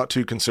he's not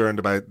too concerned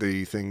about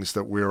the things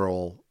that we're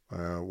all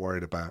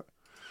worried about.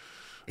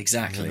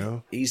 Exactly.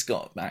 He's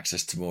got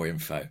access to more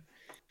info.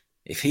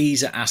 If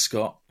he's at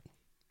Ascot,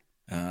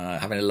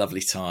 having a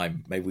lovely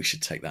time, maybe we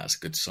should take that as a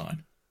good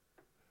sign.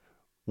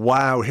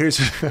 Wow,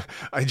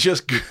 I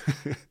just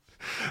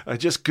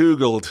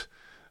Googled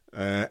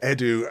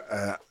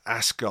Edu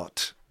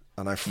Ascot,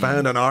 and I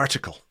found an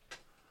article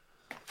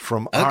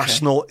from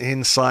Arsenal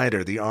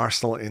Insider, the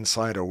Arsenal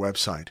Insider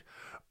website.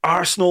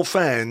 Arsenal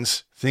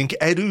fans think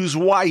Edu's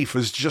wife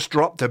has just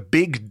dropped a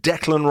big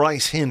Declan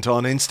Rice hint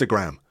on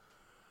Instagram.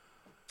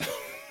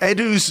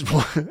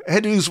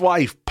 Edu's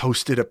wife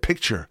posted a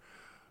picture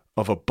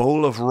of a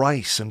bowl of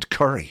rice and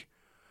curry,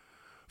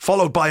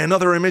 followed by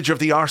another image of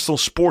the Arsenal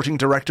sporting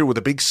director with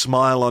a big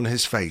smile on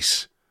his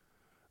face.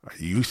 Are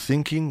you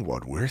thinking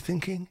what we're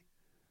thinking?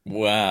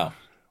 Wow.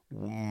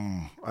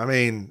 I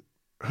mean,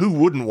 who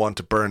wouldn't want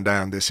to burn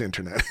down this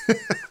internet?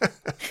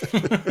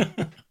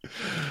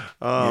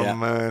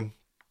 Man.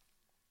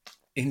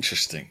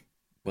 Interesting.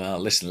 Well,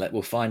 listen,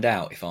 we'll find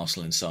out if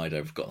Arsenal Insider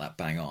have got that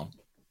bang on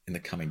in the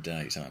coming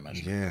days, I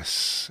imagine.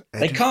 Yes.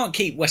 They can't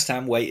keep West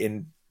Ham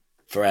waiting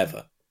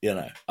forever,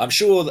 I'm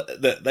sure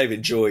that they've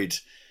enjoyed...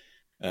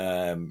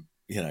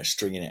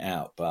 stringing it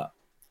out, but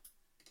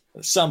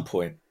at some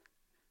point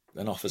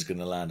an offer's going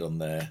to land on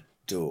their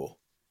door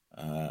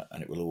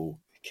and it will all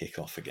kick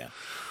off again.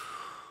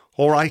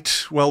 All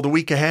right. Well, the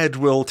week ahead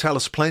will tell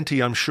us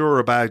plenty, I'm sure,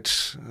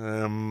 about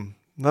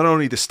not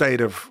only the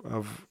state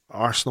of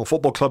Arsenal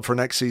Football Club for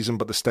next season,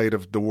 but the state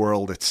of the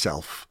world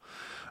itself.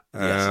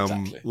 Yes,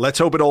 exactly. Let's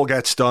hope it all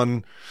gets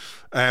done.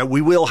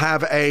 We will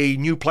have a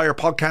new player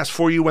podcast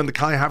for you when the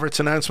Kai Havertz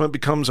announcement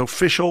becomes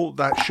official.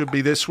 That should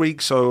be this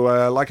week. So,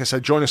 like I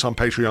said, join us on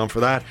Patreon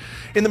for that.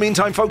 In the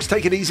meantime, folks,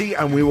 take it easy,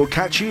 and we will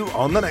catch you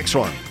on the next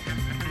one.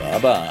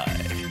 Bye-bye.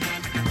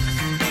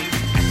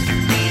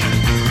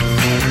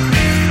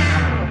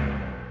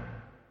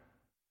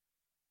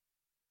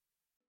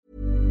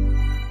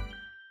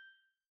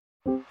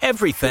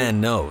 Every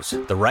fan knows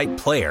the right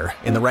player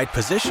in the right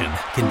position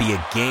can be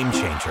a game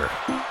changer.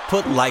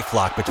 Put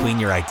LifeLock between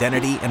your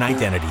identity and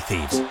identity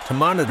thieves to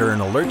monitor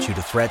and alert you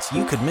to threats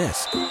you could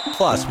miss.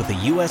 Plus, with a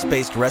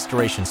U.S.-based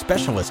restoration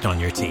specialist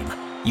on your team,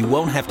 you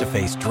won't have to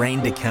face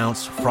drained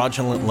accounts,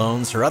 fraudulent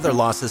loans, or other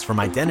losses from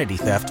identity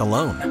theft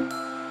alone.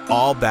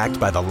 All backed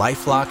by the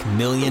LifeLock $1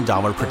 Million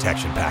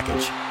Protection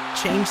Package.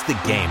 Change the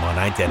game on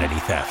identity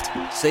theft.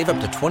 Save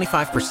up to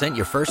 25%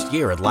 your first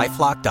year at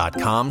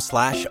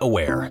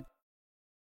LifeLock.com/aware.